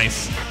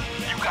 Nice.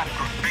 You got a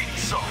graffiti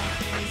song.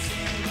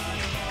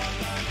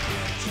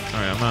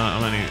 Alright,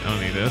 I'm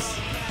gonna need this.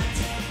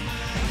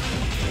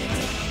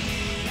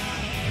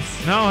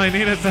 No, I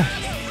needed that.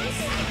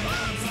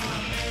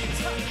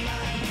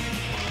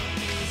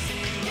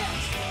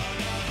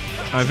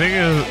 I think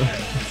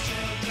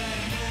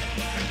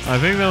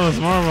that was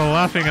more of a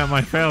laughing at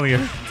my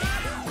failure.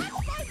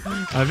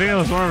 I think it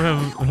was more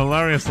of a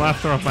hilarious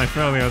laughter of my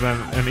failure than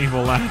an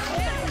evil laugh.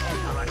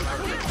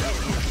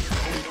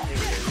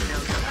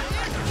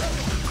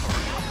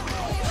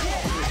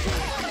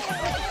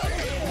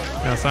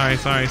 Yeah, sorry.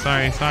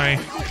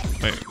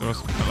 Wait, there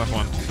was last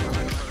one.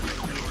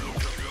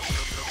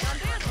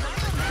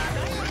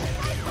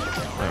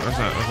 Wait, where's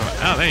that?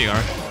 Oh, there you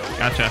are.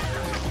 Gotcha.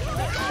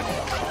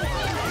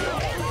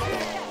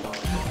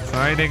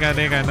 Sorry, Diga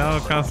Dig, I know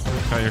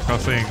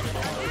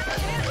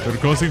you're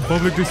causing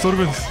public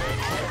disturbance.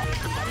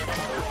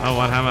 Oh,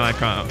 what haven't I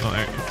caused?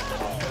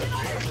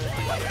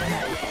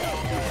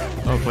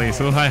 Oh, please,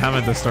 who I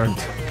haven't disturbed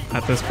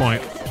at this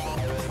point?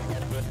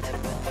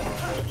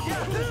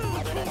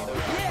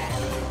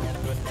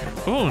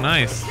 Oh,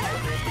 nice.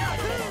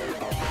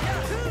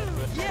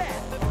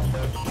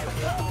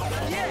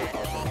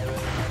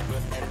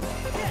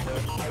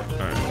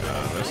 Alright,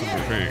 this will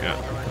be pretty good.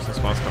 There's some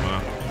spots coming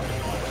up.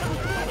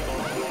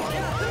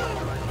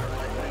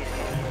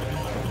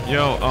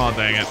 Yo, oh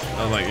dang it.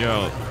 I was like,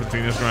 yo,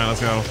 continuous grind,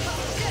 let's go.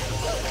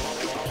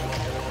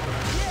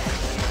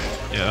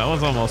 Yeah, that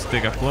was almost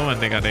Diga Fluent,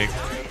 Diga Dig.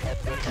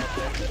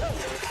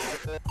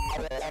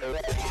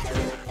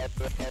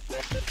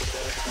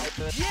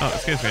 Oh,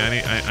 excuse me,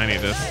 I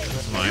need this.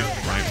 This is mine.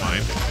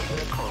 Mine.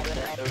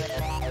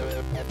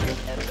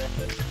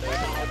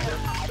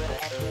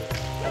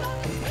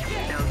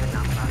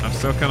 I'm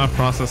still gonna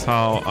process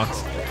how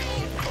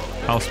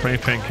spray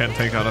paint can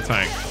take out a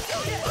tank.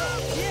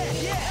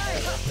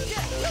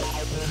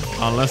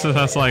 Unless it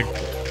has like,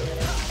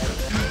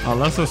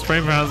 unless the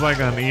spray paint has like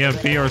an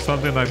EMP or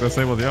something like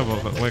disabled. Yeah,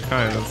 but wait,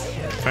 Kai,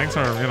 tanks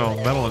are, you know,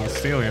 metal and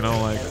steel, you know,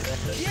 like.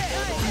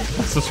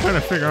 I'm still trying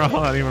to figure out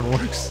how that even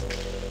works.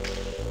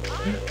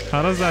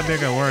 How does that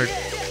nigga work?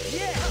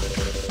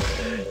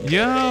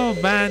 Yo,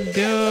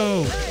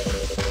 Bandu!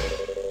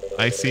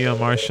 I see a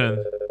Martian.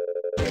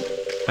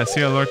 I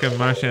see a lurking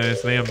Martian.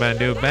 His name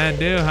Bandu.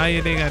 Bandu, how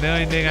you doing?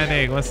 Diga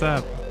Dig, what's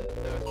up?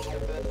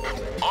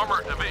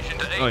 Armored division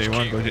to HQ. Oh, you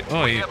want to go?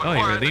 Oh, you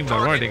redeemed the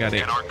war, Diga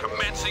Dig. Are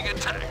commencing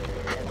attack.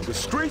 The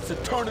streets are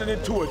turning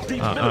into a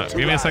deep military.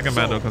 Give me a second,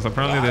 Bandu, because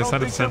apparently they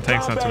decided to send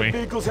tanks out to me.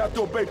 Vehicles have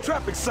to obey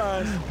traffic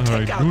signs.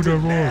 Alright, do the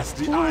roll.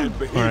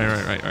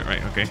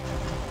 Alright, okay.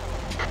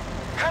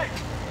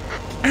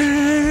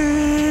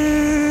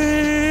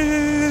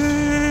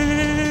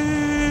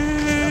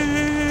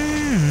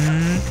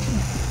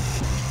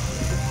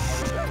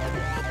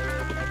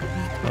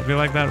 I'll be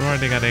like that roar,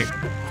 Diga Dig.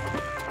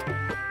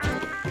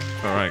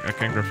 Alright, I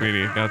can't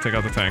graffiti. Gotta take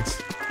out the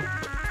tanks.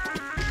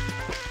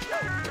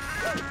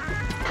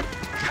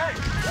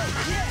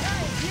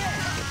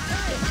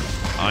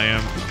 I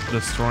am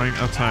destroying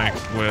a tank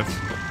with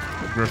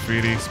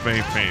graffiti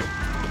spray paint.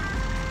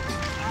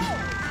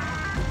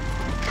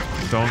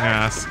 Don't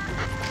ask.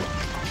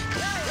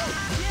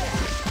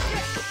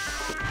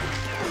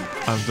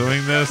 I'm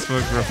doing this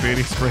with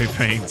graffiti spray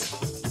paint.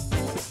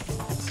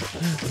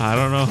 I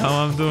don't know how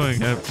I'm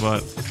doing it,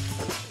 but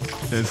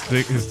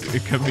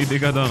it can be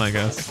Diga done, I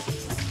guess.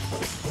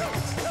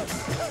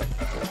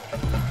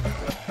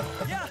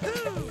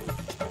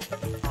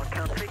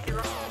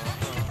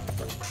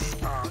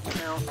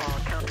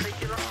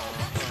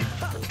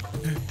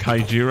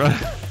 Kaijira?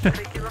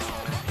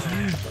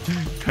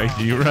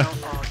 Kaijira?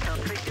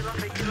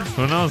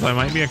 Who knows? I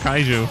might be a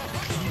kaiju.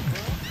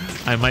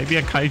 I might be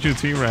a kaiju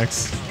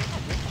T-Rex.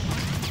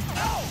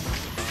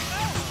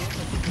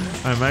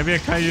 I might be a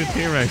kaiju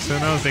T-Rex. Who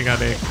knows, Diga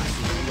Dig?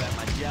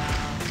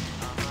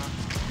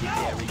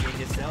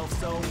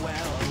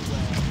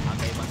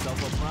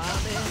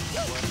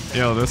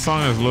 Yo, this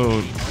song is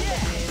lewd.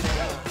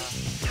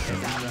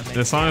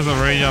 This song is a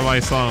very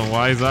yabai song.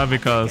 Why is that?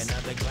 Because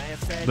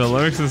The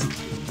lyrics is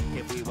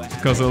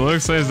because the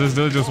lyrics says this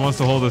dude just wants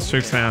to hold this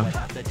chick's hand.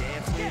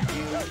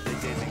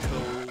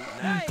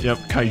 Yep,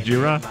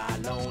 Kaijira.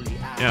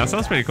 Yeah, that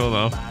sounds pretty cool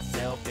though.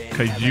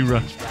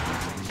 Kaijira.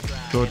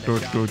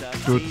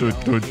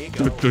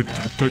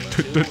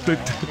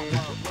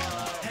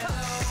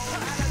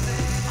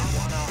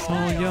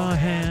 Hold your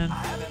hand.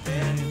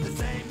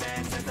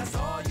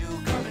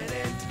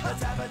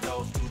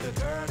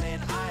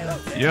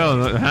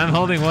 Yo, hand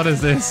holding, what is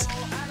this?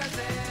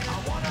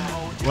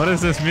 What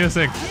is this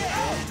music?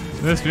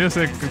 This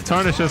music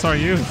tarnishes our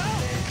youth.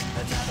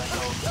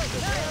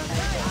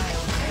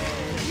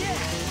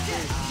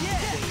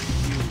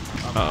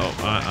 Uh oh,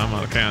 I'm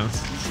out of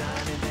cans.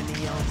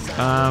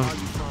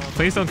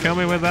 Please don't kill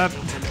me with that.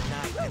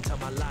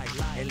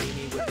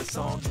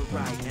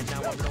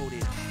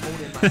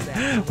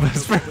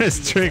 Vesper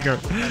is trigger.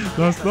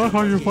 That's not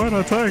how you fight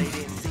a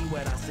tank.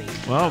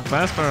 Well,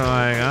 Vesper,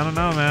 like, I don't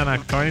know, man.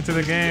 According to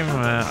the game,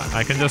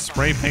 I can just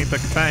spray paint the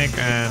tank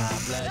and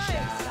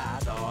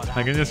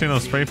I can just, you know,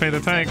 spray paint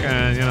the tank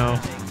and, you know,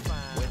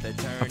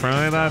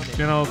 apparently that,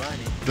 you know,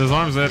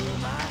 disarms it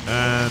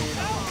and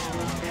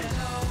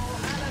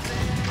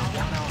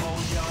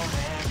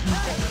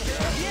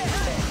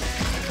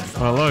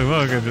oh,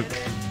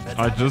 look,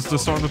 I just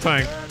disarmed the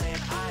tank.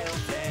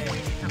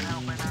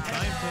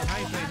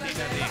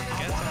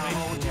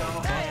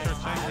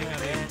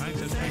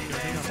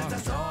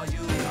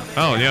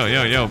 Oh,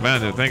 yo,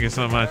 Bandit, thank you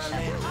so much.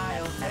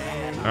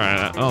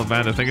 Alright, oh,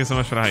 Bandit, thank you so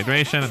much for the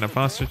hydration and the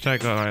posture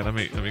check. Alright, let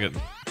me get,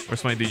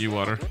 where's my DU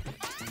water?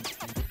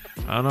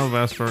 I don't know,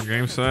 Vesper,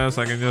 game says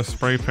I can just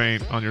spray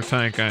paint on your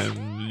tank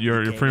and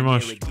you're pretty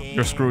much,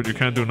 you're screwed, you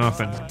can't do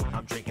nothing. I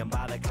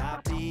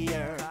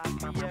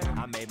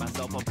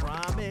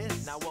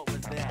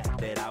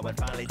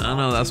don't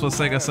know, that's what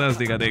Sega says,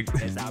 Diga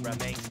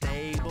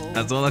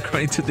That's all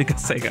according to Diga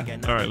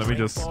Sega. Alright, let me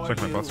just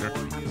check my posture.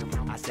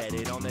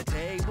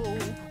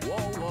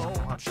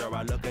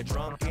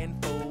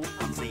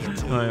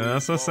 Oh, yeah,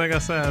 that's what Sega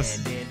says.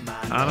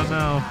 I don't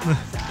know.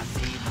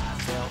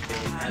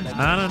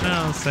 I don't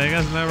know.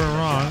 Sega's never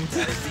wrong.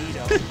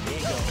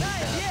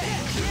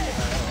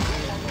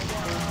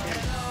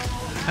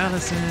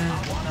 Allison,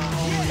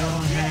 hold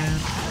your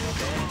hand.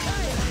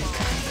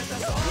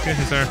 Excuse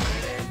me, sir.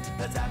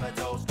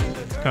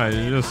 God,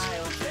 you just...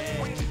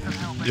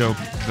 Yo,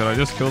 did I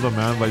just kill the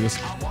man by just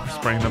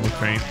spraying them with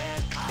paint?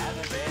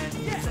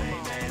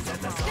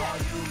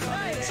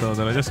 So,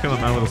 did I just kill a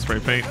man with a spray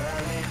paint?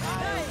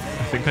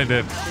 I think I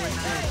did.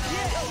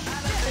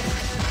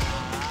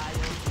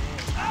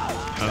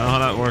 I don't know how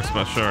that works,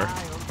 but sure.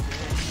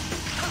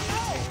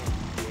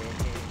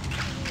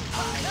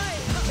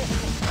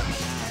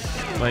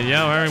 But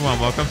yo, everyone,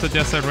 welcome to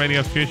Jet Set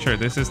Radio Future.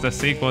 This is the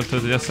sequel to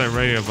the Jet Set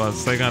Radio, but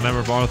Sega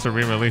never bothered to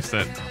re-release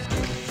it.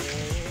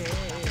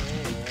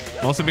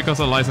 Mostly because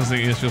of licensing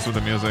issues with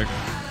the music,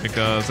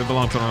 because it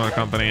belonged to another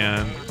company,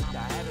 and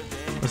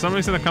for some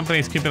reason the company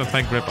is keeping a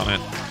tight grip on it.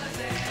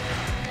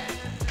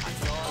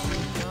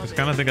 It's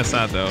kind of think it's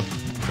sad though,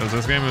 because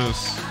this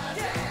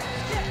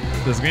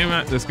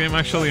game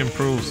actually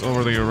improves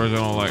over the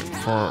original, like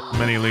for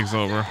many leagues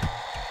over.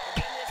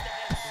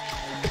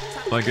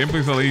 Like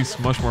gameplay's at least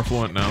much more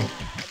fluent now.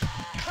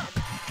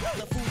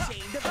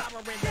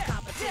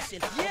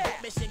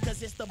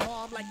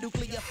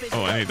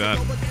 Oh, I need that.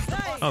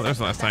 Oh, there's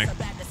the last tank.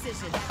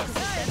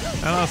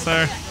 Hello,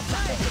 sir.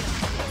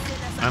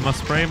 I must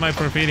spray my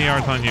graffiti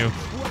art on you.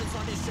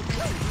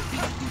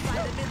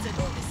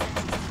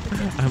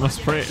 I must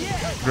spray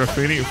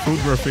graffiti, food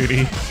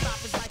graffiti.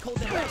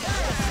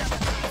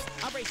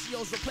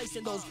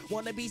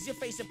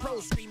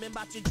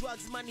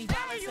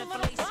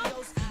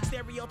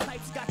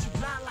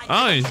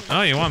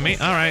 Oh, you want me?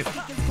 All right.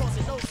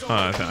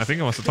 I think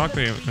he wants to talk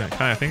to you.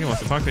 I think he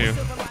wants to talk to you.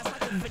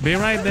 Be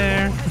right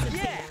there.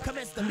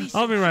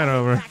 I'll be right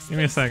over. Give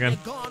me a second.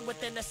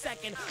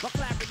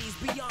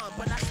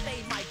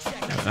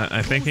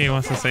 I think he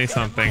wants to say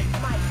something.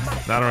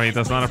 That or he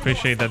does not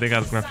appreciate that they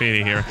got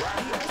graffiti here.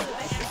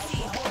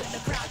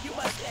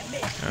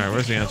 Alright,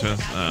 where's the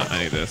entrance?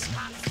 I need this.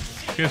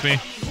 Excuse me.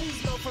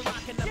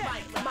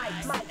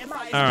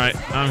 Alright,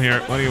 I'm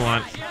here. What do you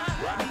want?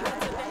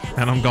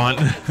 And I'm gone.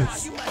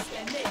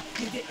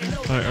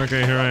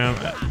 Okay, here I am.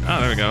 Oh,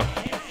 there we go.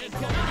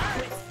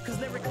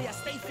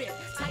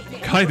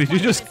 Kai, did you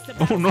just...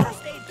 Oh no.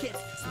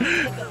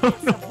 Oh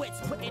no.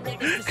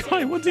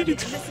 Kai, what did you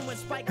do?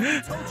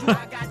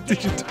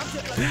 Did you do?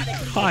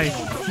 Hi.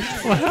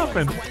 What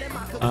happened?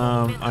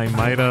 I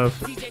might have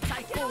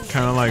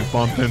kind of like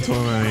bumped into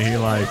him and he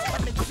like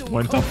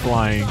went up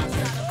flying.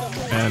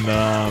 And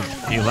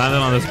he landed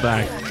on his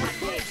back.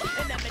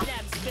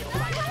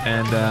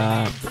 And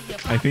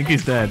I think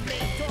he's dead.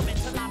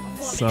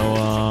 So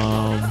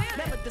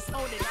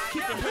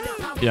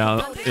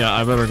yeah,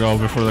 I better go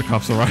before the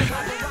cops arrive.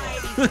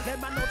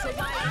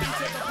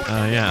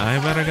 Yeah, I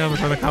better go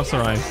before the cops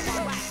arrive.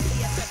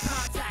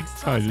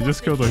 Sorry, you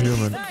just killed a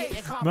human.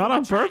 Not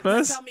on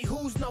purpose.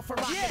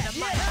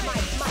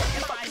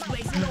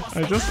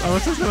 I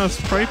was just gonna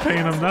spray paint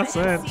him, that's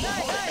it.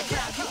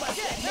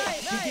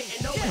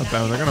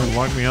 damn, they're gonna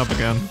lock me up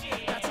again.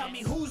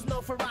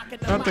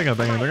 God dang it,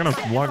 they're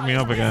gonna lock me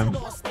up again.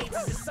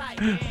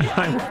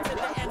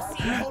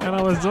 And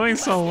I was doing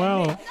so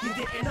well.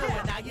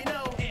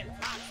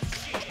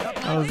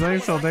 I was doing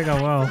so dang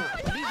well.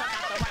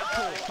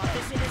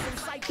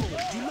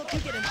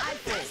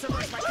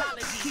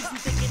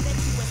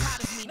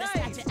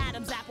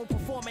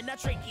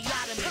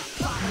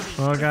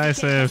 Well,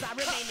 guys,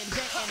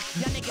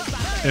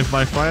 if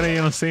by Friday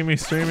you don't see me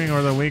streaming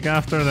or the week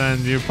after,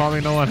 then you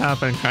probably know what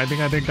happened.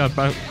 Kydigadig got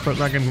put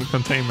back in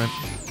containment.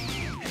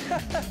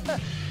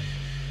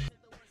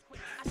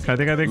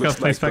 Kydigadig got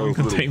placed back in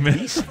containment.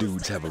 These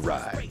dudes have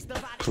arrived.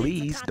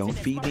 Please don't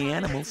feed the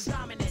animals.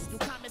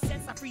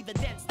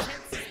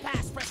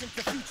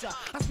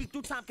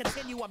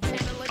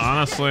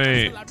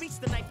 Honestly,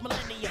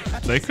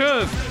 they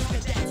could.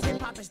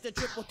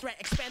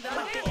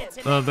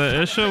 The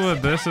issue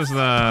with this is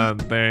that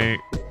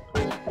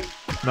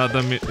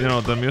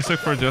the music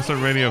for Jet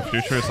Radio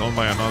Future is owned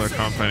by another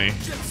company,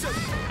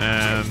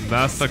 and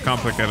that's the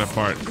complicated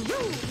part.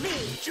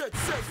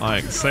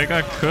 Like,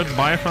 Sega could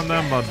buy from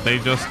them, but they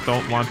just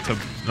don't want to.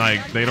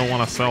 Like, they don't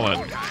want to sell it.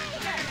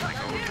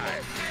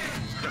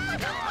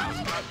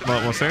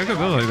 But what Sega could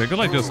do, like, they could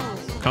like just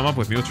come up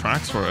with new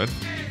tracks for it.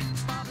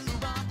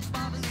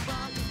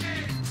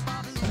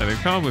 Yeah, they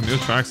come up with new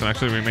tracks and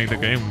actually remake the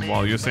game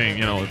while using,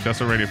 you know, Jet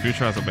Radio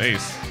Future as a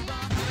base.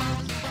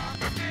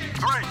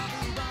 3,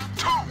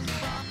 2,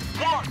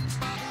 1,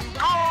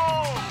 go!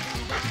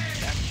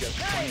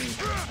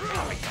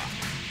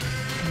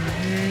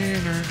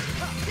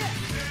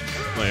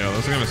 But yo,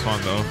 this game is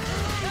fun though.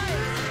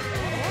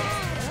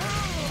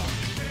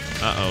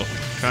 Uh-oh.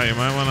 Kai, you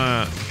might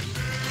wanna...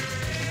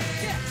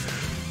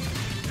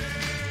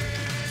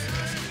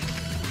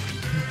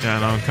 Yeah,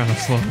 no, I'm kind of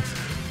slow.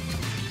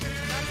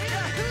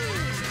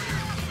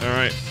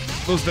 Alright,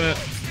 boosting it.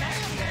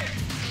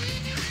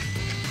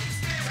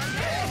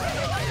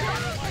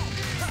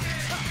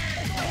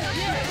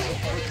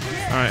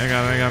 Alright, I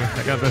got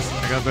this.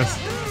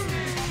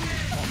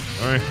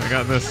 Alright, I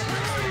got this.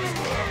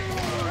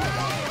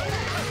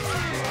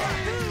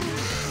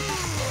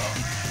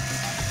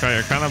 Okay,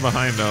 you're kind of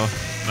behind though.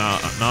 No,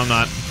 I'm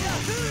not.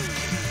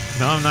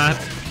 No, I'm not.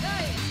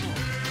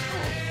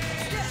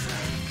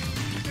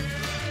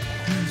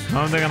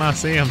 How am I gonna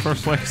see in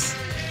first place?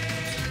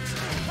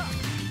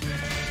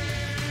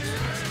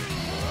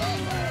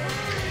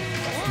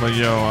 But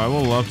yo, I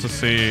would love to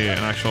see an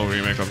actual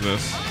remake of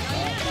this.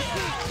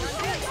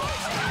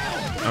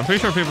 I'm pretty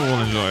sure people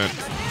will enjoy it,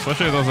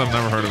 especially those that have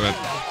never heard of it.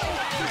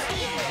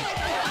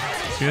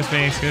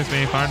 Excuse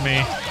me, pardon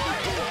me.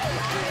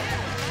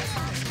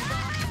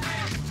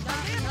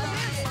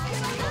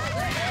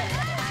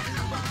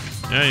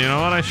 Yeah, you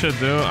know what I should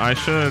do? I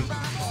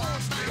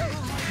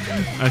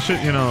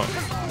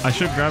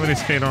should gravity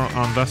skate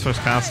on Vesper's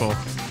castle.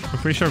 I'm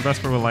pretty sure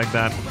Vesper would like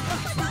that.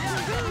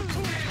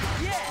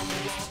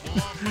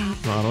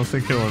 No, I don't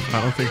think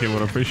he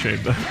would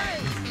appreciate that.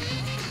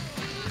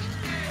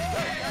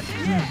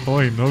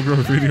 Boy, no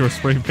graffiti or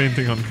spray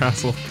painting on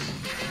castle.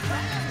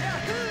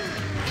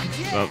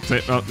 Oh,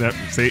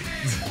 see.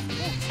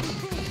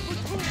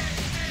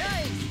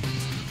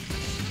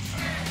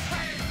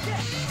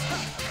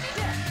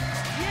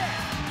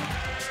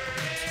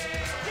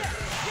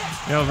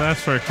 Yo,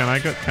 Vesper,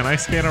 can I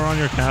skate around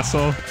your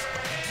castle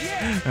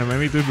and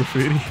maybe do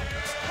graffiti?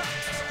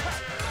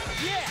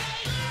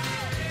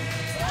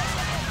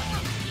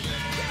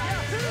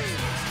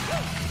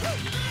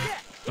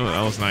 Oh,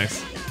 that was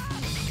nice.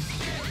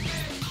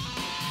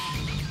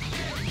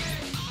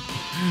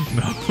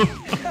 No.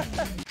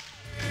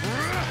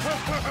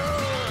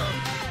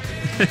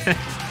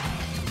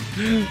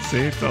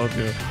 See, told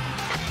you.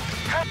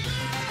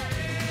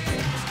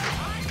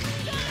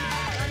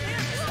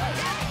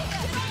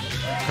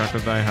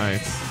 Crocodile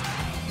Heights.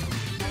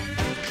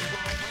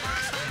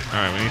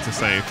 Alright, we need to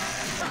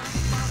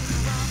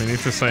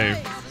save.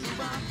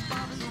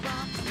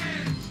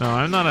 No,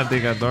 I'm not a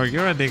Diga dork.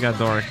 You're a Diga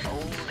dork.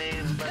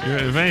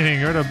 If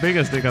anything, you're the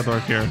biggest Diga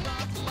dork here.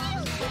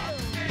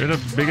 You're the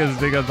biggest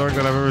Diga dork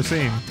that I've ever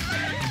seen.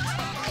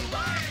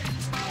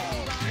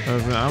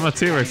 I'm a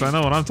T-Rex. I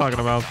know what I'm talking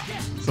about.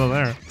 So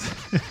there.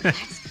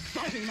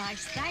 Very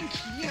nice, thank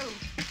you.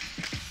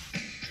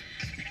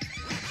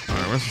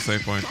 Alright, where's the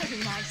save point? Very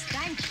nice,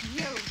 thank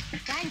you.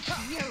 Thank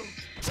you.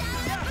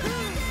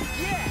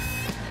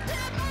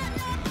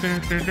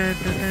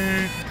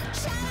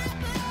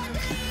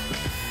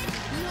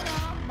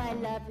 My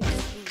love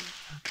is sweet.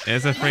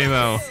 Is it free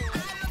though?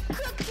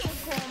 Cooking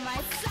for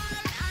my son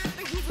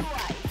and his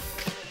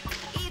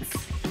wife. It's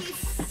his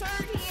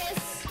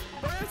 30th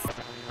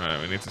birthday.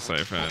 Alright, we need to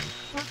save and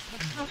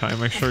Kai,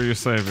 make sure you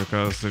save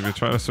because if you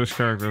try to switch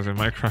characters it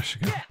might crash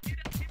again.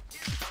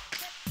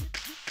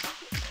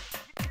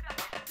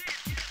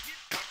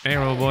 Hey,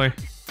 roll boy.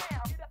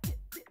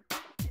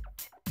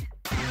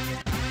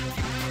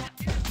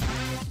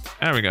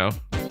 There we go.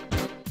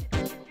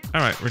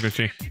 Alright, we're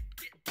Gucci.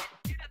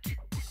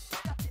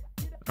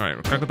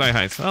 Alright, Crocodile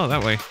Heights. Oh,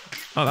 that way.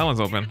 Oh, that one's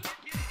open.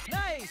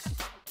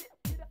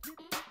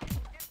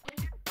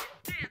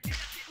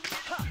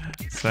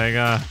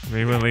 Sega,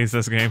 re-release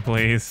this game,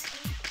 please.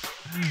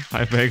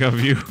 I beg of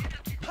you.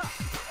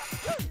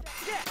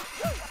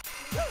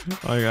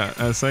 Oh yeah,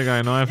 Sega,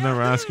 I know I've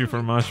never asked you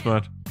for much,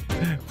 but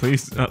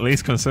please at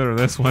least consider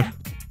this one.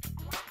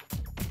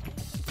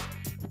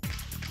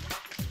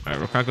 Alright,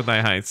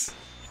 Rokakudai Heights.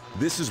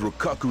 This is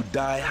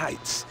Rokakudai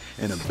Heights,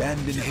 an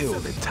abandoned hill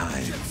that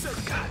time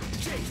forgot.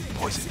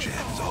 Poison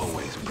Jam is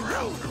always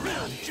prowling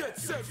around here.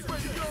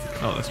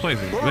 Oh, this place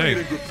is Burn big.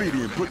 the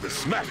graffiti and put the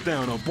smack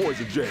down on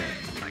Poison Jam.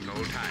 Like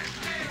old times,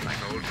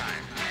 like old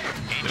times.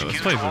 Yo,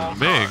 this place is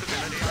big.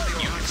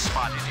 Unit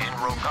spotted in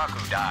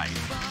Rokakudai.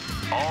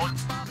 All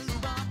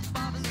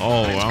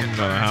Oh, I'm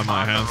gonna have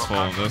my hands full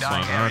on this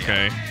one.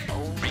 Okay.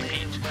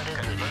 repeat.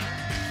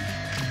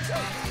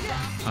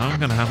 I'm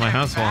gonna have my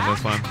hands full on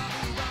this one.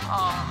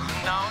 Oh,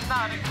 no,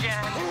 not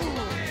again.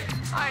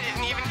 I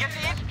didn't even get to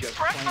eat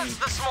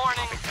breakfast this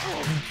morning.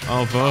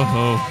 Oh,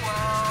 boho.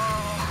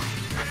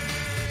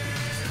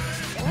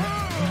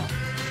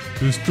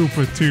 This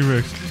stupid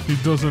T-Rex, he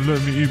doesn't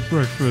let me eat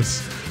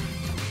breakfast.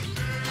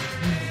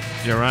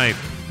 You're right,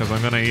 because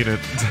I'm gonna eat it.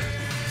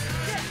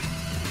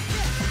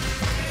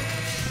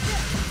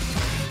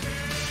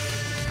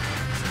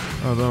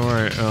 Oh, don't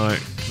worry,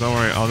 don't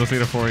worry, I'll just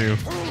eat it for you.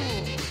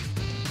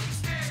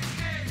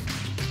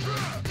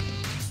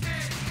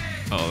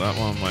 Oh, that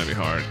one might be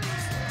hard.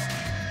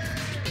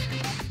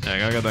 Yeah, I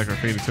gotta get that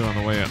graffiti too on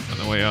the way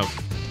up.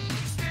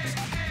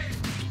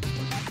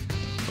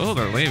 Oh,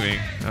 they're leaving.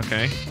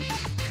 Okay.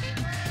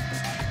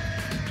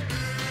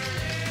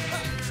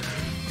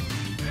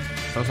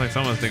 Sounds like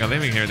someone's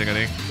leaving here, Diga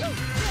Dig.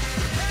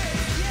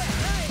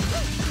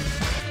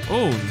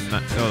 Oh,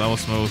 oh, that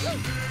was smooth.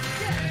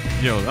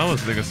 Yo, that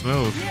was Diga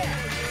smooth.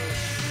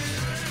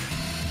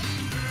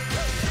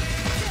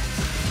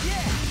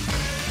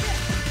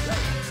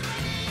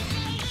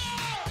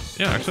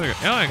 Yeah, actually,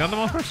 yeah, I got them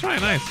all first try.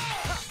 Nice.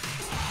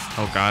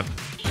 Oh God.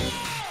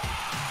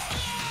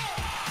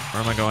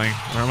 Where am I going?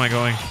 Where am I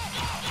going?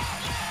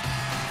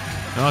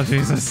 Oh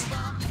Jesus.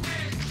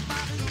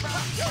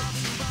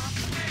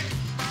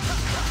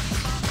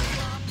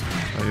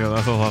 Oh, yeah,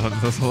 that's a lot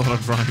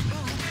of grind.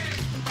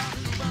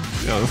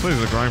 Yeah, this place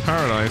is a grind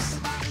paradise.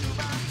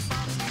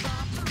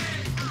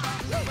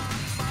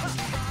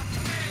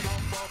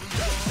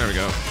 There we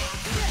go.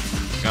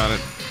 Got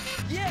it.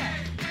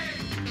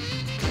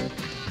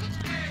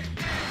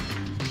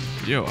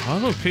 Yo, how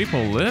do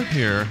people live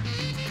here?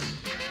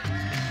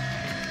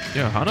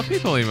 Yo, how do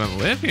people even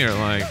live here?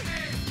 Like,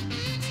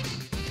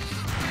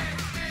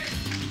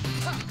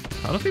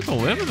 how do people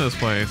live in this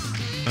place?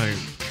 Like,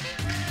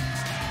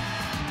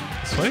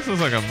 this place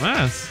is like a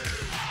mess.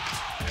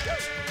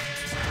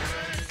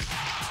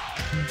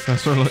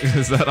 That's sort of,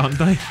 is that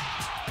Undyne?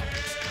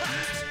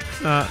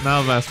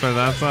 No, Vesper,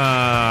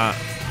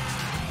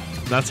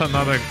 that's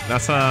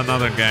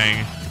another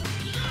gang.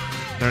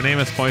 Their name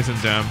is Poison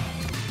Gem.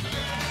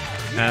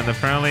 And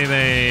apparently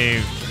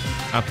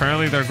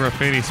their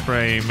graffiti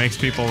spray makes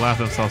people laugh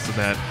themselves to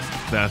death.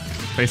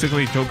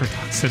 Basically Joker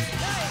toxin.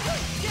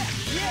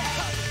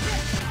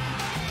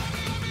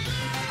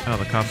 Oh,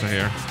 the cops are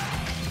here.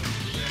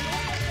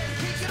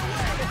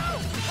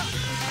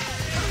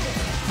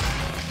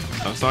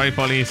 I'm sorry,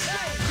 police,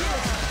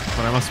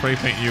 but I must spray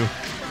paint you.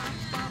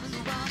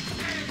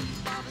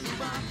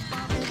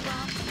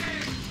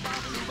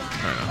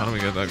 Alright, how do we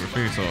get that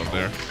graffiti so up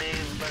there?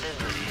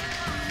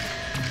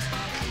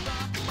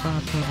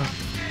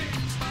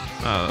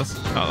 Oh, those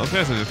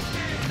guys are just.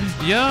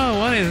 Yo,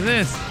 what is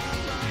this?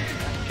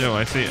 Yo,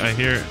 I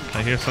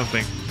hear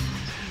something.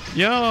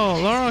 Yo,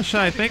 Laurel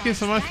Shy, thank you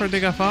so much for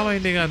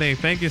following Diga Dig.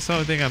 Thank you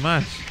so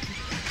much.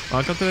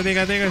 Welcome to the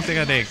Diga Diggers,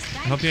 Diga Dig.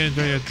 Hope you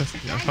enjoy your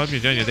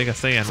Diga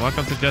Stay in.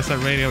 Welcome to Just a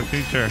Radio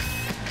Future.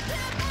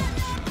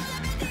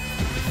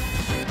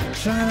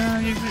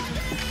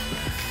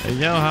 Hey,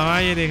 yo, how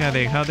are you, Diga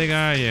Dig? How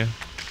Diga are you?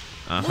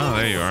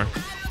 There you are.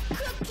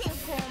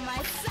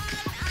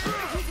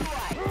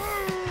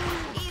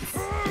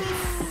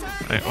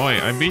 Hey, oi,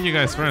 I beat you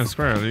guys fair and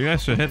square. You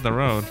guys should hit the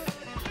road.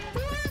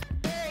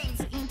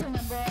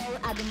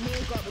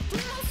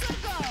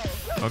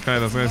 Okay,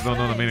 those guys don't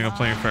know the meaning of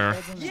playing fair.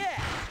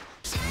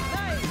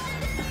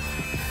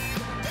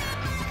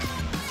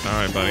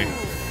 Alright, buddy.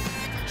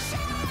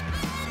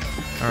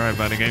 Alright,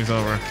 buddy, game's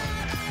over.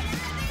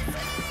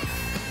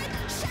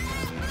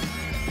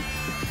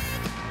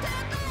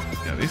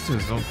 Yeah, these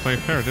dudes don't play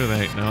fair, do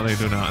they? No, they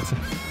do not.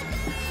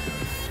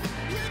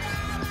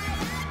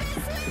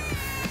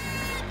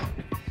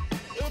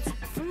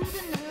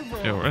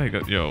 Yo, where'd he go?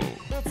 Yo,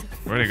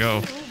 where'd he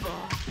go?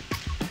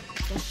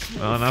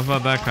 Well, enough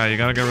about that guy. You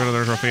gotta get rid of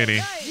their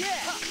graffiti.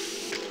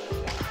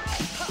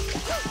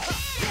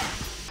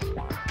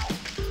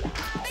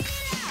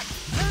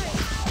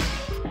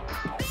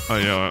 Oh,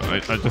 yo, I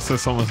just said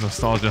someone's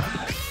nostalgia.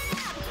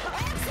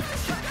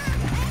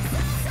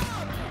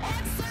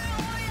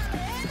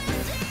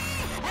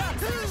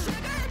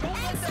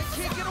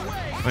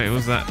 Wait,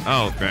 who's that?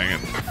 Oh, dang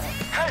it.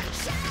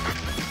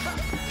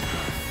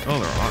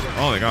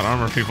 Oh, they got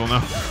armor people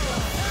now.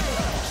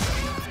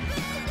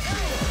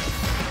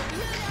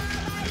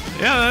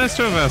 Yeah, that is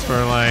true,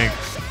 Vesper. Like,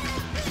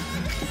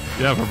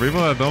 yeah, for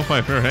people that don't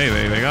fight fair, hey,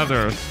 they got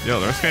their,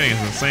 their skating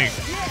is in sync.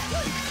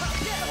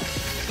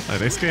 Like,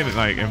 they skated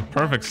like in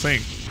perfect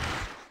sync.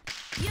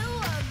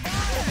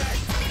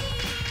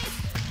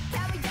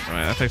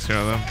 Alright, that takes care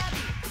of them.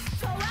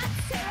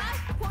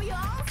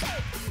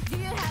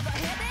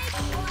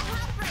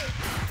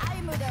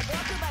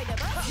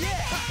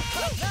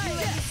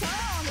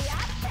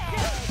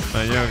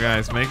 But yo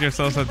guys, make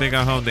yourselves a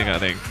Diga home,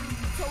 Diga-dig.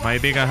 My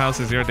Diga house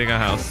is your Diga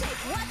house.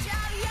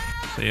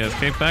 So yes,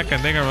 kick back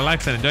and Diga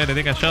relax and enjoy the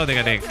Diga show,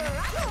 Diga-dig.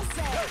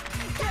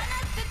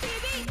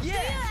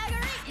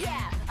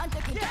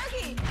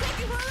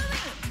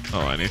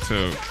 Oh, I need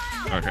to...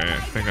 Okay, I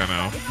think I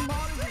know.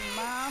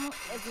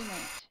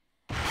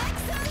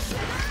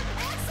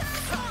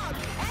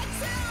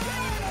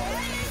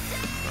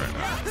 Right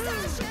now.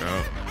 Let's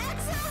go.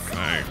 Can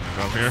I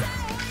go up here?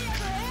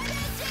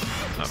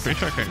 I'm pretty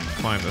sure I can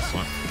climb this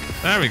one.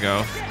 There we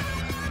go.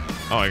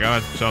 Oh, I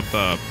gotta jump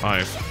the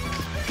pipe.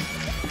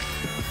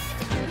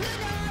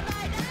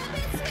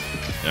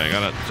 Yeah, I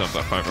gotta jump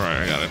that pipe.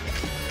 Alright, I got it.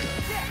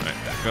 Alright,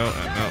 go.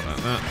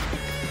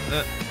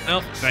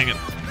 No, dang it.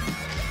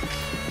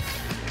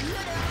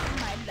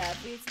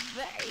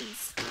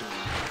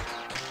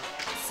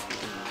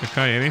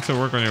 Okay, you need to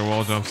work on your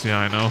wall jumps. Yeah,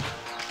 I know.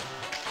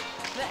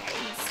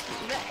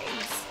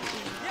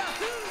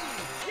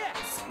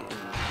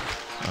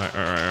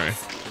 Alright.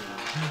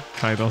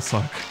 Kai, don't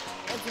suck.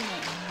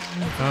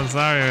 I'm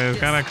sorry, it's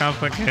kind of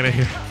complicated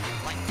here.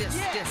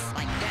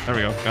 There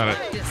we go, got it.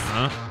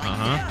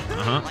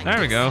 There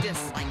we go.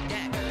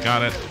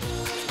 Got it.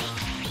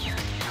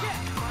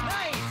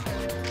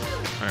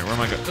 Alright, where am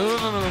I going? Oh,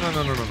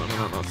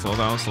 no. Slow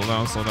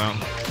down.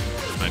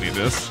 I need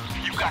this.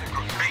 You got a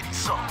great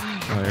song.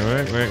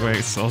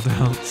 Wait. Slow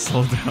down.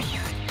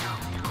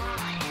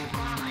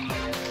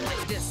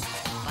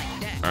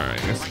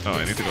 Alright, oh,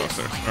 I need to go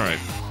upstairs. Alright.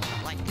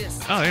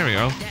 Oh, there we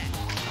go.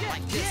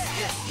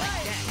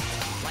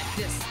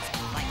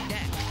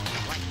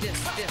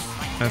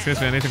 Excuse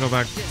me, I need to go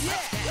back. I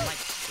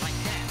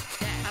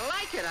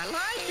like it. I don't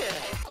like it.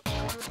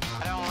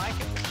 I don't like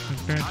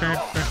it. At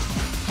all.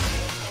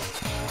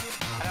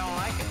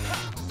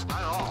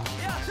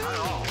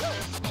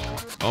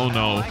 Oh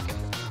no.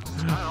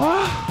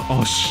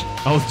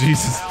 Oh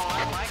Jesus.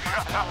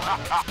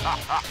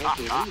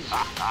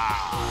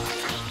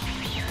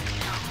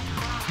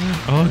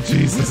 Oh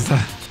Jesus.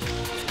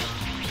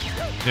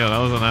 Yeah, that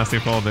was a nasty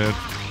fall, dude.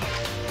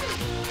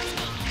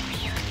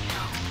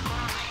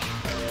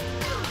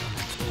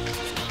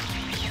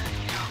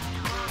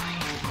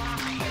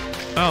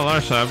 Oh,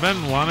 Larsha, I've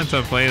been wanting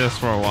to play this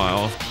for a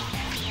while.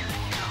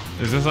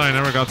 It's just that I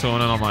never got to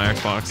own it on my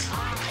Xbox.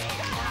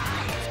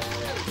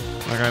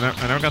 Like,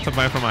 I never got to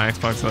buy it for my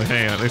Xbox, so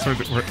hey, at least we're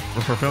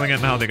fulfilling it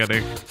now, Diga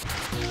Dig.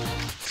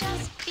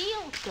 Just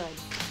feel good.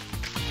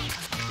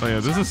 Oh yeah,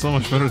 this is so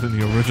much better than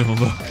the original,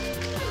 though.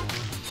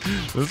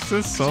 This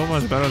is so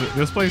much better.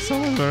 This plays so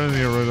much better than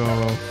the original,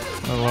 though.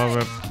 I love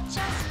it.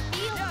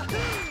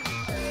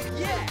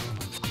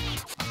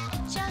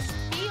 Just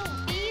feel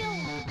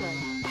good.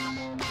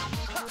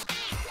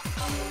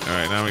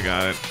 Alright, now we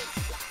got it.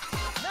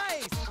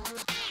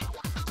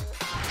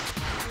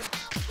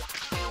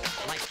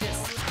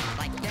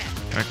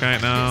 Okay,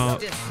 now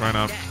run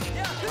up.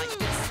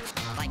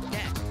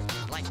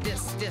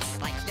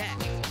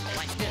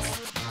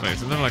 Wait,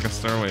 isn't there like a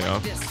stairway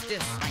up?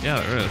 Yeah,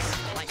 there is.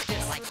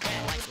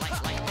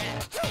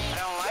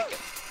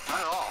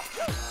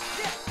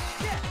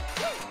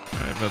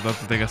 Alright, but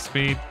let's take a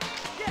speed.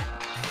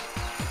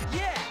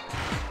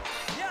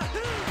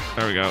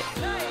 There we go.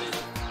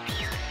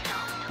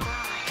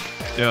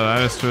 Yeah,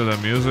 that is true. The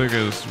music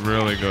is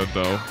really good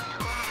though.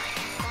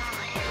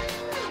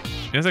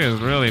 Music is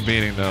really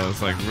beating though.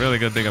 It's like really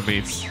good Diga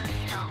beats.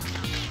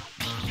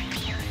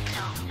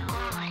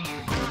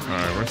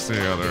 Alright, where's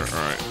the other?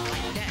 Alright.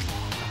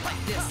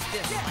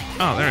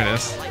 Oh, there it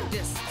is.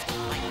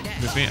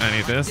 Excuse me, I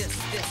need this.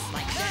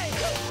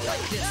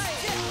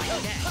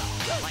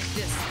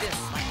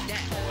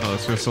 Oh,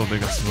 this feels so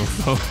big and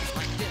smooth though.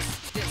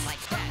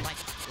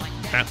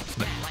 That,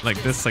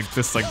 like this,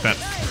 like that.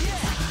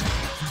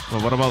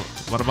 Well, what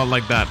about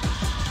like that?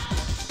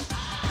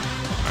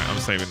 Alright, I'm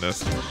saving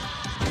this.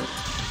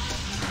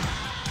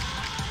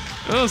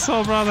 Oh,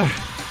 Soul Brother.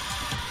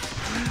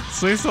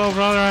 Sweet Soul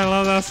Brother, I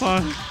love that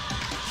song.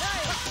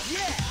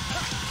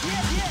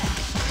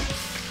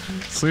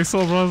 Sweet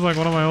Soul Brother is like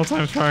one of my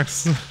all-time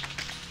tracks.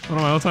 One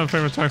of my all-time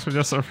favorite tracks for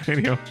Just Our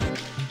Radio.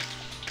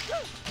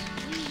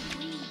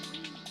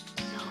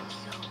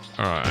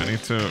 Alright, I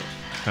need to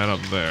head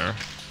up there.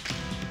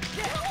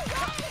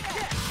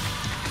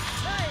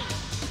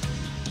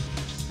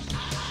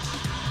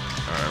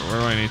 Alright, where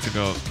do I need to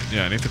go?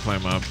 Yeah, I need to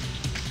climb up.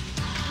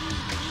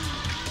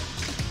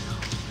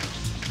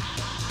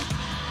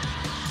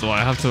 So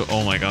I have to...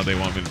 Oh my god, they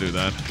want me to do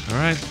that.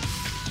 Alright.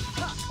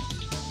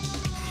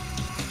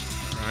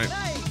 Alright.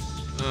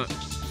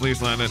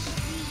 Please land it.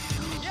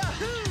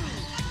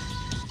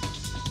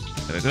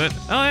 Did I do it?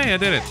 Oh, hey, I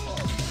did it.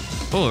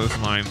 Oh, this is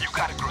mine. You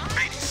got a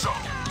great song.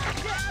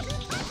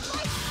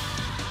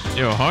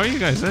 Yo, how are you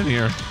guys in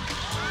here?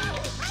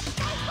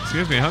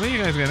 Excuse me, how do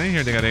you guys get in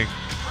here, Diga Dig?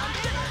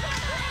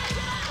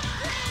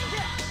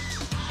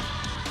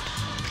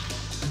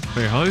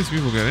 Wait, how do these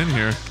people get in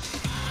here?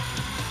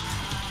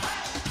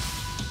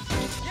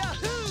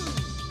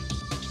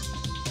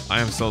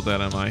 I am so dead,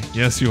 am I?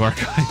 Yes, you are,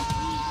 guy.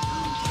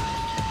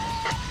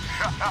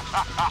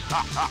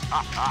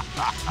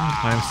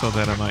 I am so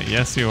dead, am I?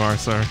 Yes, you are,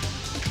 sir.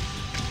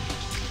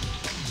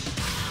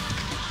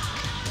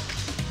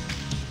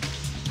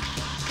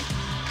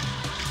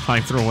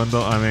 Flying through a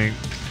window, I mean,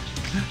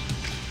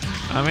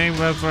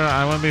 but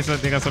I wouldn't be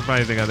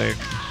surprised, Diga Dig.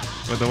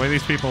 With the way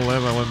these people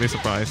live, I wouldn't be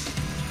surprised.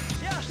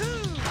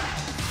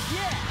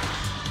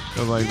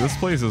 Cause like this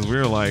place is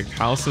weird, like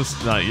houses,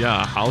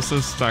 yeah,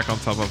 houses stack on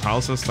top of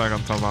houses, stack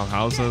on top of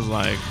houses.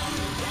 Like,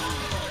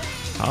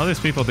 how do these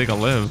people think I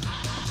live?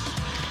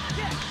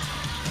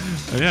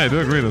 And yeah, I do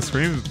agree. The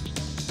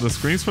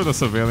screens for the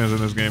civilians in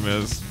this game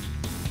is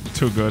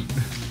too good.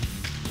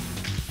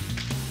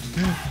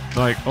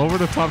 Like over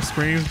the top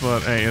screens, but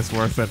hey, it's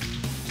worth it.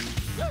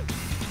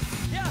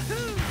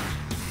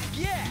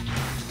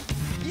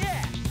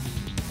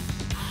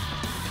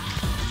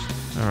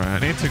 Alright, I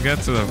need to get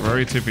to the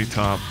very tippy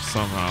top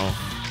somehow.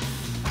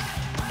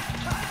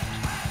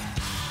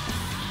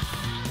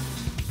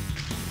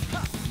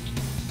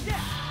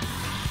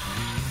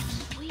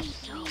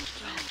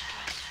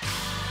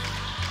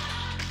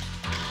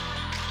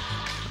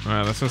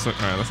 Alright, let's just look.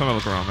 Alright, let's have a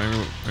look around.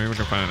 Maybe we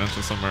can find an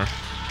entrance somewhere.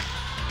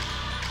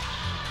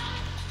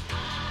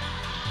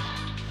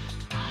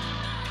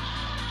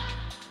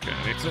 Okay,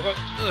 I need to.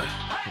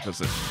 What is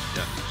it?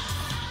 Yeah.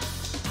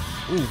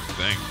 Ooh,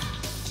 dang.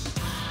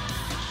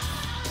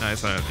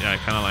 Nice, yeah, I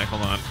kind of like,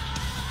 hold on.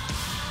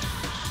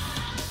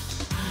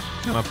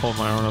 Kind of pulled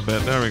my arm a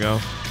bit. There we go.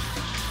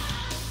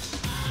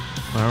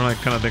 My arm,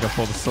 like, kind of think I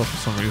pulled the stuff for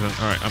some reason.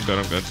 Alright, I'm good,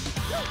 I'm good.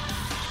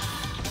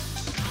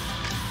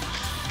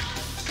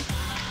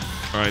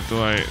 Alright,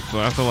 do I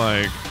have to,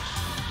 like,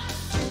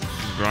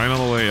 grind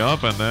all the way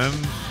up and then...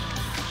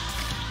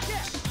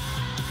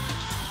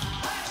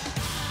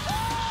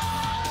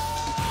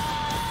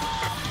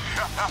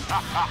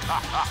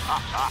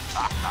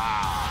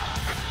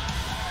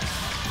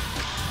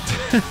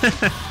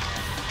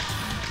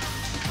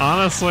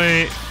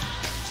 Honestly,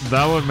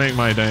 that would make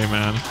my day,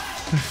 man.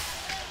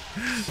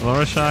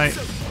 Lower Shy.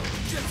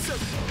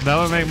 That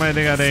would make my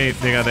Diga Dig.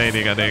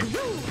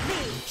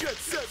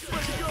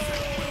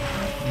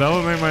 That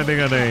would make my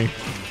Diga Dig.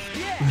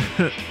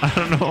 I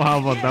don't know how,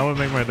 but that would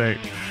make my day.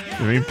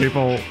 I mean,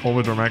 people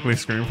over dramatically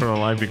scream for their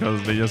life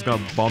because they just got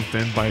bumped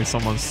in by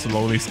someone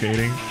slowly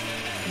skating.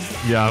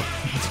 Yeah.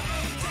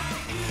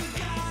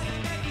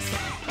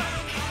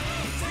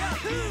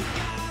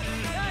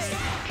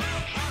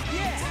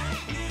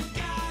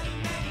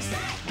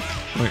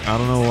 Like, I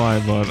don't know why,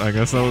 but I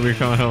guess that would be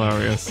kind of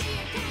hilarious.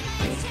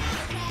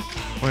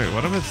 Wait,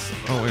 what if it's...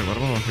 Oh, wait, what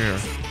about up here?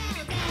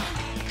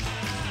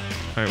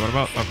 Hey, what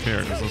about up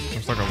here? Because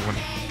there's like a one...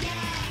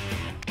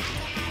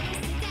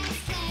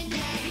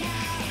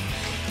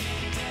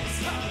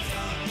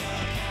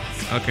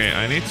 Okay,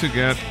 I need to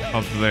get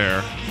up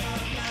there.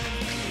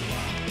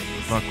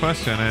 The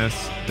question is,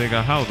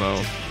 Diga, how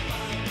though?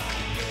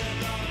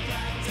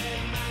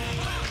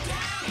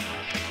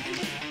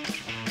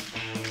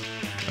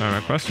 My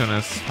question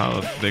is,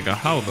 how Diga,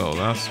 how though?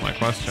 That's my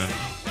question.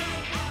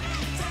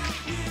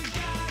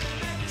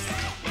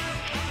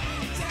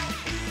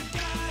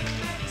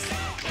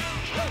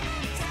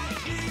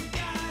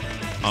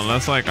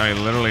 Unless, like, I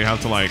literally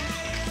have to, like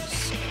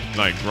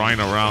grind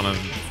around and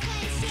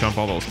jump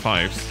all those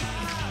pipes.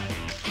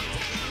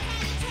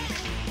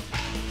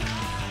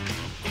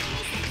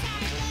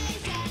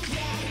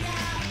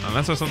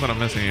 Unless there's something I'm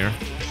missing here.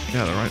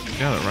 Yeah, they're right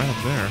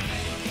up there.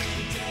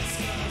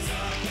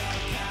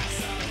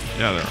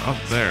 Yeah, they're up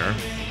there.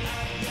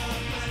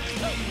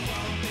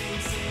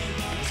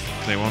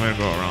 They want me to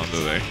go around,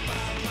 do they?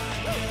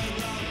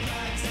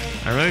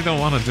 I really don't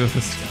want to do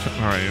this.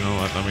 Alright, you know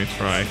what? Let me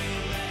try.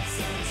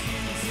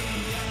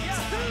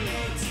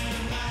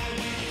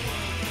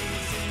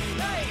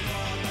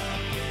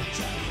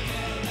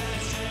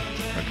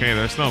 Okay,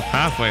 there's no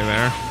pathway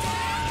there.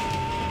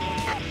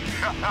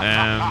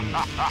 And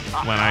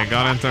when I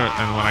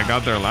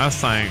got there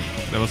last time,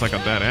 there was like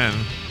a dead end.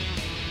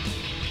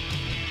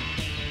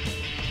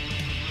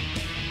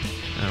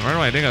 And where do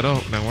I Diga go?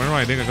 Then where do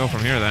I Diga go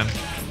from here then?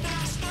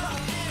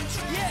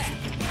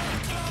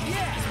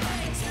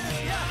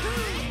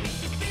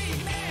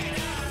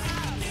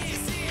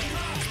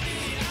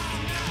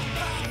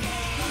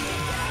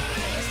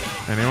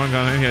 Anyone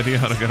got any idea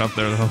how to get up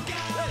there though?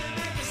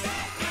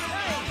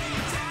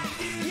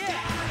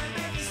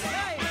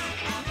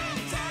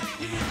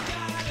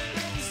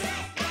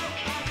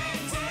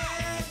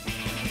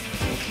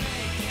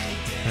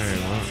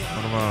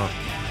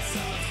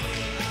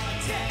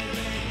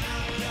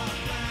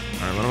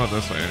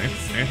 This way.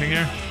 Anything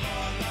here?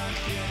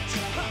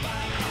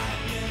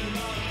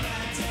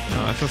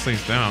 No, that just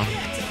leads down.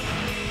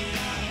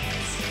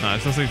 No,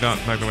 it just leads down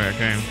back the way I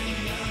came.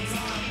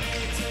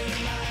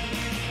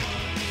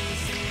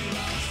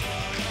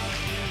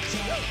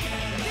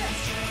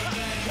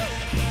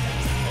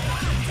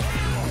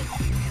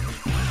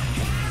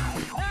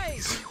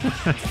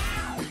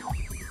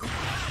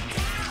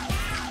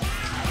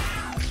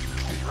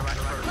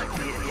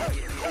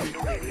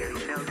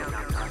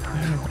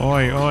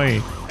 Oi, oi.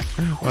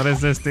 What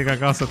is this Diga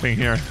gossiping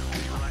here?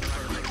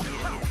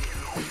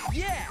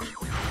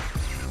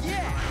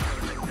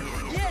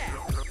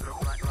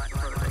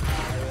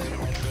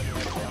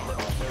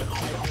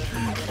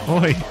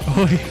 Oi,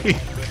 oi.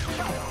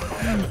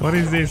 What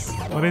is this?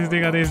 What is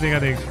Diga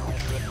Dig?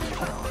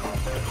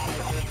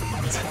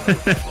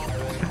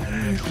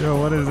 Yo,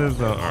 what is this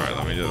though? Alright,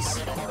 let me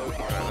just.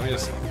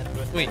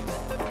 Wait.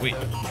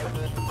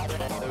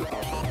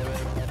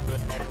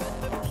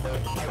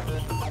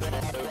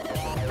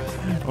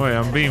 Oi,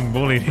 I'm being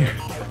bullied here.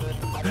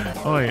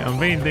 Oi, I'm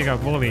being Diga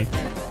bullied.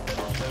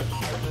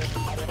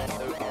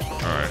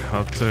 Alright,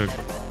 how to.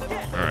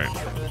 Alright.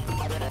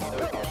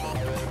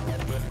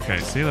 Okay,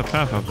 see the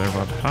path up there,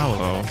 but how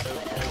though?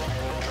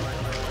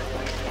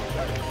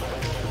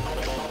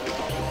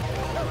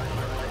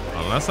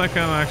 Unless I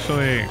can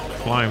actually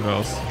climb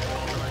those.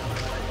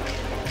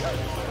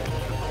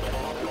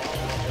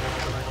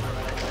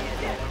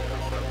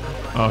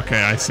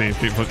 Okay, I see.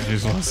 People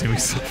just want to see me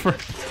suffer.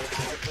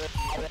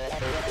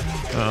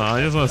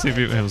 I just want to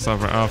see him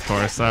suffer. Oh, of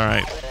course.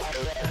 Alright.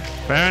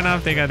 Fair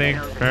enough, Diga Dig.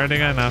 Fair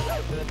Diga enough.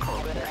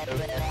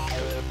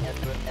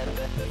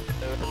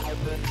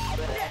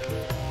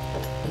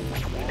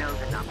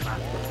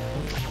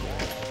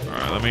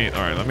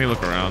 Alright, let me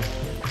look around.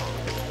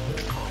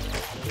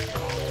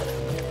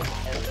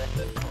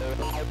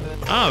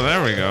 Oh,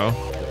 there we go.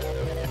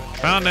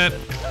 Found it.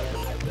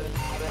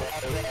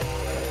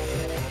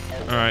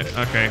 Alright,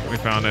 okay, we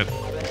found it.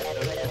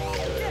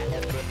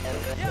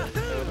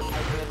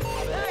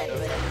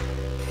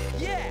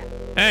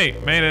 Hey,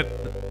 made it.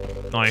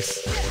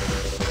 Nice.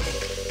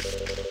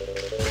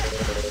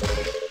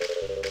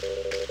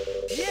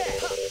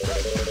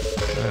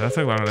 That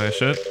took longer than that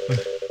shit.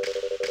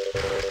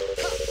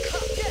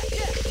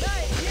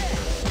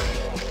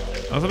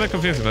 I was a bit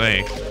confused, but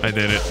hey, I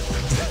did it.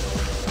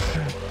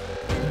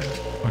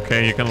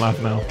 Okay, you can laugh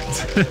now.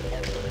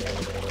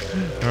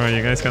 Alright,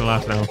 you guys can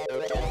laugh now.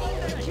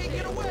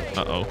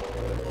 Uh-oh.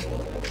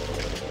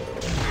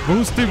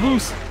 Boosty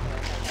boost!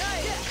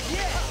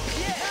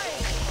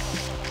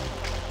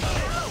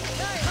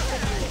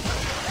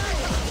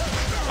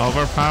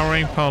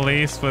 Overpowering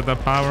police with the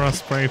power of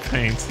spray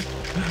paint.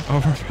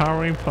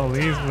 Overpowering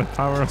police with the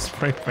power of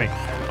spray paint.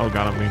 Oh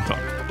god, I'm being taught.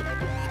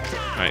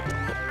 Alright.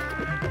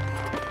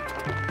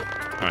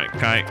 Alright,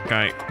 Kai.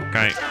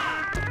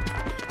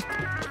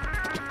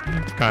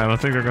 Kai, I don't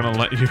think they're gonna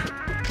let you.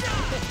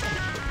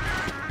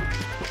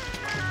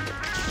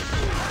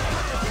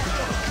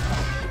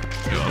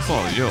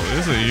 Yo,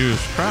 this is a huge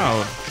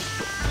crowd.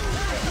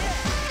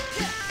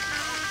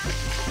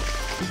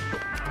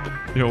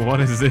 Yo, what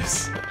is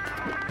this?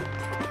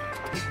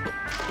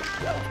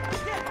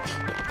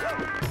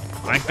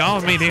 Let go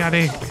of me, Diga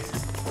Dig.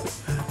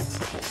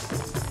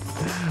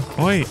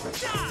 Wait,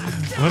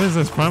 what is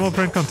this? Primal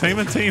Print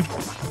Containment Team?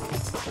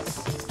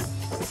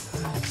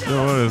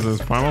 Yo, what is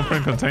this? Primal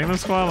Print Containment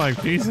Squad?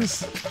 Like,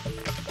 Jesus.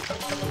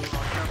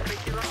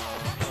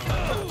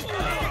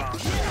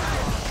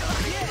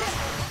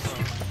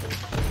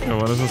 Yo,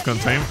 what is this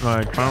containment?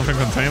 Like, Primal Print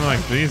Containment?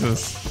 Like,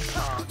 Jesus.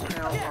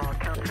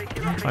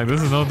 Like,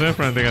 this is no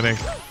different, Diga Dig.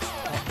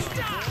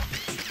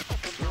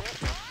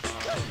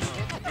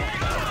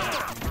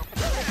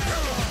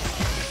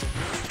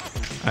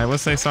 I would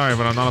say sorry,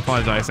 but I'm not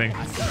apologizing.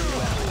 Alright,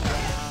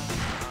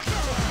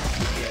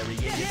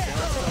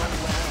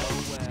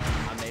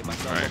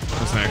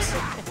 what's next?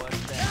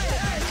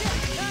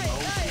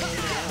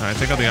 Alright,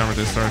 take out the armor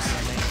disc first.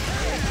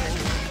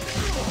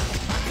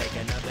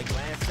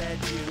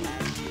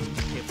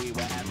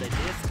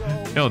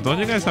 Yo, don't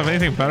you guys have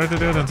anything better to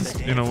do than just,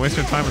 you know, waste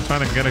your time and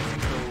trying to get a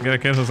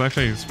kid who's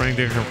actually spraying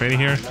Diga Confetti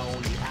here?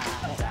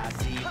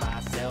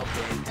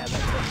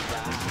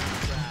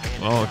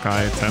 Well,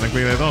 Kai,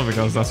 technically they don't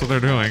because that's what they're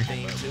doing.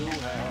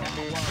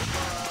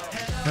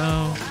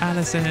 No,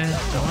 Allison,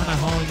 I want to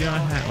hold your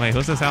hand. Wait,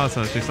 who's this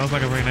Allison? She sounds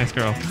like a very nice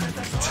girl.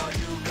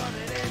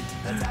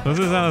 Who's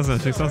this Allison?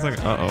 She sounds like...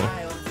 Uh-oh.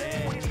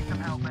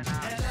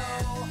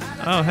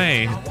 Oh,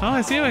 hey. Oh,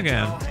 it's you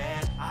again.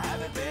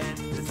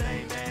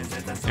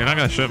 You're not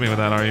gonna shoot me with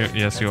that, are you?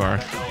 Yes, you are.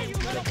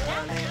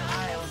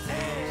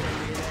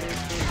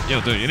 Yo,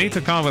 dude, you need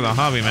to come up with a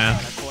hobby, man.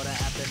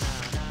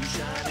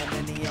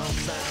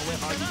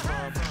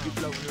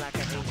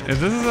 If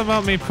this is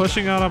about me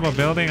pushing out of a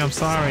building, I'm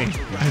sorry.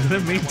 I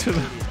didn't mean to.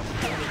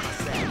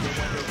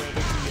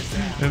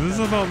 If this is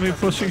about me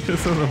pushing you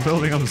through the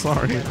building, I'm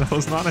sorry. That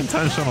was not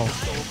intentional.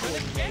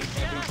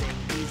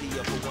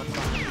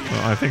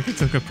 Well, I think you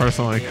took it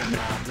personally.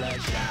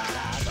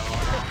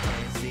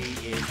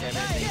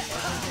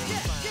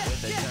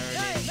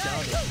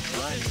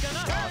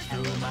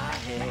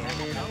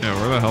 Yeah,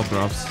 where are the health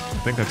drops? I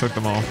think I took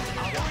them all.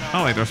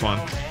 Oh wait, there's one.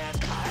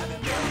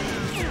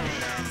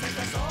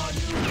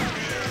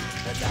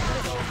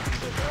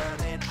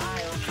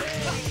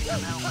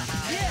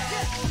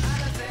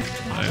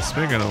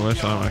 Speaking of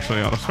which, I'm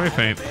actually out of spray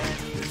paint.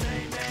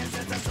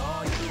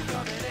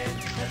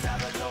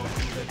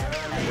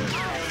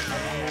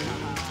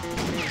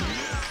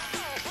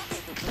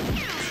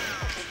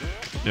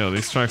 Yo,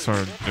 these tracks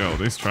are. Yo,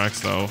 these tracks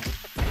though.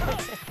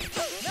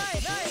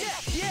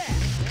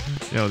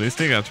 Yo, these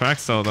Diga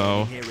tracks though.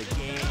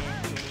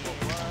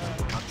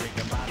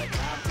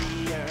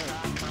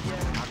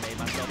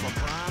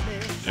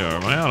 Yo,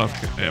 am I out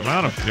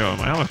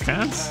of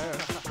cans?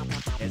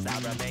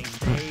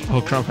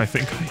 Oh crap, I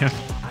think I am.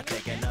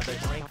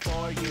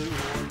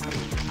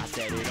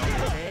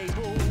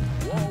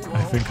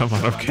 I think I'm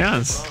out of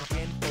cans.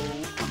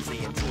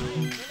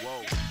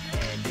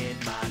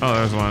 Oh,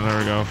 there's one. There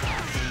we go.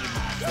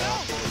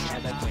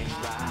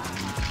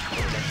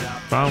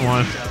 Found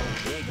one.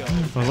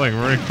 I was like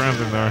very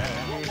cramped in there.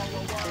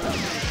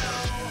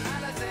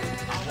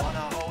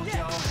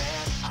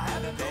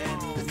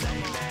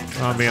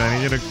 Oh man, I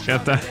need you to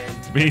get that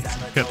beat.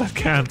 Get that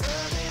can.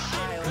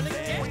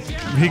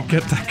 Beat,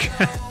 get that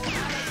can.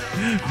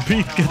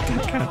 Beat, get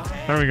that can.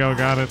 There we go,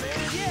 got it.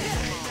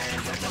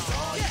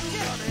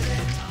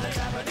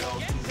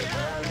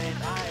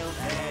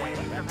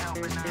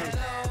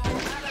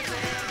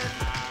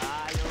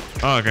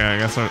 Oh, okay, I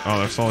guess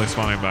they're slowly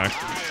spawning back.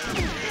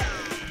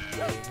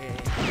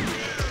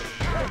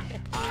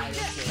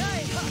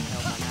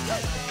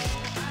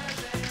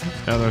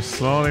 Yeah, they're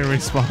slowly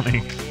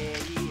respawning.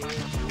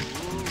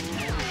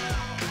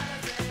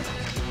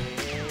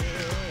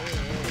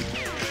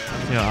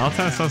 Yeah,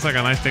 Alta sounds like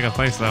a nice thing of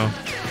place though.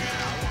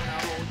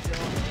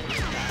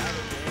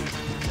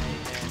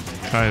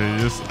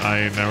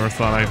 I never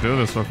thought I'd do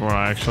this before.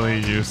 I actually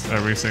used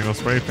every single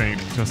spray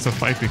paint just to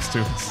fight these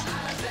dudes.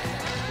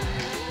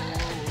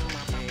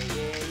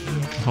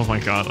 Oh my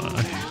god.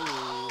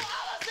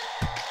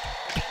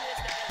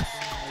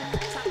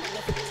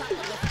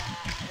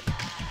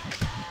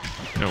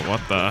 Yo,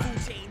 what the?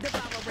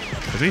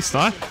 Is he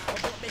stuck? I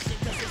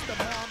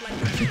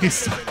think he's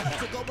stuck.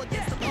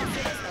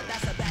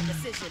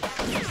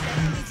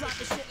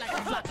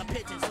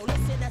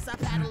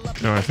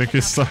 No, I think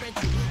he's stuck.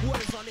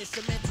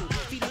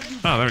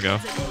 Oh, there we go.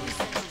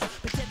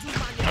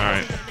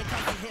 Alright.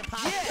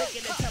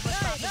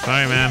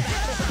 Sorry, man.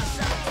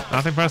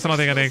 Nothing personal,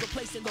 Diga Dig.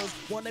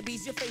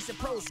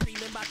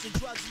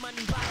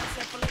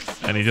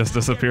 And he just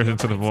disappears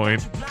into the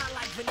void.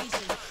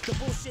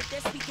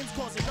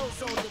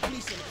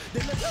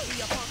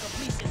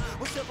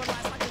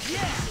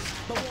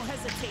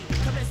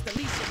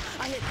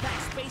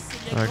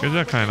 Alright, good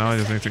job, Kai. Now I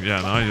just need to,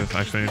 yeah, now I just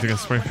actually need to get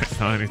spray paint.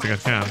 Now I need to get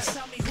cans.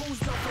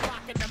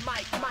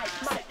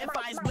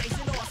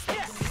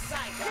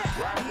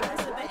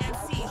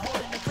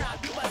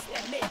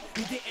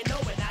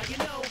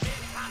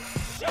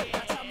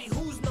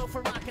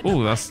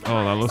 Ooh,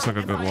 that looks like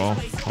a good wall.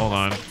 Hold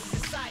on.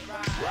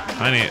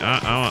 Hold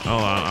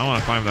on, I want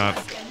to climb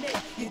that.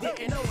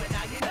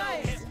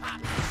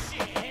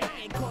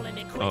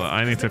 Oh,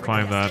 I need to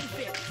climb that.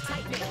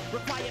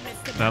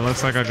 That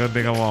looks like a good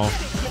big wall.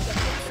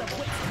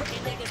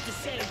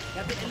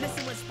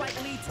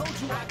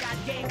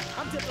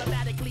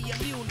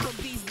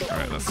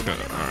 Alright, that's good.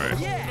 Alright.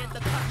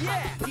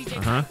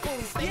 Uh-huh.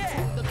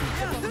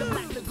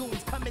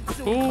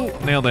 Ooh,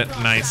 nailed it.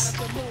 Nice.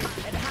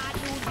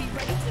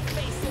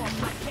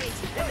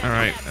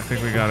 Alright, I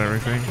think we got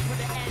everything.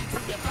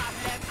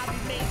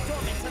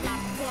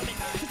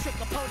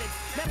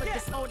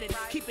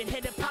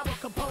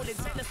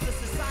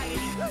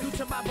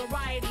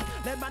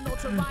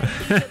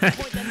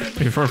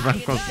 Before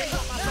backwards.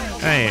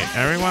 Hey,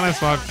 everyone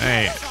is welcome.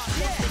 Hey,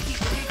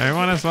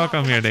 everyone is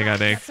welcome here, Diga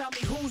Dig.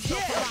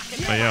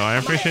 But yo, I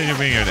appreciate you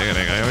being here, Diga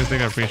Dig. I always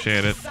think I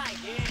appreciate it.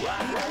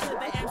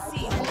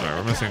 Alright,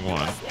 we're missing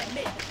one.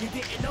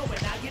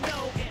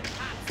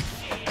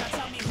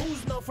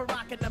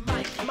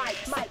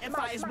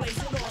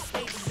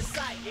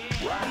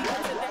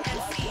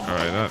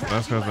 Alright,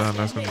 that's good then.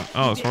 That's good.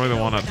 Oh, it's probably the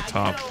one at the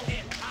top.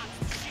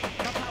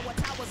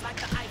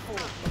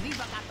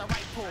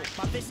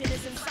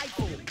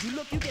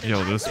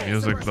 Yo, this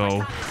music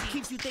though.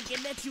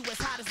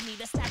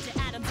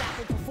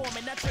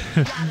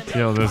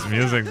 Yo, this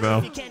music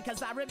though.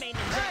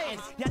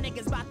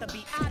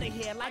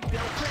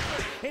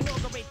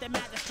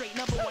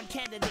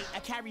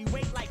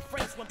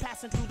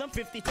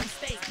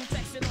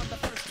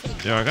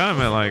 Yo, I gotta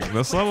admit, like,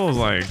 this level is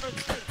like,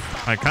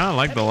 I kind of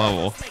like the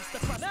level.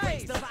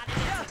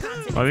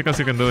 Well, because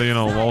you can do, you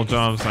know, wall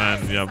jumps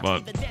and yeah,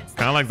 but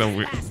kind of like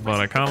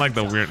I kind of like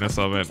the weirdness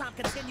of it.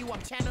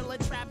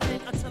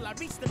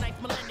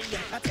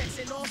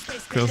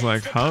 Cause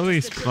like, how do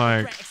these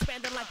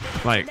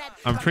like,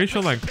 I'm pretty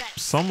sure like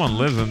someone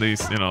lives in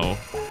these, you know.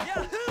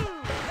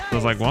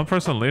 Does like one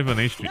person live in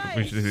each of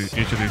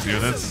these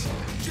units?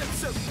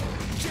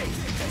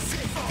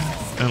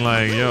 And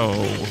like, yo,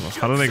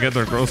 how do they get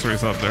their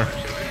groceries up there?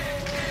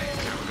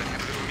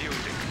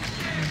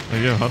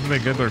 Like, yo, how do they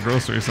get their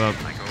groceries up?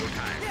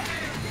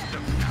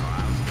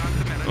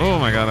 Oh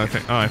my god, I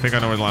think I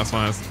know where the last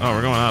one is. Oh,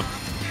 we're going up.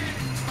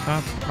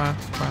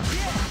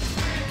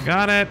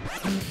 Got it.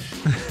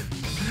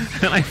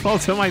 And I fall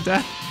to my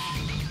death.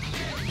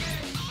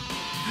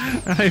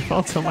 And I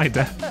fall to my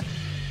death.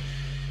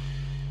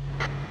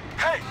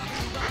 Hey!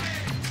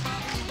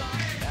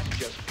 That's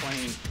just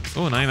plain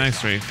Oh, 99th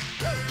Street.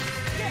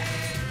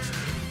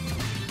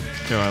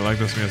 Yo, I like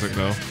this music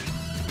though.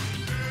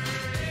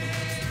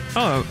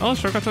 Oh,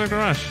 shortcut to the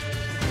garage.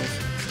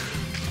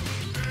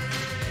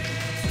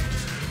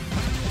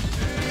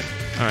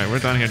 Alright, we're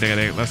done here,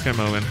 Diga. Let's get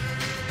moving.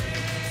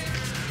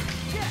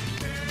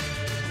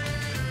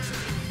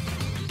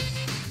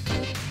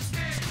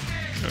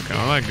 Okay,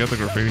 I like get the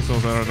graffiti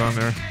tools that are down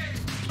there.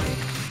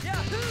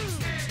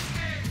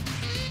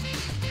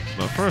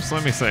 But first,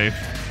 let me save.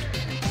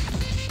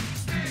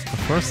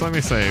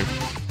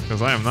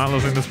 Because I am not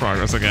losing this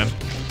progress again.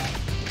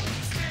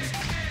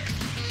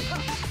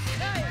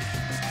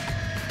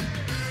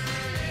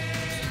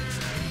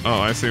 Oh,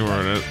 I see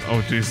where it is.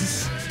 Oh,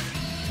 Jesus.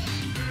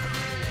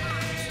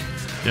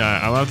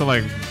 Yeah, I'll have to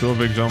like do a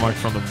big jump like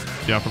from the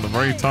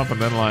very top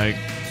and then like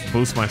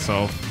boost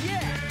myself.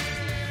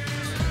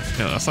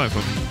 Yeah, that's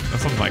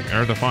something like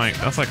air defying.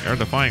 That's like air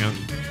defying and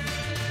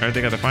air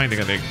Diga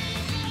dig.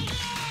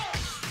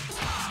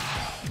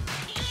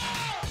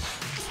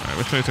 Alright,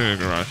 which way to the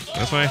garage?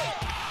 This way?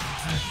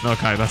 No,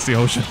 Kai, that's the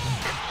ocean.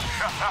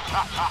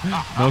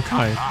 No,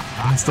 Kai,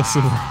 that's the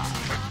sewer.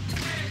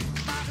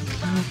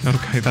 No,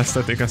 Kai, that's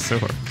the Diga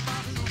sewer.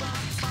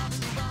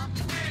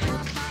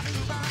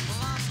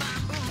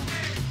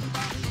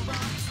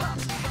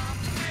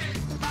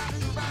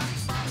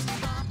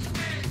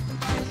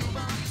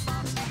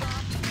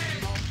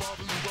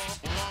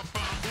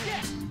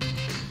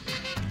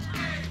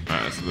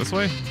 Alright, so this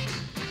way?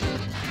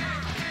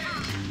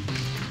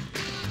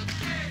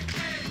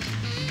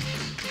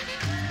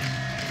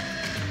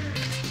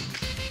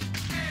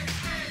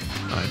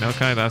 Alright,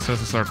 okay, that's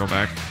just a circle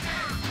back.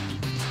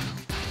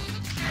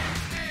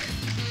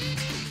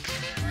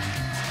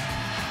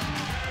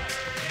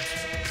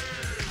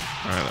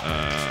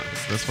 Alright,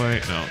 it's this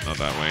way? No, not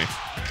that way.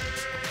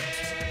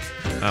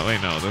 That way,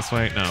 no. This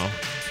way, no.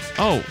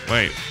 Oh,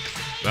 wait.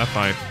 That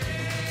pipe.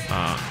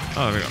 Oh,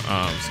 there we go.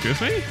 Excuse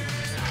me?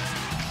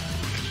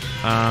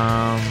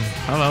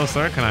 Hello,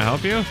 sir. Can I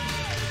help you?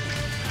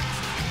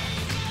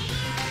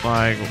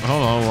 Like,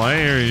 hold on.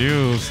 Why are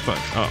you stuck?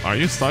 Are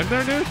you stuck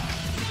there, dude?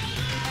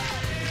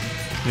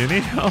 You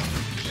need help?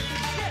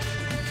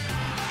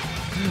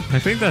 I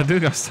think that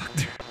dude got stuck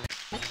there.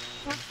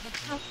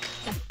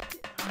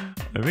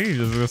 I think he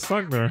just got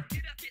stuck there.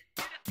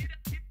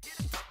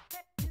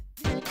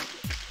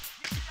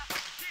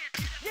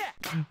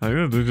 I think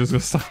the dude just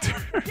got stuck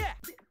there.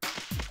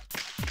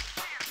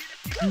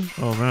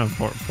 Oh man,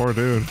 poor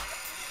dude.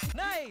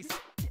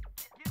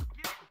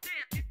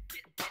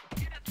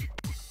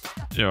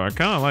 Yo, I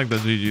kind of like the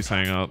GG's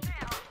hangout.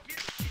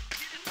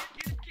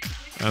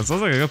 It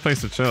sounds like a good place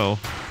to chill.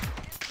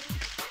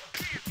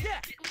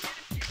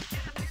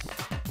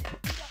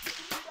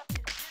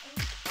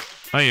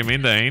 Oh, you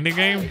mean the indie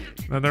game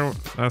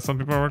that some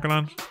people are working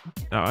on?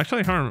 No,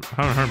 actually, haven't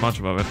heard much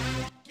about it.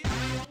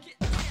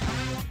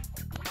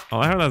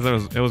 All I heard is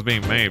it was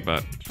being made,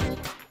 but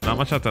not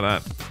much after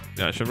that.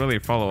 Yeah, I should really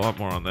follow up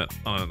more on it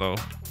though.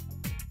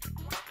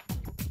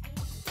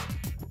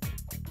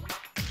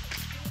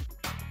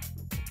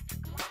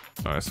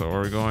 All right, so where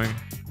are we going?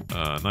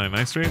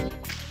 99th Street.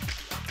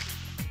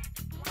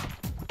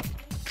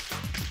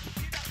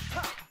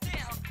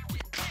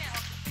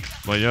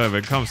 But yeah, if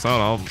it comes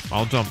out,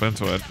 I'll jump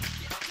into it.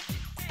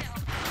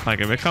 Like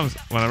whenever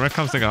it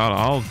comes out,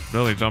 I'll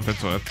really jump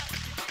into it.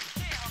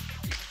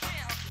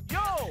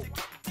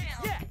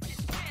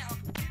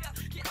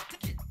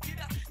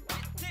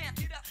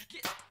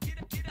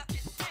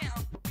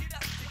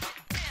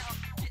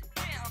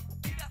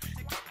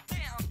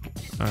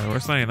 Alright,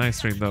 where's 99th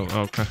Street though?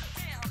 Okay.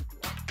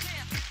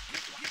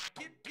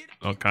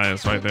 Okay,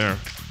 it's right there.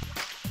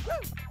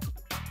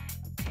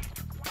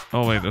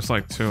 Oh wait, there's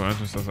like two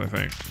entrances, I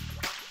think.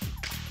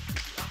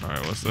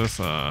 Alright, what's this?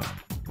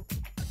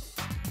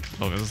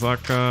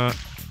 Okazaka,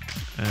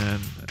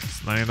 and it's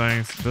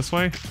 99th this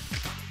way?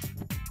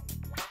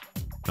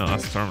 No,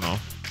 that's the terminal.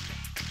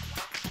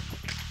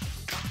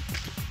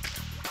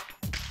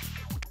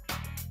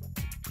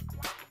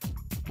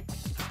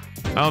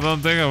 Oh,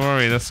 don't think of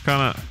worry. That's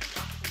kind of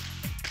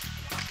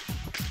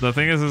the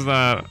thing is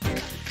that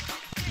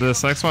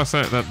this Xbox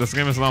that this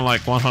game is not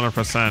like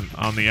 100%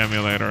 on the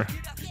emulator.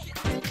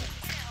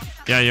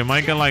 Yeah, you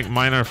might get like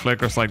minor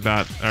flickers like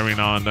that every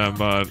now and then,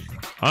 but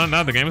other than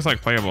that, the game is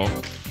like playable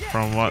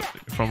from what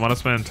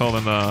has been told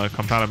in the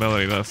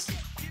compatibility list.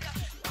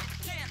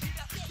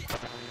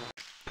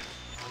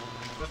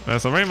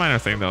 That's a very minor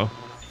thing though.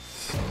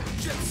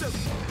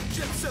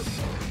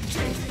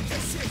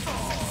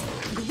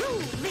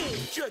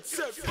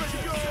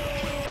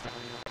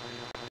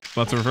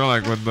 But to reveal,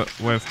 like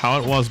with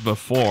how it was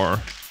before,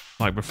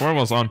 like before it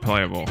was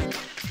unplayable.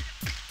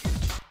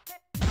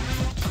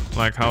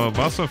 Like how it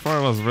was before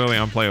it was really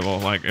unplayable.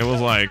 Like it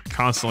was like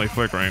constantly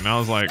flickering. Now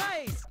it's like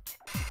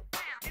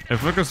it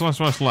flickers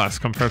much less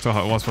compared to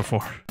how it was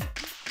before.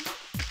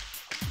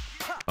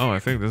 Oh, I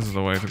think this is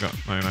the way to go.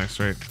 99th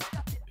Street.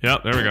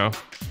 Yep, there we go.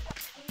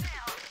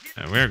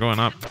 And we are going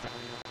up.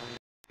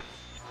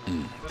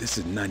 This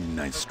is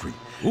 99th Street.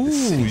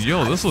 Ooh,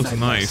 yo, this looks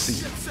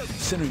nice.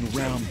 Centering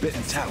around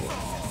Benton Tower.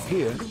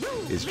 Here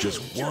is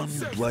just one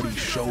bloody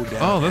showdown.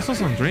 Oh, this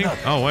was on Dream.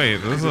 Oh wait,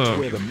 this is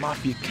where the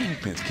mafia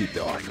kingpins keep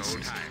their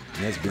offices.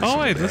 Oh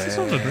wait, this is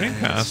on the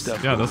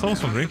Dreamcast. Yeah, this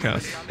was on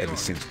Dreamcast. Ever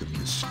since the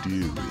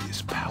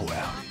mysterious power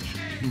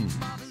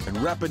outage. And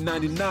Rapid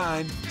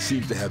 99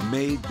 seems to have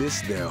made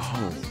this their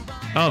home.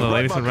 Oh, the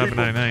ladies in Rapid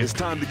 99. It's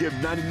time to give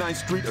 99th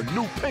Street a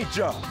new paint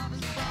job.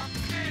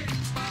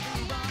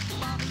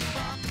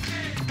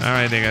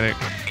 Alright, they got it.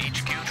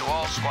 HQ to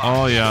all squads.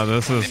 Oh yeah,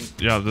 this is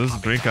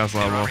Dreamcast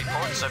There are level.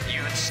 reports of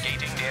youths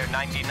skating near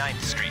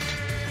 99th Street.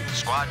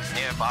 Squads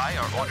nearby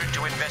are ordered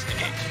to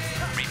investigate.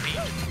 Repeat,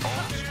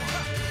 all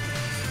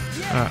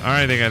squads.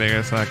 Alright, they got it,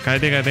 guys.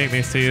 Kydigadig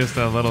needs to use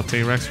the little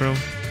T-Rex room.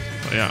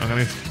 So yeah, I'm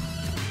gonna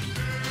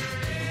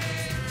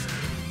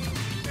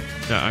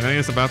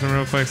use the bathroom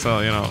real quick.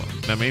 So you know,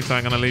 in the meantime,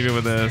 I'm gonna leave you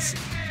with this.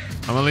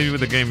 I'm gonna leave you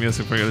with the game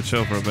music for you to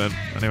chill for a bit.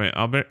 Anyway,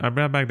 I'll be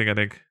right back,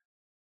 Diga.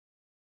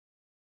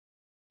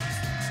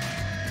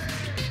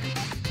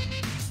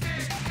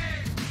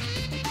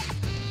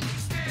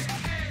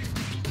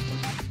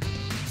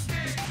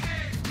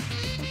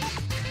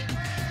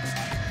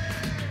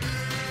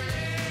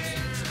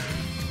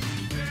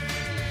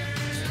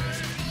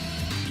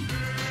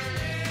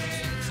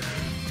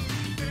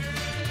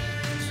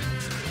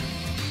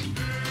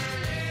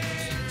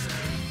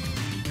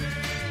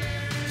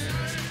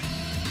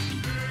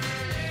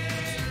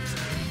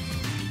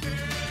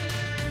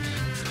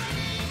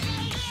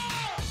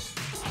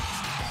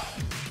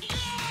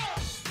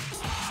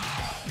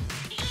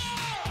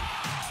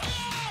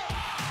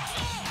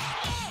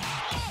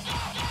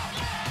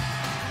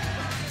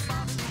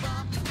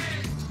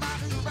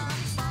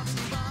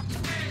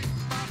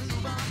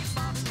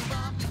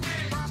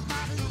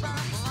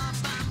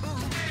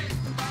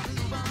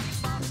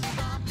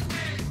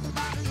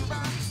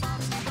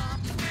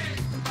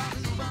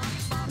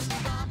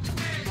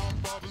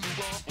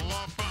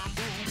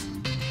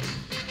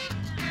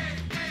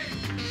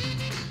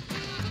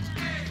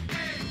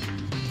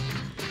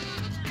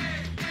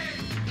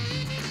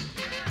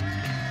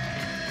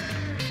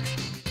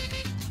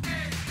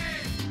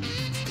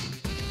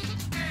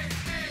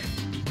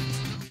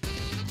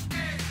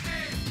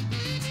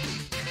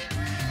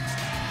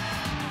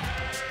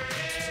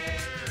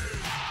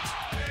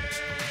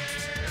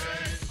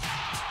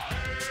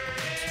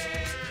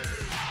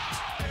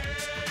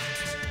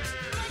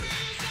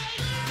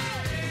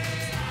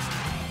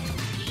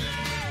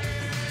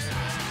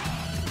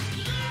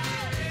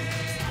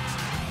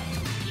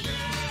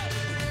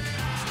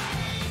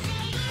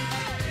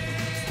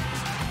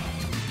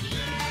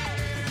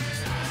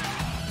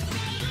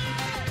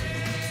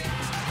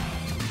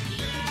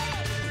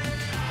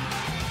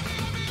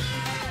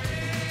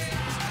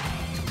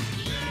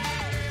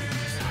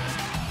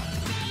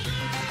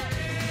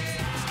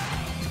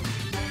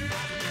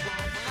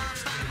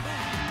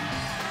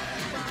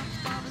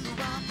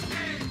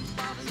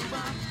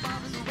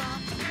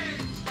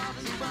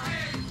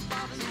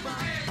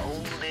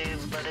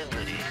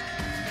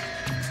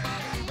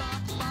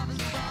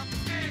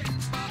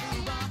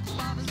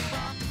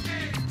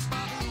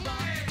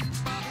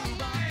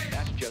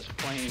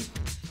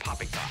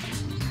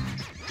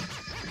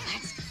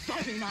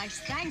 Very nice,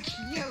 thank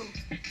you.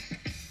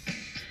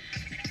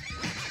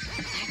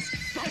 That's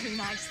very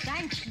nice,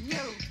 thank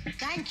you.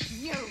 Thank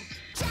you.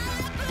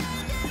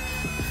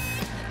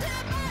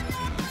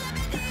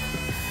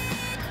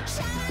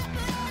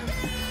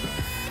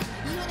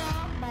 You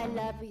know, my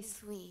love is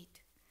sweet.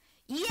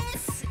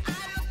 Yes,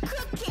 I'm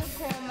cooking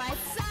for my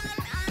son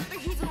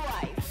and his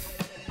wife.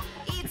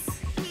 It's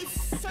his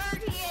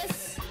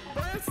 30th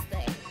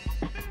birthday.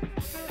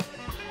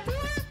 4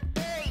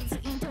 days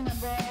into my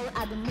bowl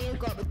at the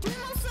milk of 2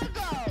 months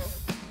ago.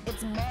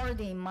 It's more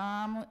than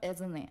mom,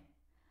 isn't it?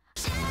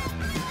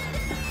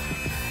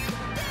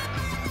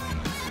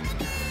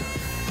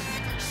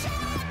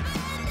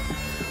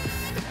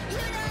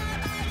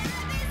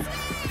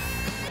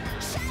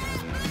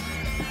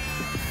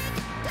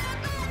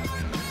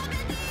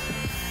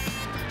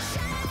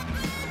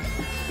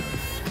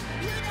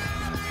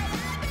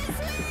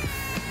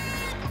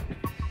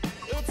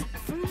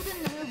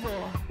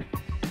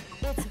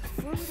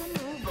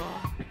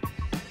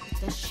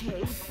 The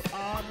shape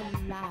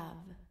of love.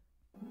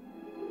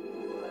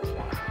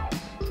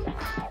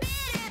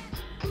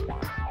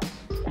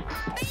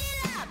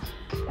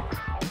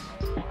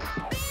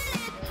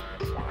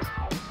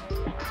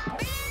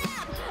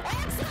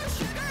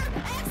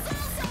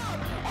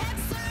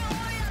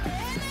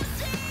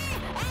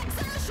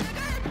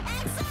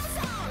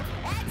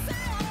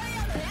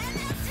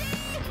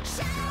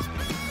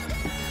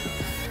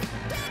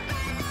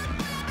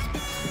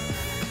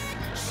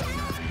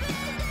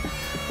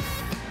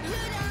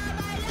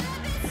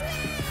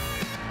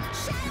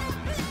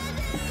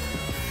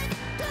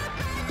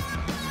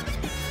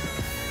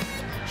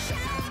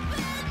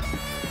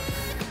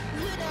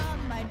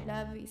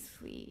 Love is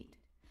sweet.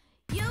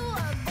 You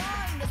were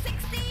born in the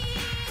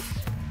 60s.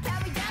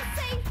 Can we just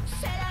say,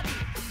 shut up?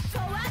 So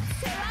what?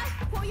 Say what?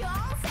 For your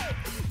own sake.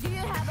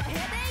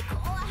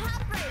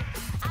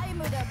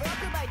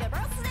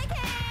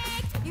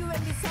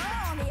 the sun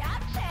on the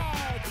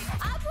uptake.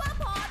 I put a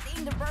part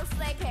in the first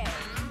decade.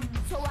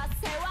 So I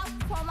say what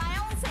for my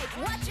own sake.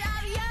 Watch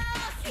out, yo!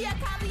 Here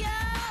come yo!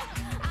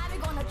 I'm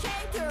gonna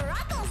change your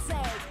rattle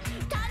sake.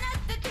 Turn up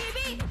the TV,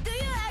 do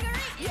you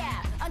agree?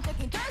 Yeah, I'm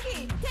talking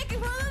turkey, take it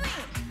from me.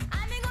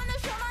 I'm gonna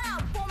show my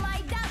love for my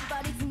dad,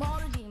 but it's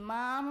more than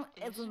mom,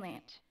 isn't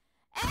it?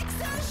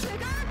 Extra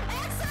sugar,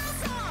 extra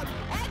salt,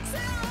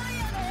 extra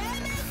oil,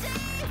 energy.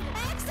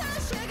 Extra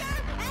sugar,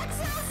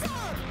 extra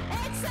salt,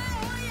 extra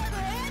oil,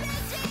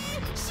 energy.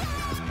 Shut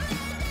up with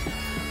it.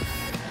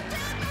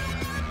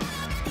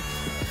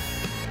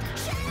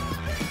 Shut up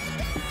with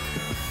it.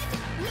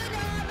 You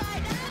know my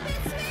love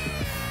is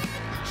sweet.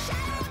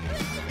 Shut up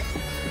with it.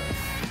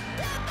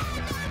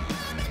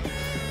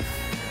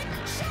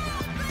 Shut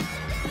up with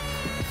it.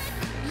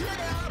 You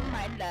know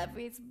my love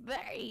is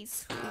very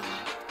sweet.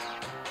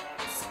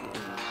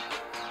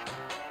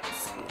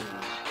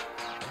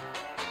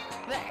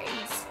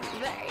 Very sweet,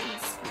 very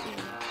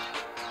sweet,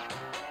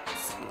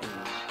 sweet,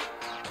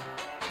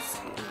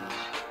 sweet.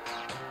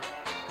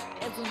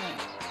 Isn't it?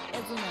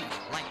 Isn't it?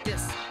 Like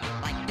this,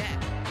 like that,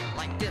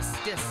 like this,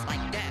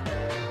 like that,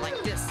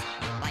 like this,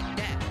 like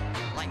that,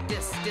 like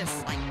this,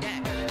 like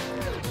that.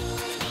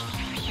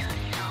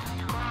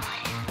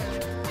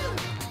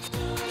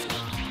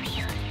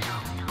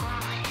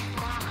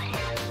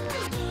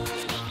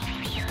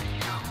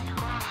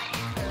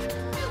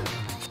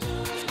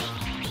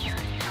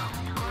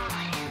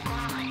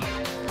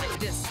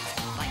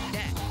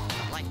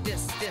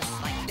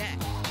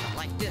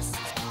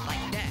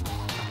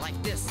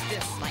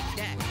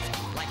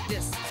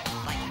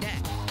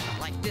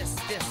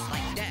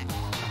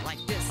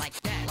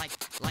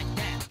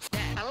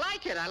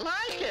 I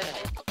like it.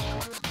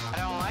 I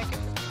don't like it.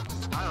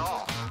 Not at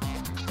all.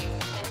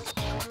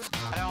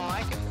 I don't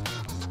like it.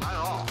 Not at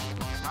all.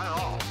 Not at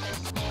all.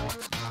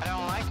 I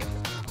don't like it.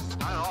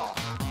 Not at all.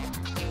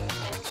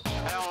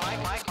 I don't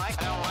I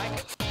don't like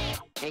it.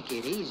 Take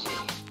it easy.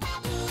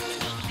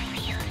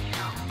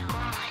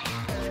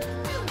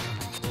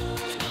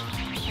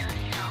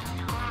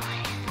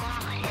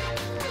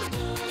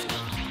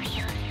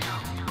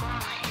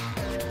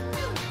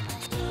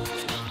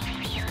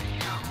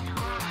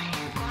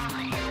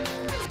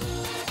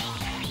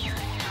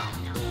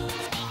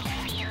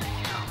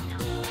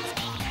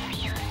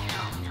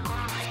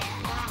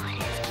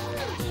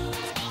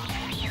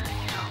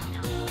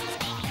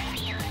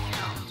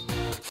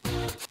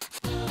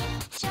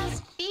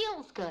 Just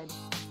feels good.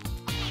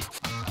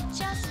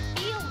 Just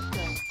feels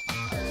good.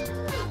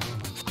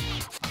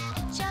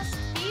 Just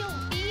feels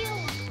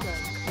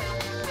good.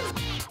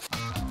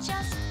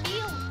 Just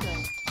feels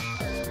good.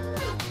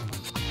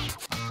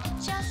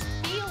 Just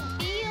feels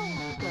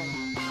good.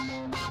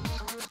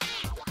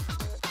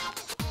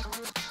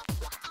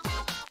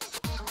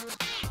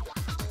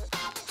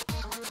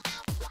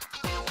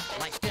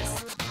 Like this,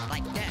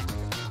 like that,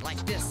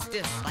 like this,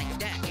 like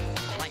that,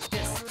 like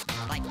this,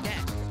 like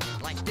that,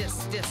 like this,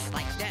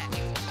 like that,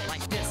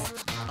 like this,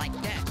 like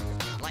that,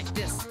 like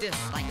this,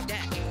 like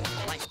that,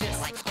 like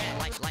this, like that,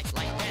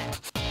 like that.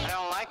 I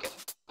don't like it.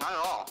 Not at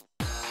all.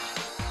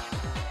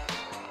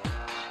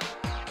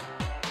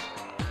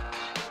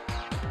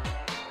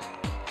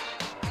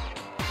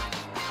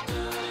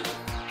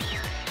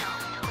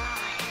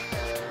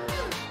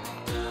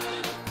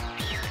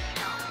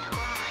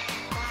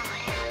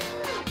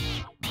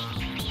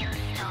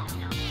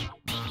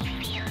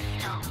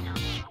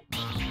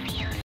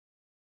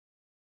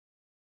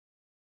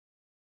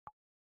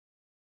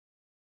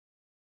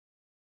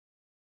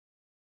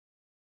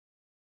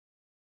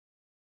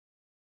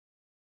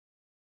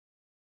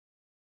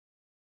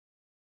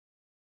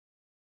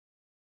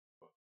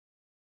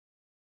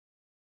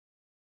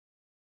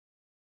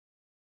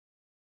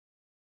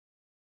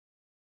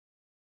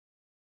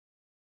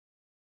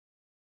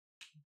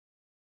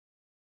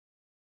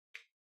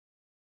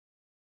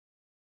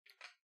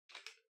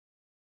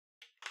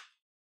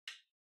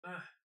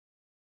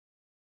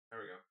 There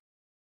we go.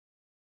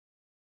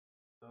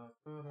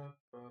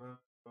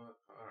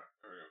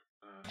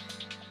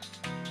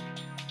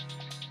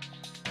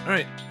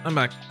 Alright, I'm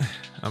back.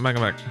 I'm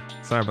back.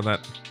 Sorry about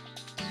that.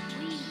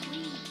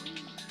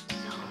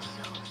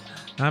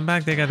 I'm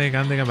back, Diga Dig,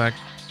 I'm back.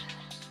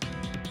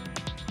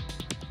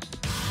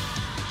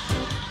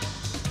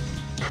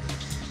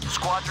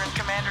 Squadron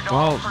Commander to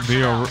Well, all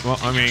personnel.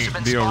 I mean, You've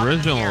been the spotted in the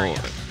original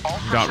area. All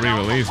got personnel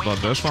re-released, await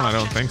but this one I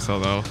don't think so,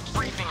 though.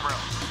 Briefing room.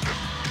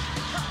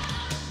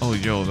 Oh,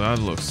 yo, that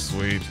looks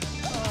sweet.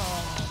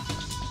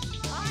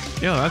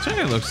 Yo, that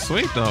jacket looks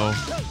sweet, though.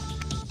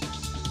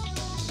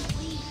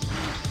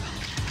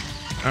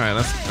 Alright,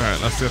 let's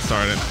get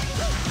started.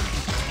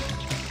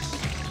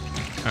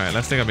 Alright,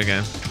 let's take up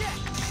again.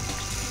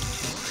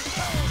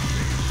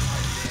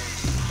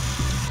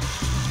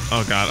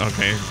 Oh god,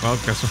 okay. Well,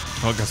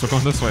 guess we're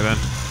going this way then.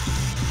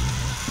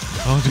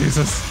 Oh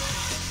Jesus.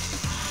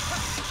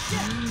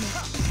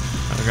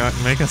 Oh god,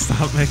 make us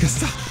stop.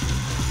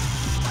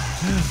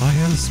 I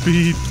am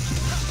speed.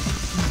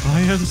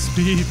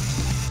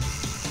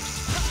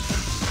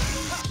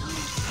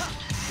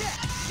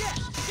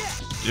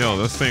 Yo,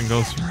 this thing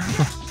goes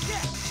forever.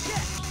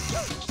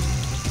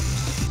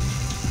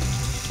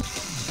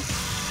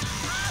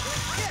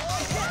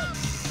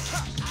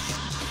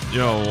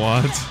 Yo,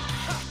 what?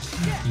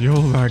 Yo,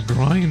 that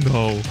grind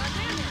though.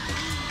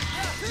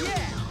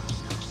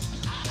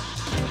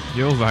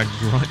 Yo, that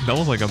grind. That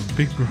was like a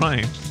big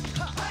grind.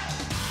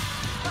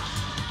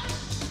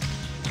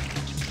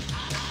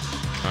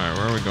 Alright,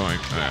 where are we going?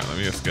 Alright, let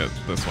me just get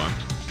this one.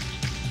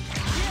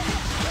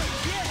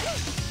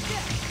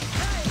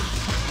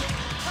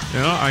 You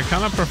know, I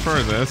kind of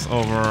prefer this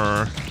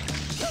over.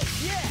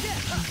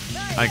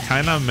 I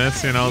kind of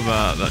miss, you know,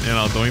 the you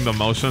know, doing the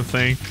motion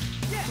thing,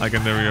 like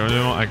in the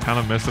original. I kind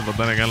of miss it, but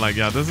then again, like,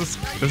 yeah, this is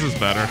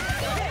better.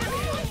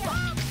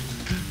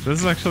 This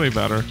is actually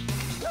better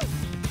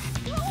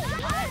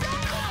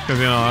because,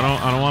 you know,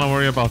 I don't want to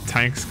worry about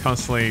tanks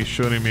constantly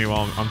shooting me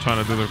while I'm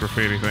trying to do the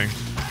graffiti thing.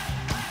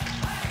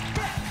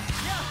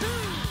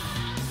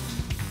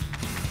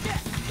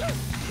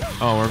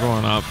 Oh, we're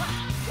going up.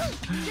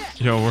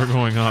 Yo, we're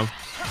going up.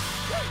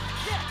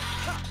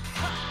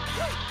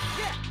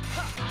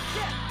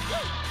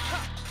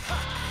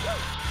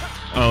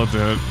 Oh,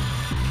 dude.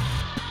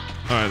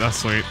 Alright, that's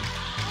sweet.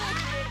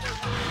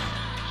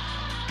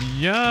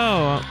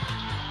 Yo!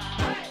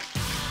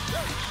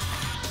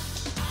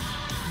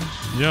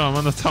 Yo, I'm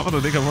on the top of the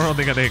Diga world,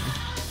 Diga Dig.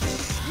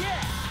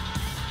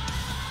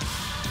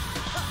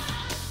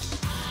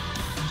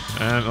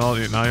 And, well,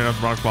 now you're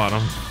at rock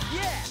bottom.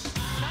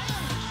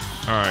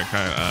 Alright,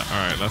 okay,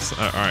 alright, let's,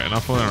 alright,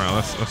 enough fooling around,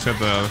 let's get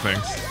the other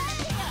things.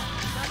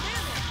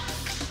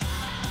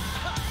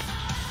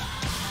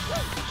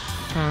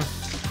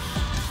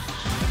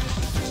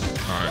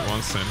 Alright,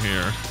 one's in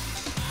here.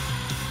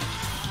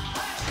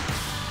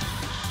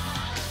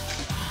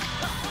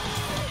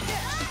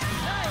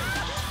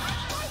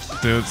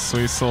 Dude,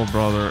 Sweet Soul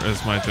Brother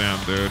is my jam,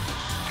 dude.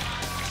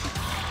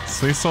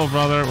 Sweet Soul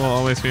Brother will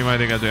always be my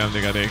Diga jam,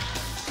 Diga Dig.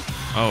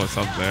 Oh, it's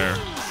up there.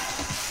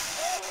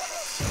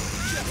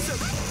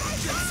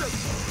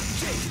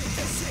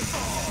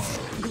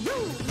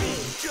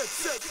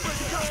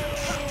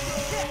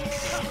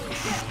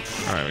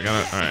 Alright, we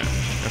gotta, alright.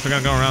 Guess we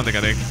gotta go around,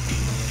 Diga Dig.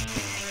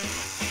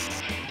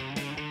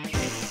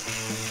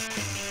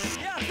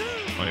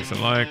 What is it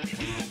like?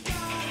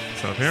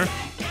 It's up here?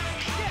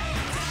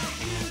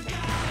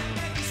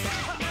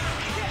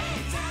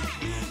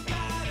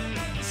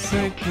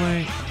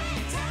 Segway.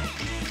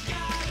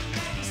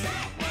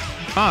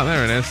 Ah,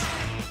 there it is.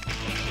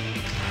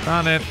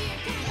 Found it.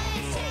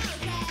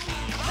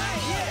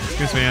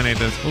 Excuse me, I need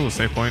this. Ooh,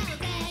 save point.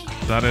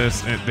 That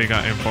is it. They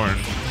got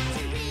important.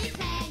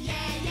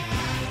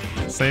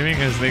 Saving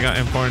is they got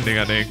important. They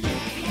got dig.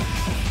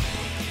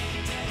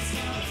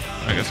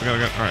 I guess we gotta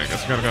go. Alright,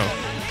 guess we gotta go.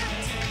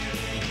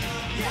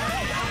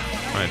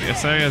 Alright,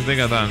 this area is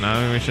Diga done.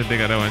 Now we should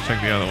Diga out and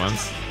check the other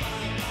ones.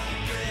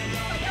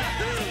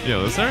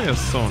 Yo, this area is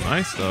so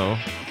nice though.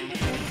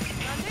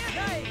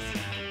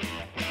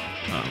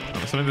 Oh,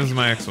 I'm assuming this is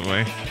my exit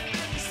way.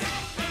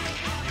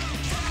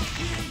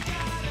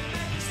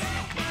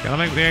 Gotta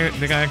make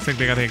Diga exit,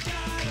 Diga dig.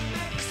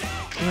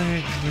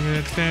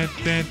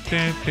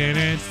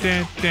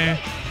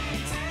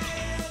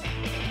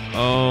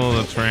 Oh,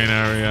 the train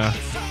area.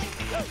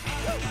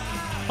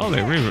 Oh,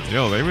 they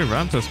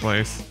revamped this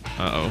place.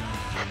 Uh-oh.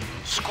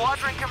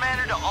 Squadron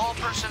commander to all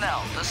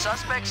personnel. The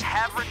suspects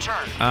have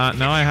returned.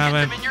 No, I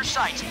haven't. Get them in your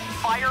sights.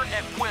 Fire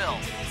at will.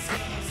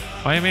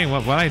 What do you mean?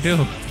 What I do?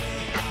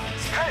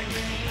 Hey.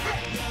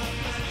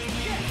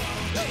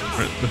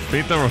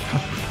 Defeat the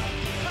recovery.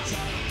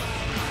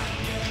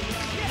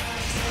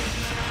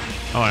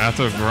 Oh, I have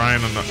to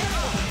grind on the...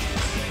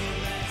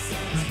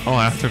 Oh,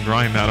 I have to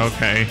grind that,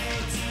 okay.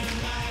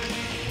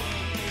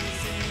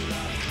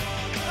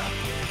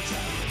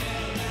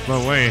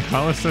 But wait,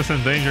 how is this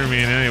endangering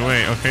me in any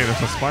way? Okay,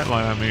 there's a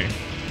spotlight on me.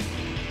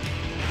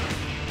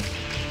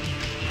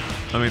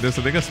 I mean, there's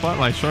a bigger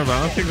spotlight, sure, but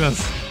I don't think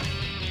that's,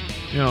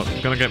 you know,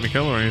 gonna get me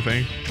killed or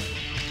anything.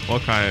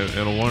 Okay,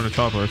 it'll warn the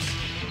choppers.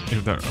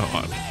 If there,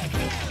 oh,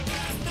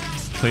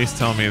 please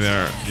tell me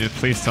there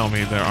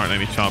aren't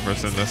any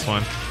choppers in this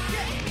one.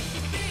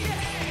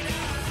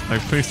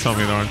 Like, please tell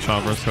me there aren't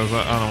choppers, because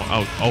I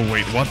don't. Oh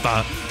wait, what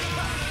the?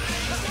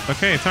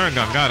 Okay, turret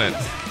gun, got it.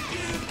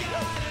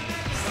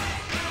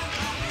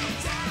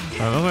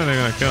 I don't think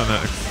they're gonna kill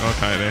next.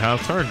 Okay, they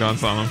have turret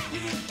guns on them.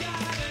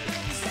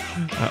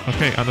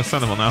 Okay,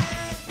 understandable now.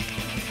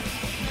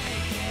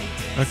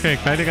 Okay,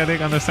 Kydigadig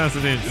understands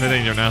the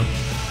danger now.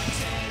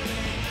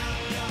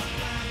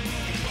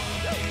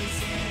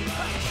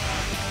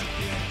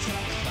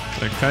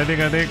 The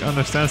Kydigadig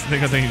understands the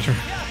danger.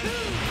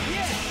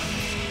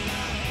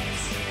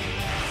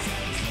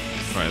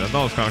 Right, that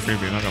doll is kind of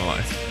creepy, not gonna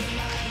lie.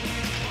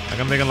 I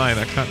can take a lie,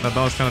 that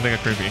doll is kind of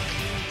creepy.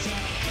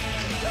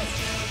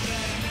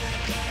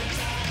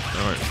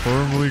 Alright,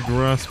 firmly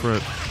grasp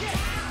it.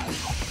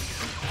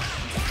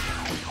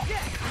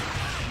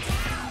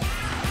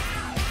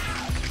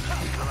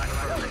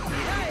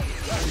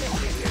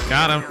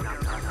 Got him.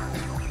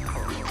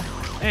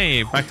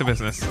 Hey, back to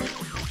business.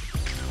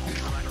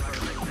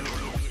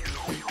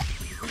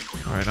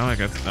 Alright, now I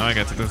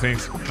get to do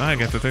things. Now I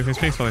get to do things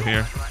peacefully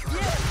here.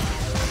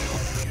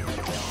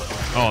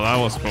 Oh, that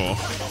was cool.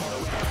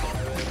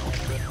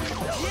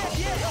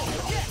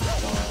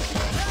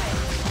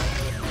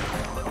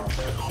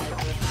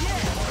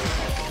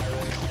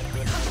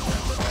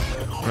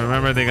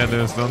 Remember, Diga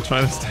Diggers, don't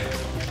try to stay.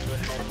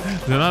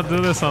 Do not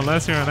do this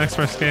unless you're an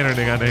expert skater,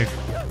 Diga Dig.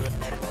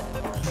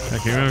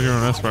 Like, even if you're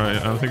an expert, I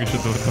don't think you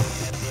should do it though.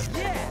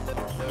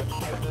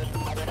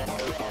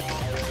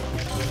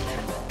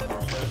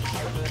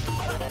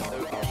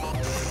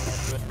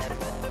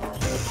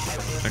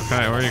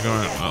 Okay, where are you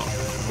going? Oh,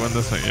 going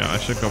this way. Yeah, I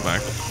should go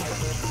back.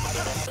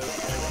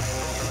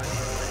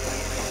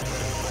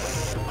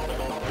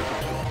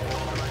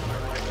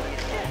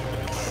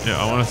 Yeah,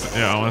 I want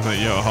to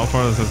say, yo, how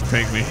far does this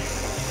take me?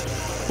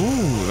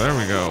 Ooh, there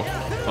we go.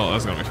 Oh,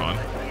 that's gonna be fun.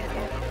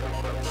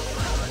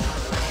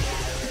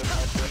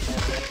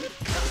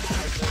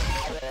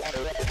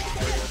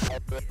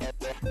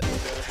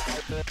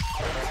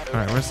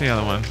 Alright, where's the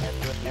other one?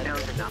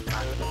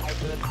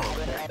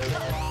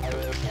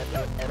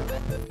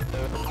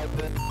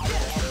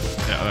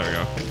 Yeah, there we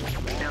go.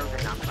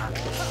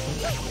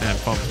 And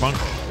bunk.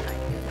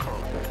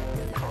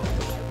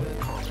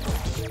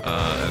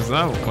 Is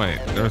that, wait,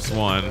 there's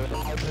one.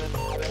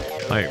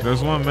 Like,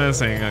 there's one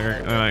missing.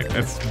 Like,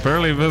 it's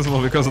barely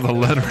visible because of the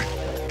lettering.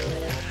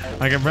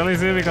 I can barely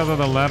see it because of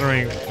the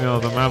lettering. You know,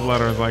 the map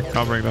letter is like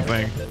covering the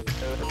thing.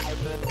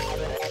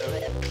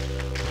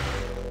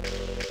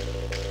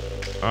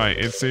 Alright,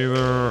 it's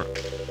either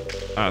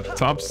at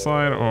top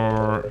side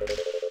or...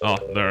 Oh,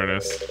 there it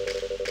is.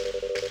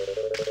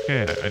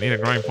 Okay, I need a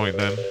grind point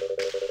then.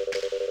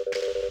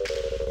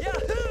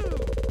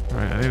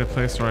 Alright, I need a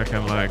place where I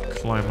can like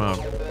climb up.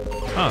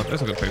 Oh,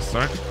 that's a good place to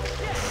start.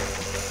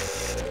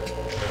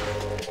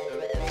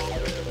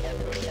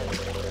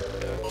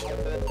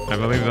 I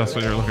believe that's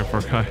what you're looking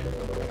for, Kai.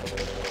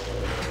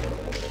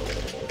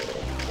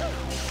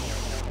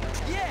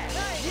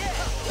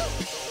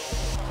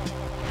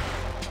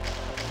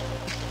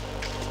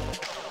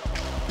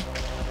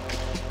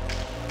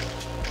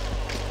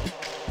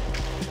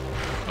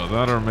 Oh,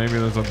 that or maybe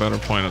there's a better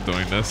point of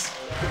doing this.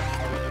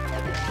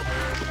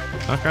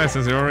 Okay,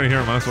 since you're already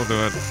here, might as well do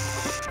it.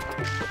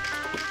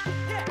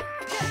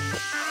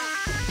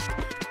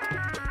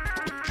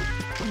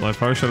 Well, I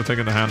probably should have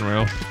taken the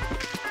handrail.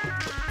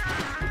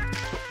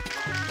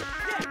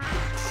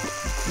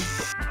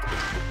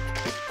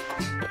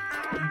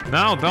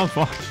 No, don't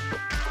fall.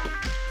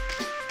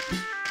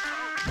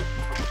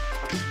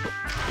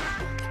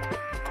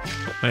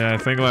 Yeah, I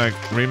think like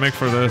remake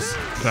for this,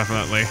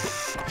 definitely.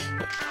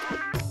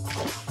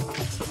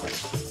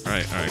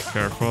 Alright,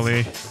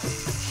 carefully.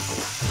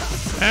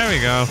 There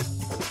we go.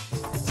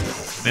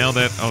 Nailed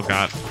it. Oh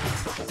god.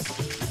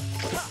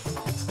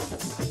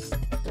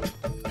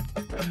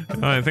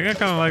 I think I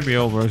kind of like the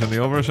old version. The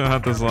old version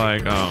had this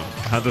like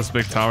had this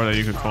big tower that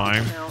you could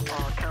climb,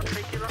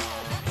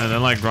 and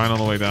then like grind all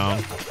the way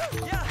down.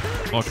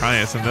 Well, kind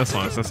of, it's in this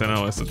one. It's just, you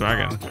know, it's the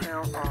dragon.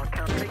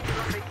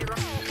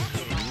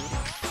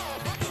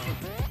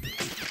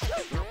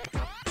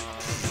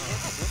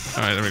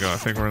 Alright, there we go. I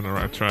think we're in the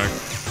right track.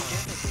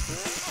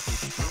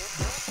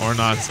 Or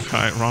not.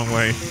 Kai, wrong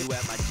way.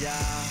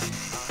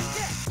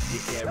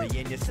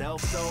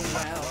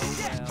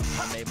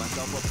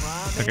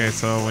 Okay,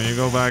 so when you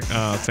go back,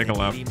 take a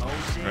left.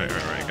 Right.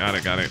 Got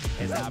it. Got it,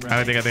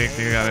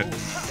 you got it.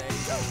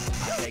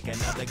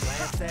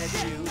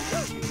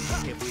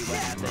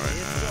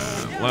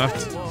 Right,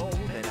 left.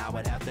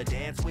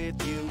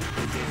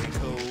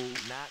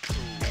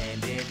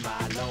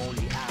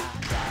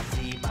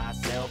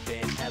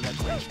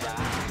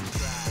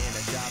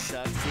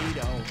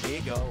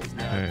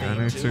 Okay, I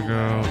need to go.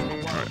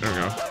 Alright, there we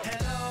go.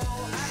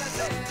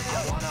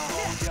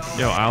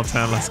 Yo, aisle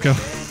 10, let's go.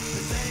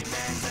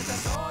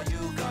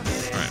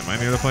 Alright, am I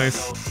near the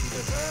place?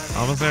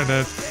 Almost there,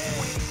 dude.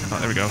 Oh,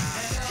 there we go.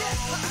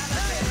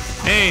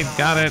 Hey,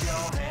 got it.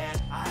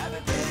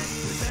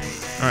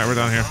 Alright, we're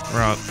done here.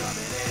 We're out.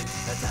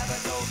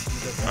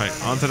 Alright,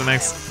 on to the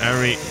next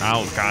area.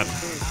 Oh, God.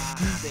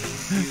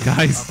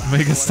 Guys,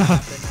 make it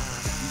stop.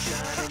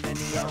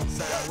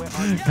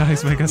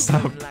 Guys, make it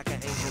stop.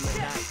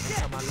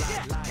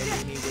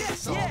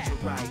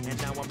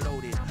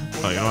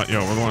 Oh, you know what? Yo,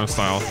 we're going in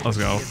style. Let's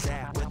go.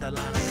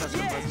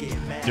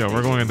 Yo,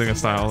 we're going in Diga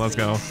style. Let's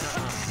go.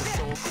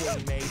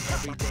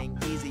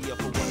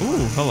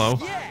 Ooh, hello.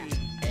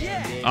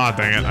 Ah, oh,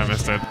 dang it. I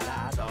missed it.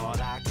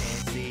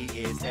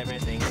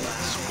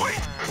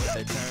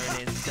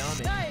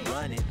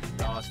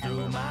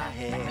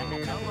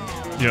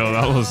 Yo,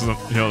 that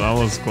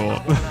was cool.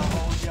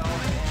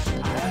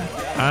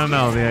 I don't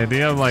know, the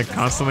idea of like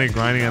constantly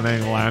grinding and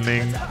then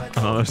landing and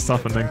other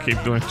stuff and then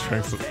keep doing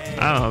tricks.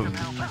 I don't know.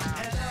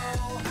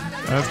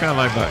 That's kind of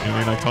like that. You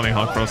mean like Tony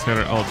Hawk Pro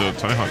Skater? Oh, dude,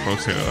 Tony Hawk Pro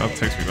Skater. That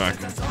takes me back.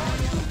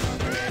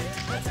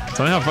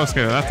 Tony Hawk Pro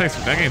Skater. That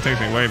game takes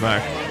me way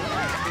back.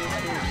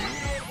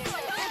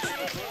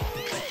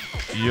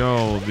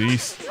 Yo,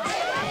 these.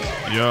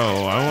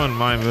 Yo, I wouldn't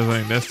mind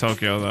visiting this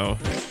Tokyo though.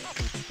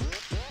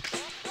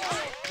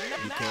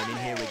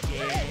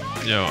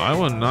 Yo, I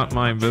would not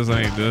mind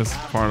visiting this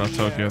part of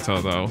Tokyo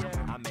though.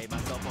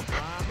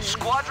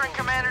 Squadron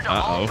commander to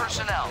all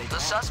personnel. The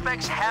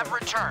suspects have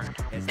returned.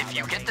 If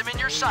you get them in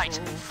your sights,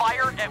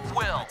 fire at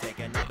will.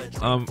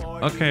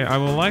 Okay, I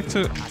would like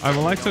to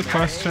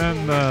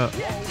question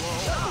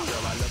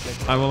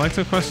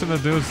the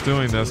dudes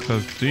doing this,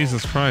 because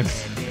Jesus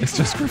Christ, it's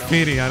just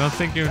graffiti. I don't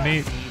think you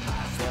need.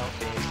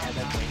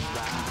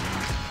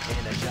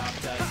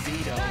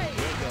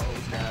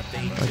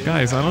 But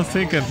guys, I don't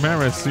think it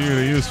merits you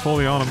to use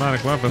fully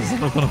automatic weapons.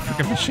 Look at a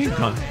freaking machine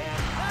gun.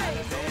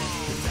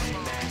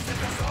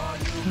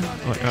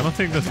 Like, I don't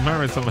think this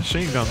merits a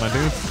machine gun, my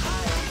dude.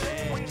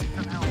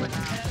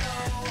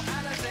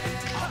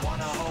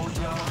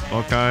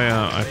 Okay,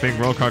 I think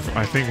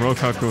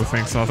Rokaku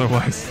thinks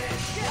otherwise.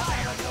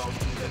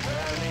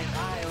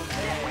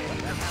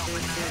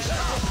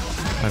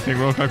 I think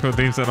Rokaku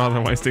deems it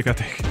otherwise, Diga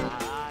Dig.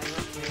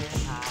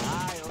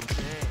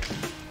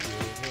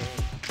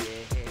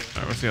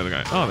 Alright, where's the other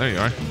guy? Oh, there you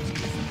are.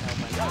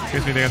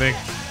 Excuse me, Diga Dig.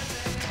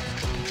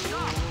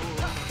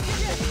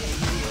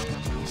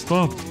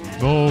 Stop!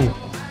 No!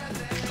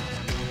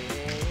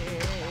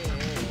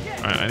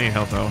 Alright, I need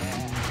help though.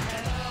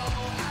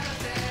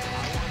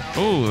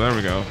 Oh, there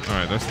we go.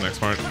 Alright, that's the next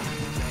part.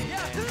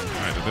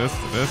 Alright, do this,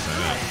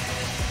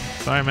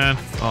 and... Sorry, man.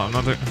 Oh, I'm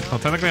not... Well,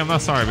 technically I'm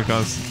not sorry,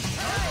 because...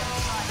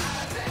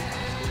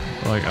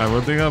 Like, I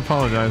would think I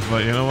apologize,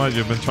 but you know what?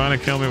 You've been trying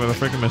to kill me with a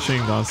freaking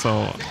machine gun,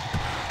 so...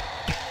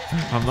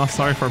 I'm not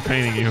sorry for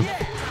paining you.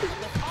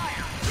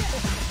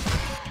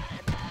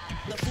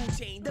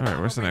 Alright,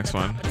 where's the next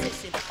one?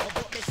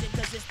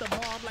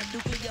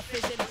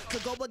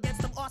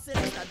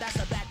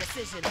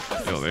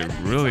 Yo, they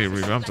really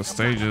revamped the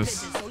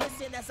stages.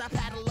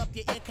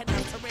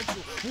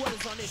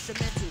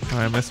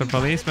 Alright, Mr.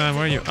 Policeman,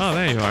 where are you? Oh,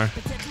 there you are.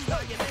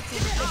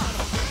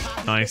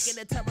 Nice.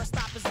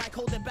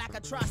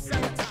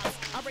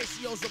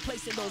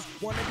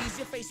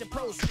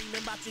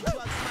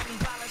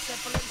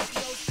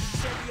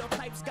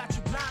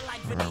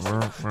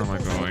 Where am I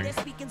going?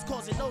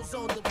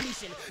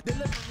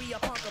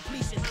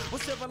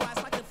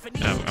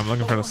 Yeah, I'm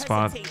looking for the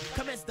spot.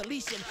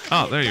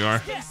 Oh, there you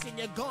are.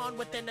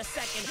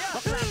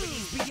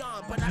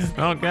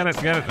 Oh, get it.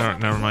 Oh,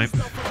 never mind.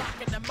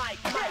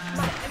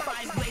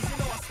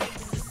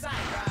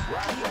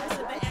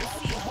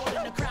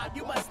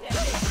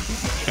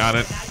 Got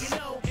it.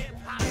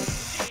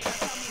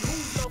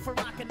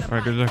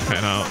 Alright, good job.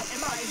 Okay, now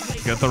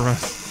get the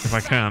rest if I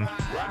can.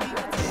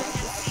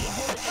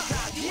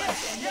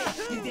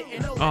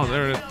 Oh,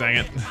 there it is. Dang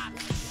it.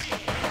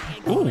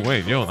 Ooh,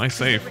 wait, yo, nice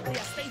save.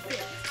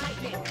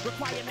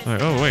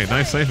 Like, oh, wait,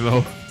 nice save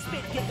though.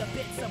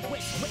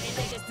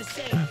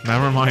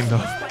 Never mind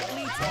though.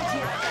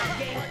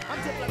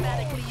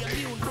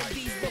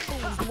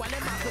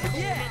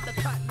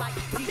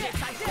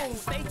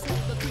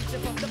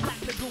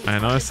 I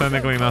know it's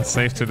technically not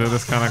safe to do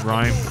this kind of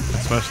grind,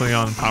 especially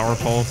on power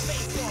poles.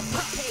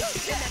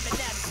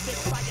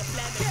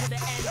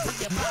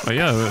 But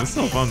yeah, it's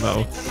still fun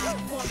though.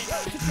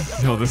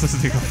 Yo, this is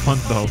Diga fun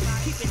though.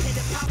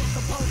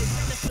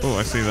 Oh,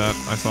 I see that.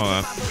 I saw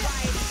that.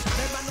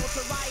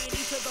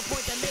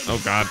 Oh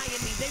god.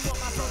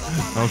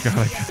 Oh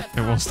god,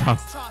 it won't stop.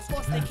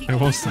 It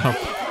won't stop.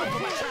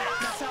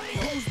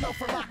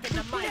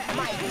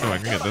 Oh, I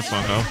can get this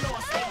one though.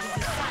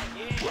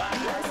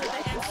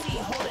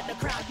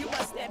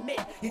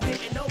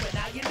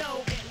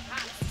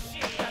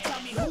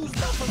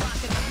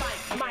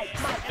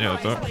 Yeah,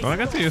 don't I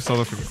get to use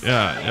other?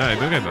 Yeah, I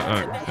do get.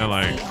 Yeah,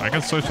 like I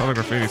can switch other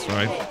graffitis,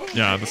 right?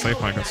 Yeah, the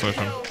safe I can switch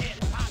them.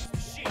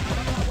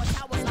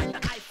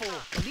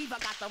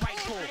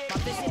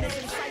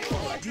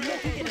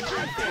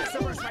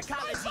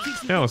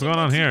 Yeah, what's going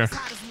on here?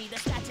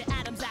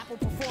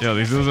 Yeah,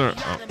 these dudes are.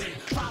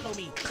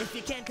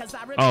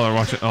 Oh, they're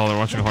watching. Oh, they're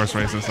watching horse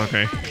races.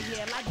 Okay,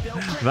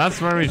 that's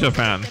very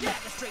Japan.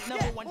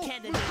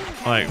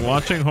 Like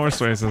watching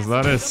horse races.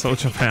 That is so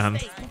Japan.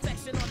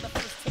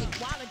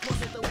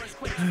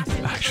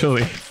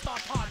 Actually,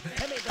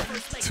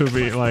 to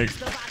be like,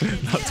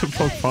 not to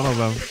poke fun of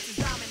them.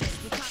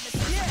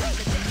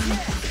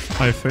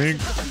 I think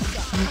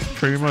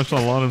pretty much a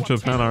lot of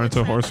Japan are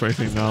into horse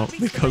racing now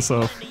because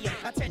of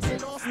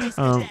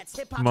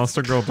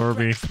Monster Girl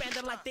Derby,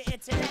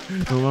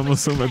 the Limbo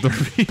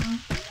Derby.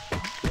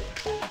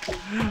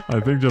 I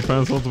think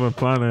Japan's ultimate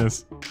plan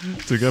is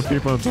to get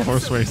people into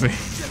horse racing.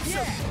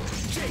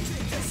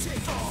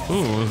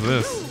 Ooh, what is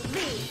this?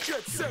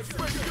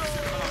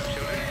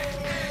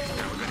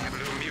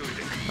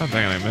 Oh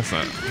dang it, I missed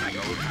that.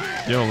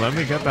 Yo, let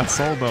me get that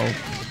soul though.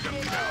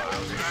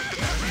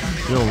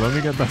 Yo, let me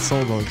get that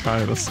soul though,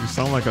 Kai. You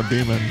sound like a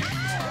demon.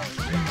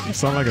 You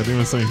sound like a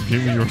demon saying,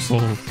 give me your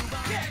soul.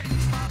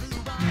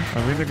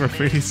 I mean the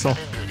graffiti soul.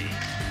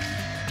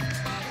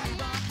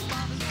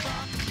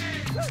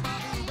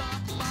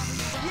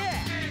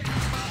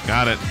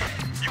 Got it.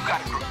 You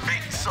got a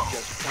graffiti soul.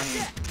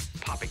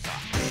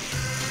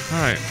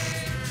 Alright.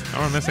 Now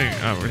we're missing.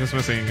 Oh, we're just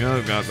missing.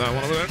 Oh god, that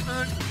one over there.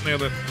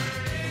 Nailed it.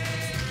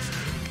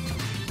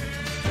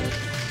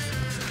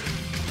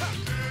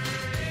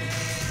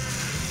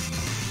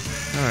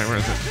 Alright, where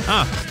is it?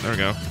 Ah, there we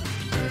go.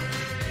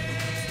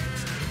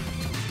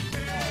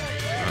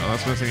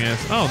 What's missing is...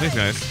 Oh, these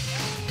guys.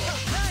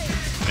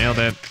 Nailed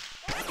it.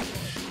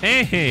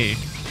 Hey!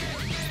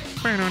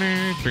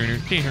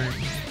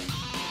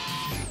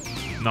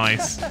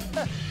 Nice.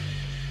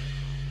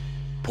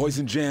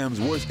 Poison Jam's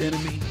worst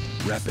enemy,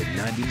 Rapid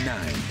 99,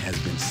 has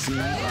been seen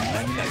on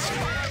 99th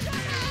Street.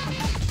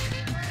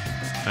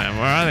 And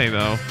where are they,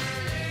 though?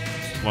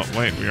 Well,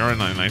 wait, we are in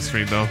 99th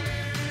Street, though.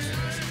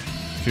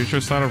 Future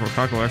site of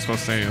Rococo Expo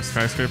Stadium,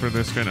 Skyscraper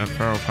District, and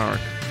Faro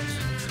Park.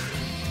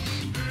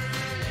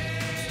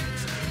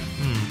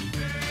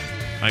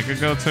 I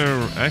could go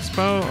to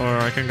Expo, or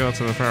I can go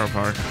to the Faro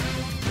Park.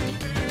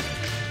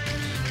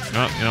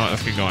 No, you know what?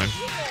 Let's keep going.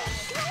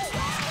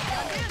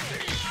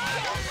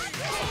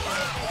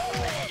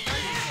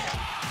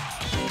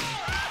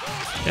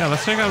 Yeah,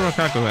 let's check out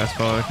Rococo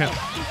Expo. I can't...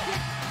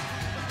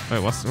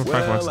 Wait, what's the Rococo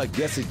Expo? Well, I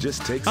guess it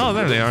just takes oh,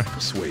 there they are.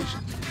 Persuasion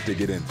to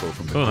get info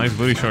from the oh, nice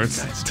booty shorts.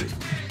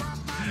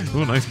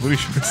 Oh, nice booty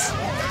shorts.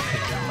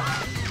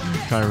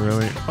 I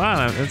really...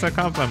 Wow, it's a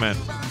compliment.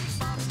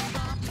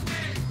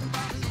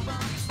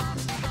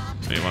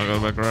 Hey, you wanna go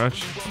to the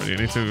garage? Or do you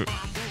need to...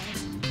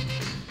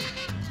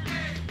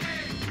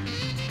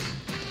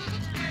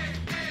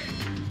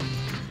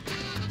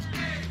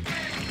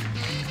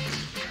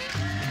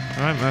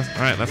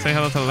 Alright, let's say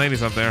hello to the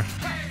ladies up there.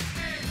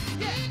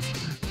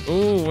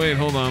 Oh, wait,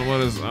 hold on.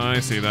 What is... I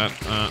see that.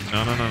 No.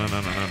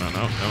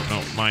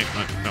 Mine.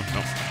 No.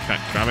 Okay,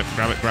 grab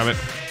it.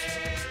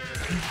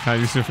 Okay,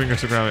 use your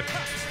fingers to grab it.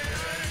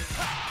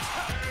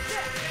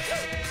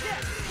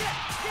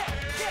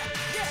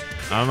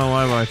 I don't know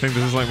why, but I think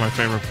this is like my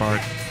favorite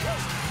part.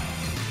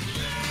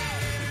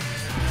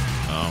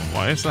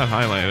 Why is that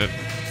highlighted?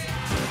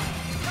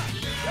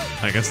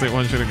 I guess they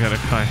want you to get a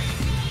Kai.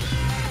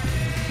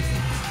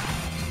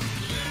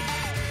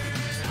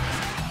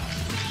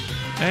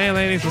 Hey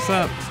ladies, what's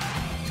up?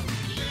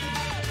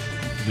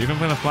 You can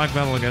play the flag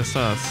battle against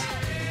us.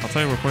 I'll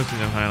tell you we're pushing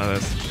them high on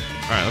this.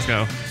 Alright, let's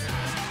go.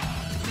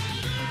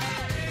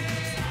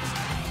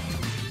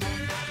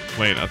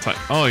 Wait, a type.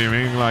 Oh, you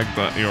mean like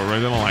the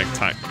original like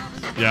type?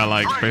 Yeah,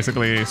 like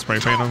basically spray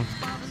paint them.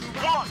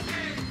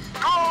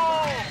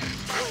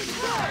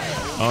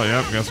 Oh,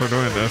 yep, guess we're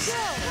doing this.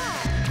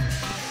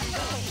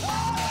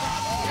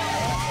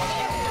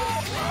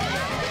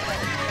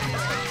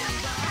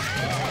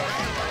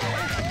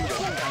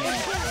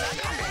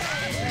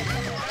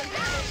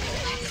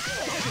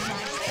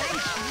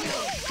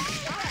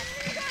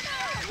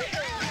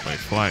 Wait,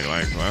 flag,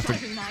 like, do I have to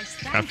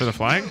capture the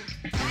flag?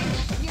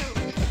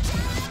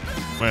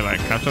 Wait, like,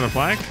 capture the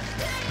flag?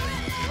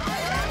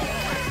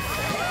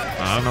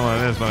 I don't know what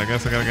it is, but I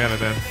guess I gotta get it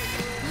then.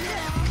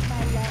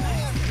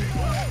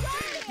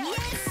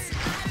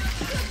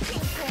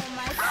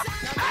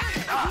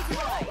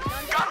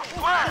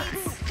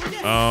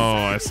 Oh,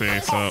 I see.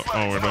 So,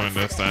 oh, we're doing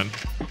this then.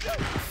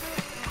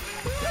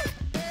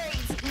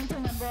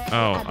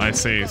 Oh, I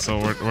see. So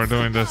we're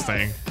doing this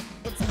thing.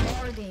 It's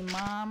more than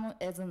mom,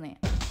 isn't it?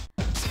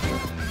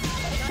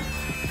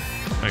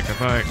 Like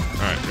if I...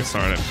 Alright, we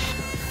started.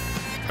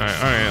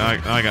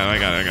 Alright, I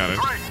got it.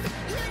 3,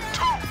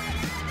 2,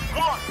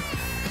 1,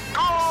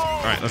 go!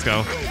 Alright, let's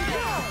go.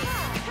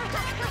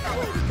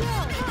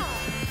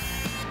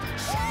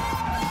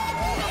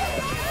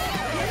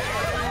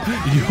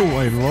 Yo,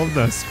 I love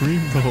that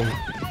scream though.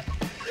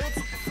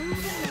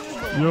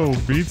 Yo,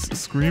 Beats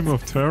Scream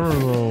of Terror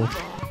though.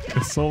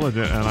 It's so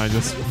legit and I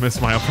just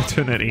missed my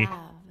opportunity.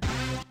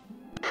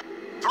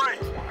 3,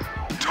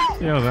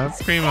 2, Yo, that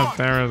Scream of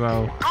Terror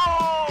though.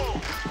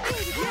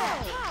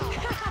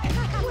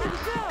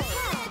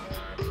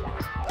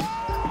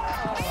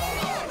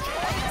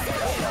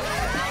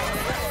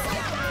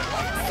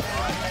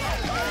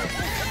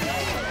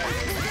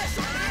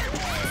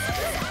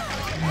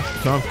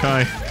 go! Jump,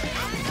 Kai.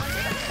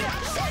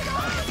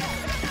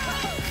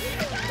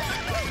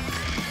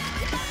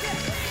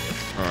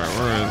 Alright,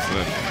 where is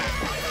it?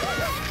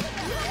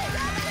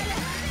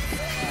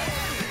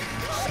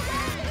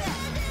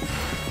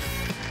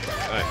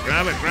 Alright,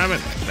 grab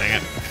it! Dang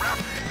it.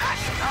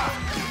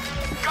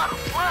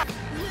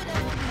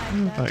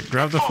 Alright,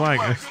 grab the flag.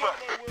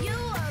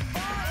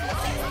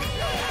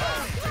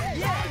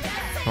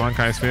 Come on,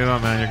 Kai, speed it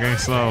up, man. You're getting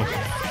slow.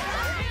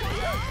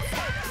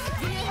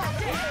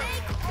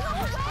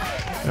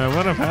 Yeah,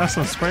 what a pass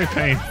on spray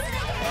paint.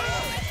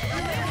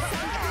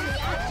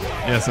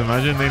 Yes,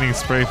 imagine needing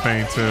spray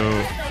paint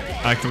to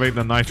activate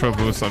the nitro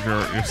boost of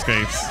your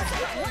skates.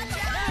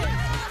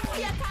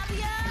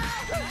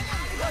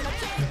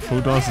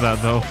 Who does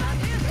that though?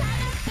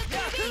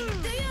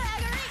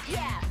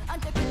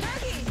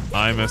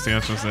 I missed the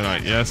entrance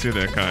tonight. Yes, you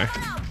did, Kai.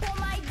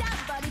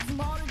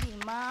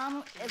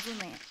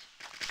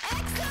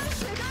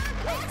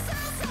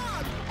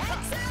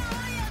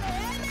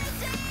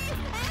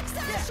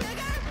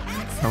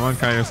 Come on,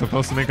 Kai, you're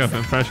supposed to make an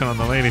impression on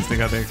the ladies,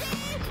 Diga Dig.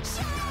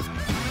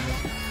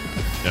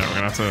 Yeah, we're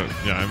gonna have to...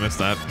 Yeah, I missed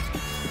that.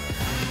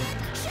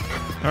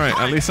 Alright,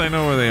 at least I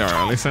know where they are.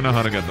 At least I know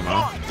how to get them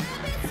out.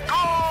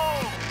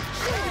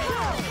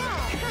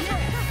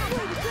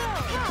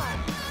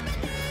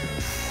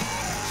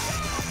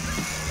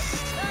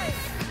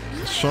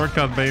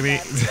 shortcut, baby.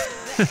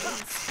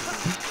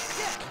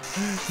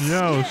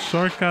 Yo,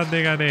 shortcut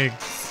Kydigadig.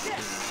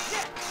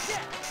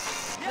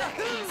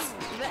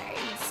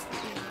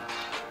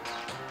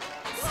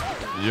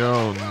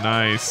 Yo,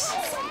 nice.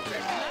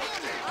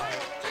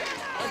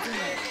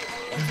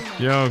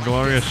 Yo,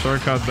 glorious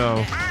shortcut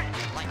though.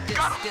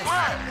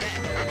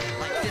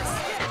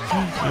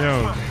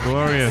 Yo,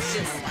 glorious.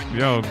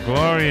 Yo,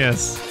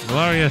 glorious.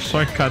 Glorious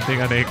shortcut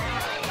Kydigadig.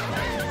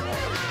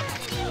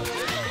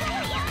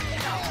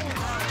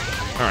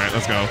 Alright,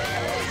 let's go.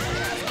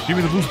 Give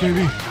me the boost,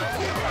 baby.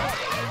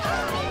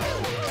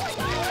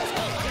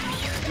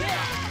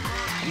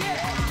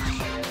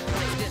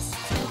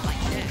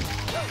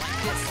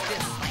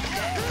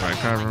 Alright,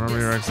 Crab, remember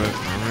your exit.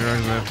 Remember your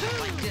exit.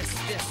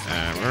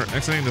 And we're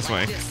exiting this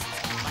way.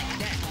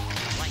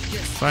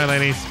 Bye,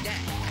 ladies.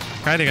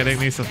 Kydigadig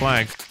needs the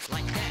flag. I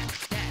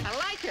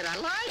like it, I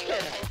like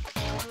it.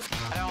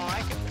 I don't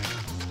like it.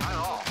 Not at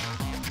all.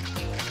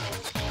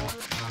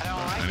 I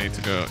don't like I need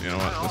to go, you know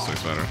what, this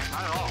way's better.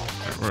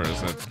 Alright, where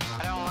is it?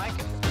 I don't like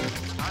it.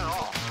 Not at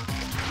all.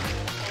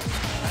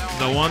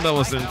 The one that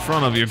was in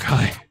front of you,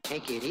 Kai.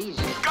 Take it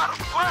easy. Got a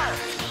flag!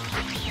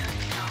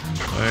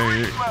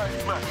 Hey, Flag,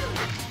 flag.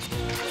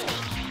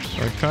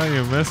 like, Kai,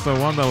 you missed the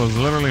one that was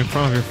literally in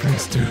front of your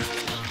face, dude.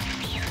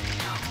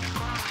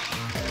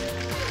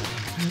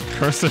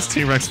 Curse this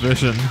T-Rex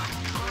vision.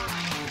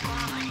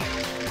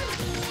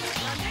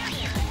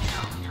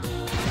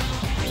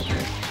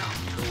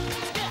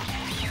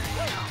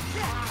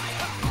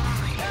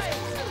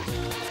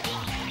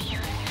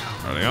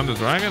 Are they on the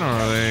dragon or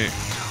are they?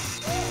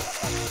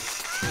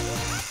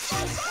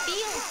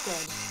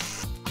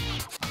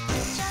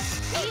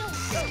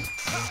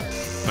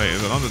 Wait,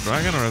 is it on the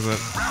dragon or is it?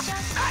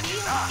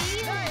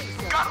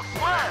 Got a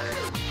flag!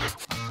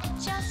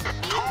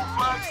 2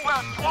 flags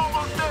left,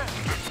 almost there!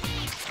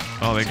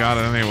 Oh, they got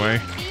it anyway.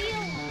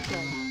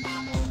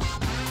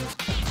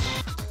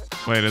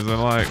 Wait, is it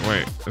like,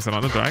 wait, is it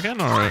on the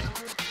dragon or? 2,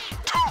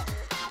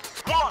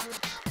 1,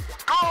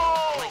 go!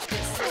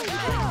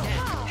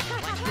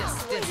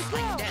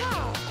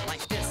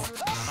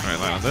 Alright,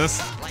 land on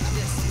this.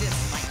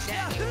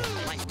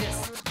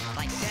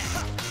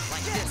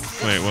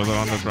 Wait, was it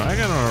on the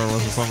dragon or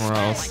was it somewhere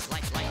else? I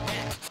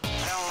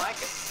don't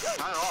like it.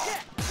 Not at all.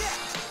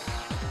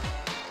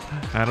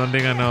 I don't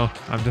think I know.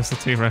 I'm just a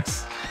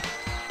T-Rex.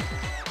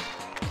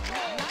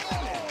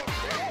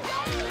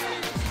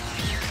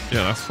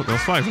 Yeah,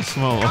 those flags are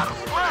small. Yeah,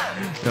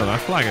 that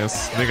flag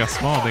is big as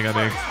small, Diga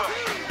Dig.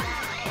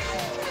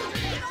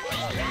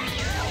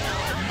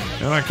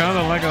 And I kind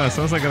of like it. As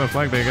soon as I get a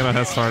flag, they get a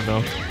head start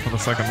though for the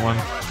second one.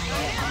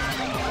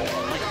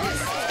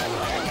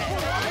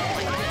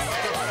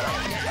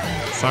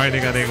 Sorry,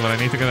 Diga Dig, but I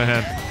need to get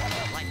ahead.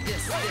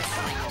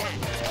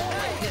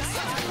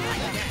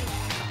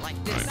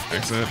 Right,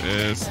 exit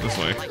is this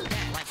way.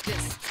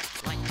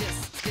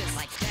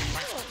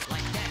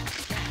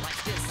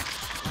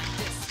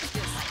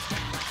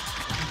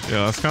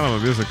 Yeah, that's kind of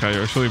abusive how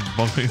you're actually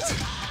bumping into.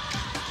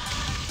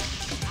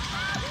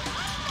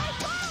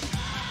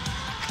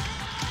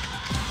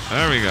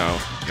 There we go.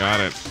 Got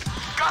it.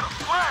 Got a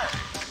flag!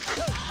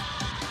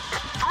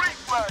 3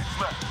 flags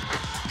left!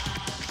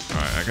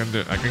 Alright,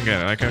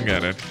 I can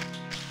get it.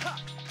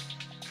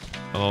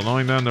 Although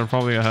knowing them, they're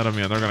probably ahead of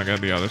me and they're gonna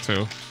get the other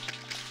two.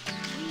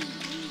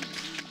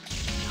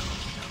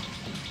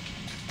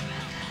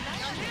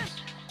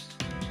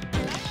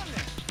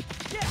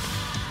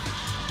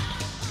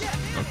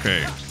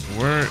 Okay,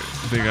 where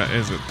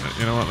is it?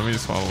 You know what, let me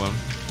just follow them.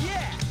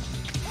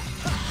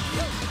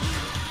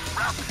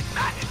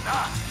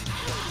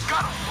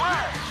 Got a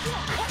flag!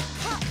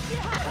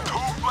 2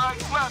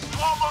 flags left,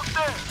 almost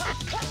there!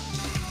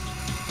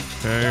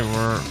 Okay,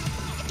 we're...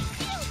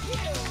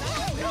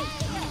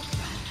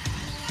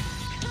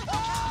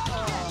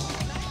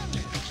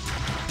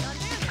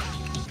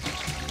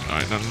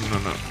 Alright, no.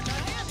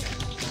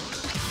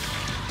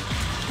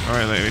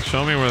 Alright, lady,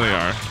 show me where they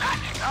are.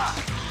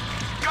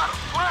 Got a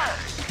flag!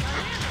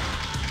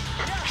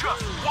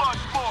 Just 1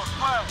 more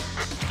flag!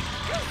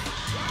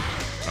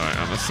 Alright,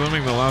 I'm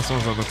assuming the last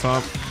one's at the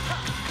top.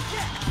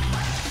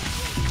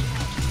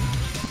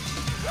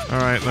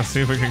 Alright, let's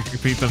see if we can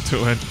beat them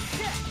to it.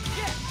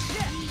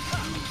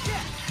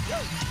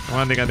 Come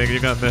on, Diga Dig, you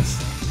got this.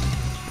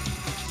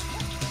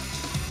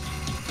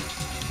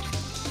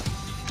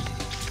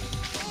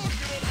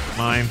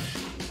 Mine.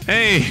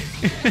 Hey!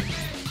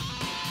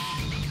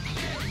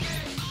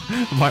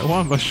 By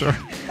one, but sure.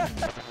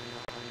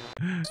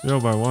 Yo,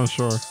 by one,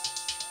 sure.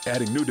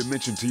 Adding new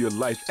dimension to your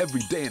life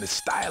every day in a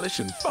stylish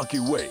and funky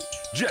way.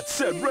 Jet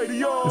Set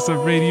Radio! It's a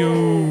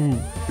radio!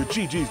 The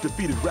GGs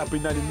defeated Rapper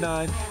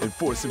 99 and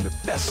forced him to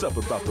fess up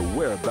about the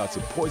whereabouts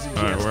of Poison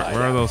Alright,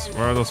 Jam's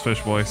where are those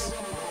fish boys?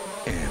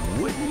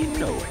 And wouldn't you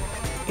know it,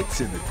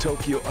 it's in the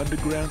Tokyo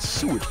Underground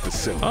Sewage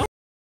Facility. Oh.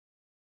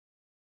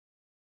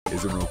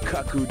 Is in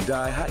Rokaku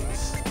Dai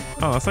Heights.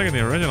 Oh, that's like in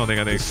the original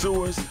Diga The Dig.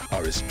 sewers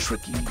are as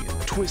tricky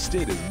and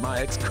twisted as my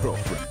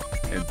ex-girlfriend,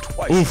 and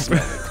twice Oof. as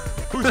smelly.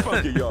 Who's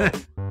funky, y'all?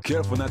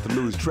 Careful not to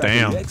lose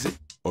track of the exit.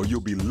 or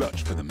you'll be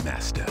lunch for the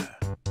master.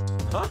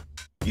 Huh?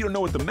 You don't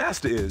know what the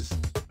master is?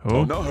 Who?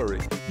 Oh, no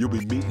hurry. You'll be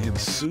meeting him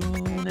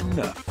soon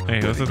enough.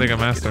 Hey, who's the Diga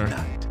Master?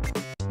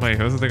 Wait,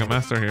 who's the Diga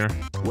Master here?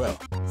 Well,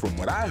 from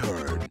what I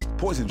heard,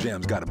 Poison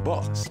Jam's got a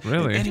boss.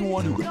 Really? And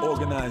anyone who can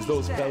organize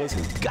those fellas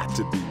has got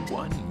to be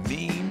one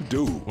mean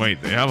dude.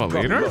 Wait, they have a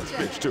Probably leader? loves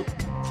bitch too.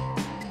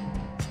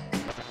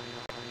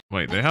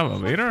 Wait, they have a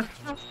leader?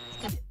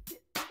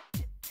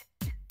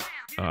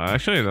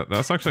 Actually,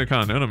 that's actually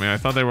kind of new to me. I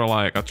thought they were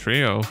like a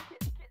trio.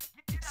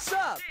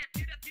 Sup?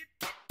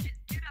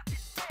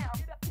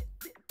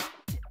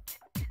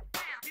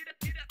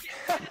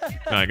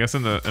 Yeah, I guess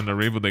in the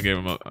reboot they gave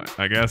him a.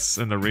 I guess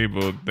in the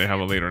reboot they have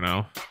a leader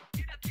now.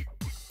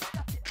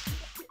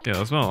 Yeah,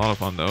 that's been a lot of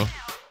fun though.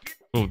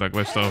 Ooh, that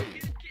glitch though.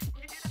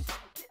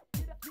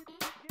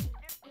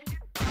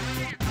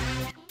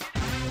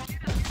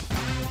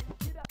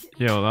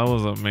 Yo, that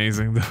was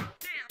amazing though.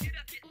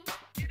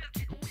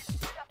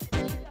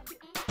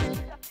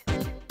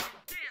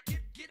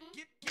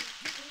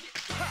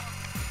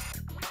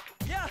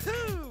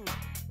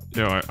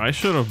 Yo, I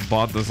should have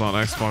bought this on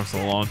Xbox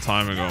a long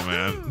time ago,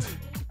 man.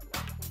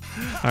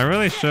 I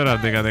really should have,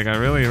 Diga. I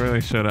really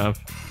should have.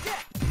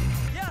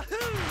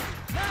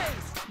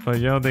 But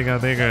yo, Diga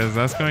Diggers,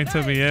 that's going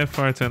to be it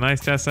for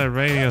tonight's Jet Set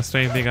Radio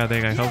stream, Diga.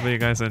 I hope you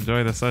guys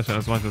enjoyed the session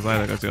as much as I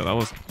did. Cause yo,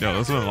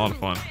 this was a lot of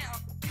fun.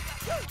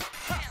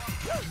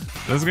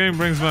 This game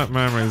brings back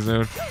memories,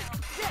 dude.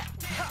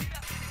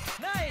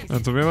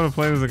 And to be able to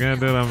play this again,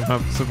 dude,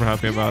 I'm super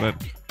happy about it.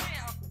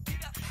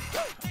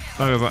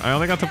 No, I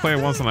only got to play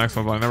it once on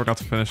Xbox, but I never got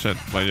to finish it.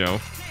 But yo.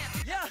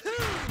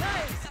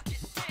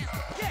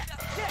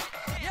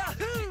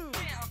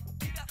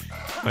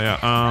 But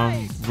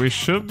yeah, we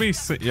should be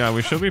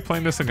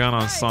playing this again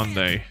on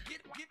Sunday.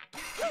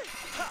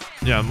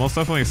 Yeah, most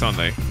definitely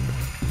Sunday.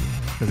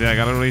 Cause yeah, I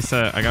gotta release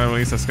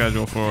a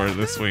schedule for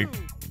this week.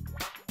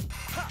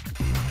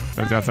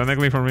 Cause yeah,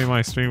 technically for me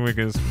my stream week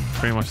is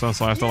pretty much done,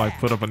 so I have to like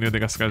put up a new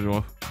Diga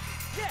schedule.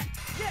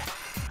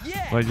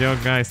 But yo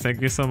guys, thank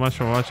you so much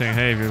for watching.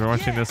 Hey, if you're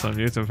watching this on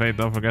YouTube, hey,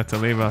 don't forget to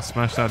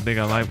smash that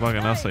Diga like button,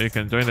 and also you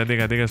can join the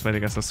Diga Diggers by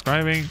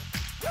subscribing.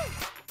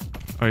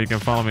 Or you can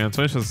follow me on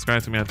Twitch, or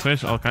subscribe to me on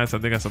Twitch, all kinds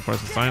of Diga support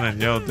to sign,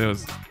 and yo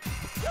dudes.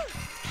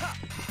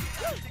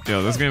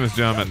 Yo, this game is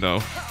jamming though.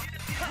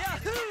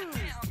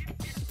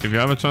 If you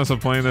have a chance of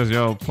playing this,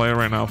 yo, play it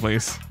right now,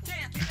 please.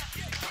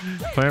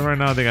 Play it right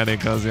now, Diga Dig,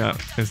 cause yeah,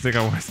 it's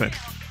Diga worth it.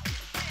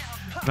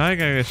 Now I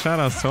gotta give shout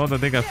outs to all the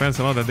Diga fans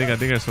and all the Diga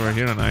Diggers who are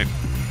here tonight.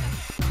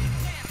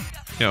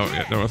 Yo,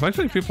 there was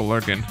actually people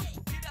lurking.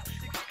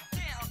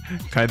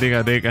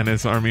 Kydigadig and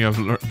his army of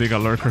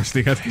Diga lurkers,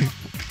 Diga Dig.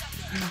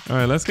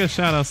 Alright, let's get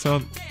shout outs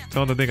to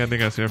all the Diga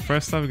Diggers here.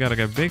 First up, we gotta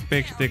get big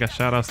Diga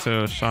shout outs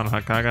to Sean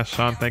Hakaga.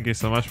 Sean, thank you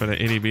so much for the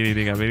itty bitty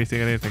Diga bitty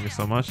Diga Dig. Thank you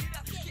so much.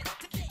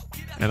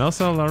 And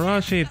also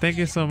Laroshi, thank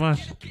you so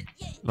much.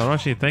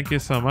 Laroshi, thank you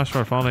so much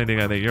for following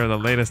Diga Dig. You're the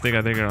latest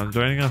Diga Digger on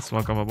joining us.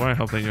 Welcome aboard. I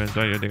hope that you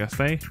enjoy your Diga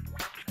stay.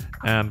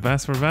 And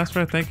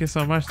Vasper, thank you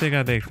so much,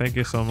 Diga Dig. Thank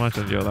you so much.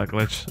 And yo, that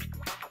glitch.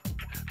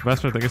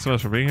 Vesper, thank you so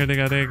much for being here,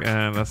 Diga Dig.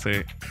 And let's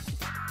see.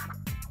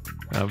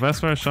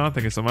 Vesper, Sean,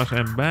 thank you so much.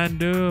 And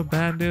Bandu,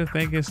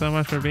 thank you so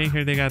much for being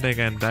here, Diga Dig.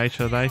 And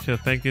Daicho,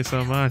 thank you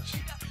so much.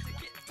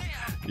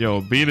 Yo,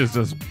 beat is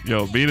just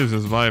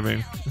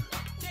vibing.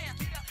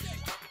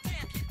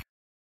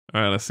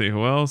 Alright, let's see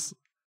who else.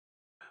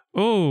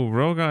 Oh,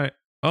 Rogue Guy.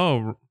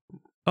 Oh,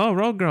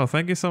 Rogue Girl,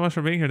 thank you so much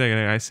for being here, Diga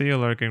Dig. I see you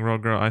lurking,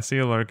 Rogue Girl. I see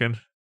you lurking.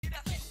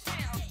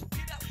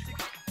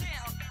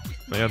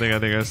 But yeah,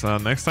 Diga Diggers,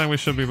 next time we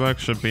should be back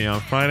should be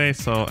on Friday,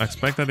 so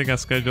expect the Diga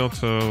schedule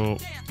to...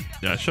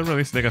 Yeah, I should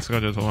release the Diga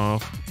schedule tomorrow.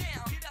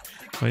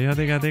 But yeah,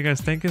 Diga Diggers,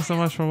 thank you so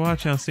much for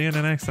watching. I'll see you in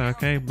the next time,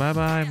 okay?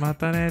 Bye-bye.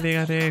 Matane,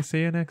 Diga Dig. See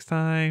you next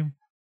time.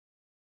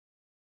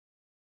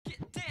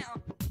 Get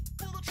down.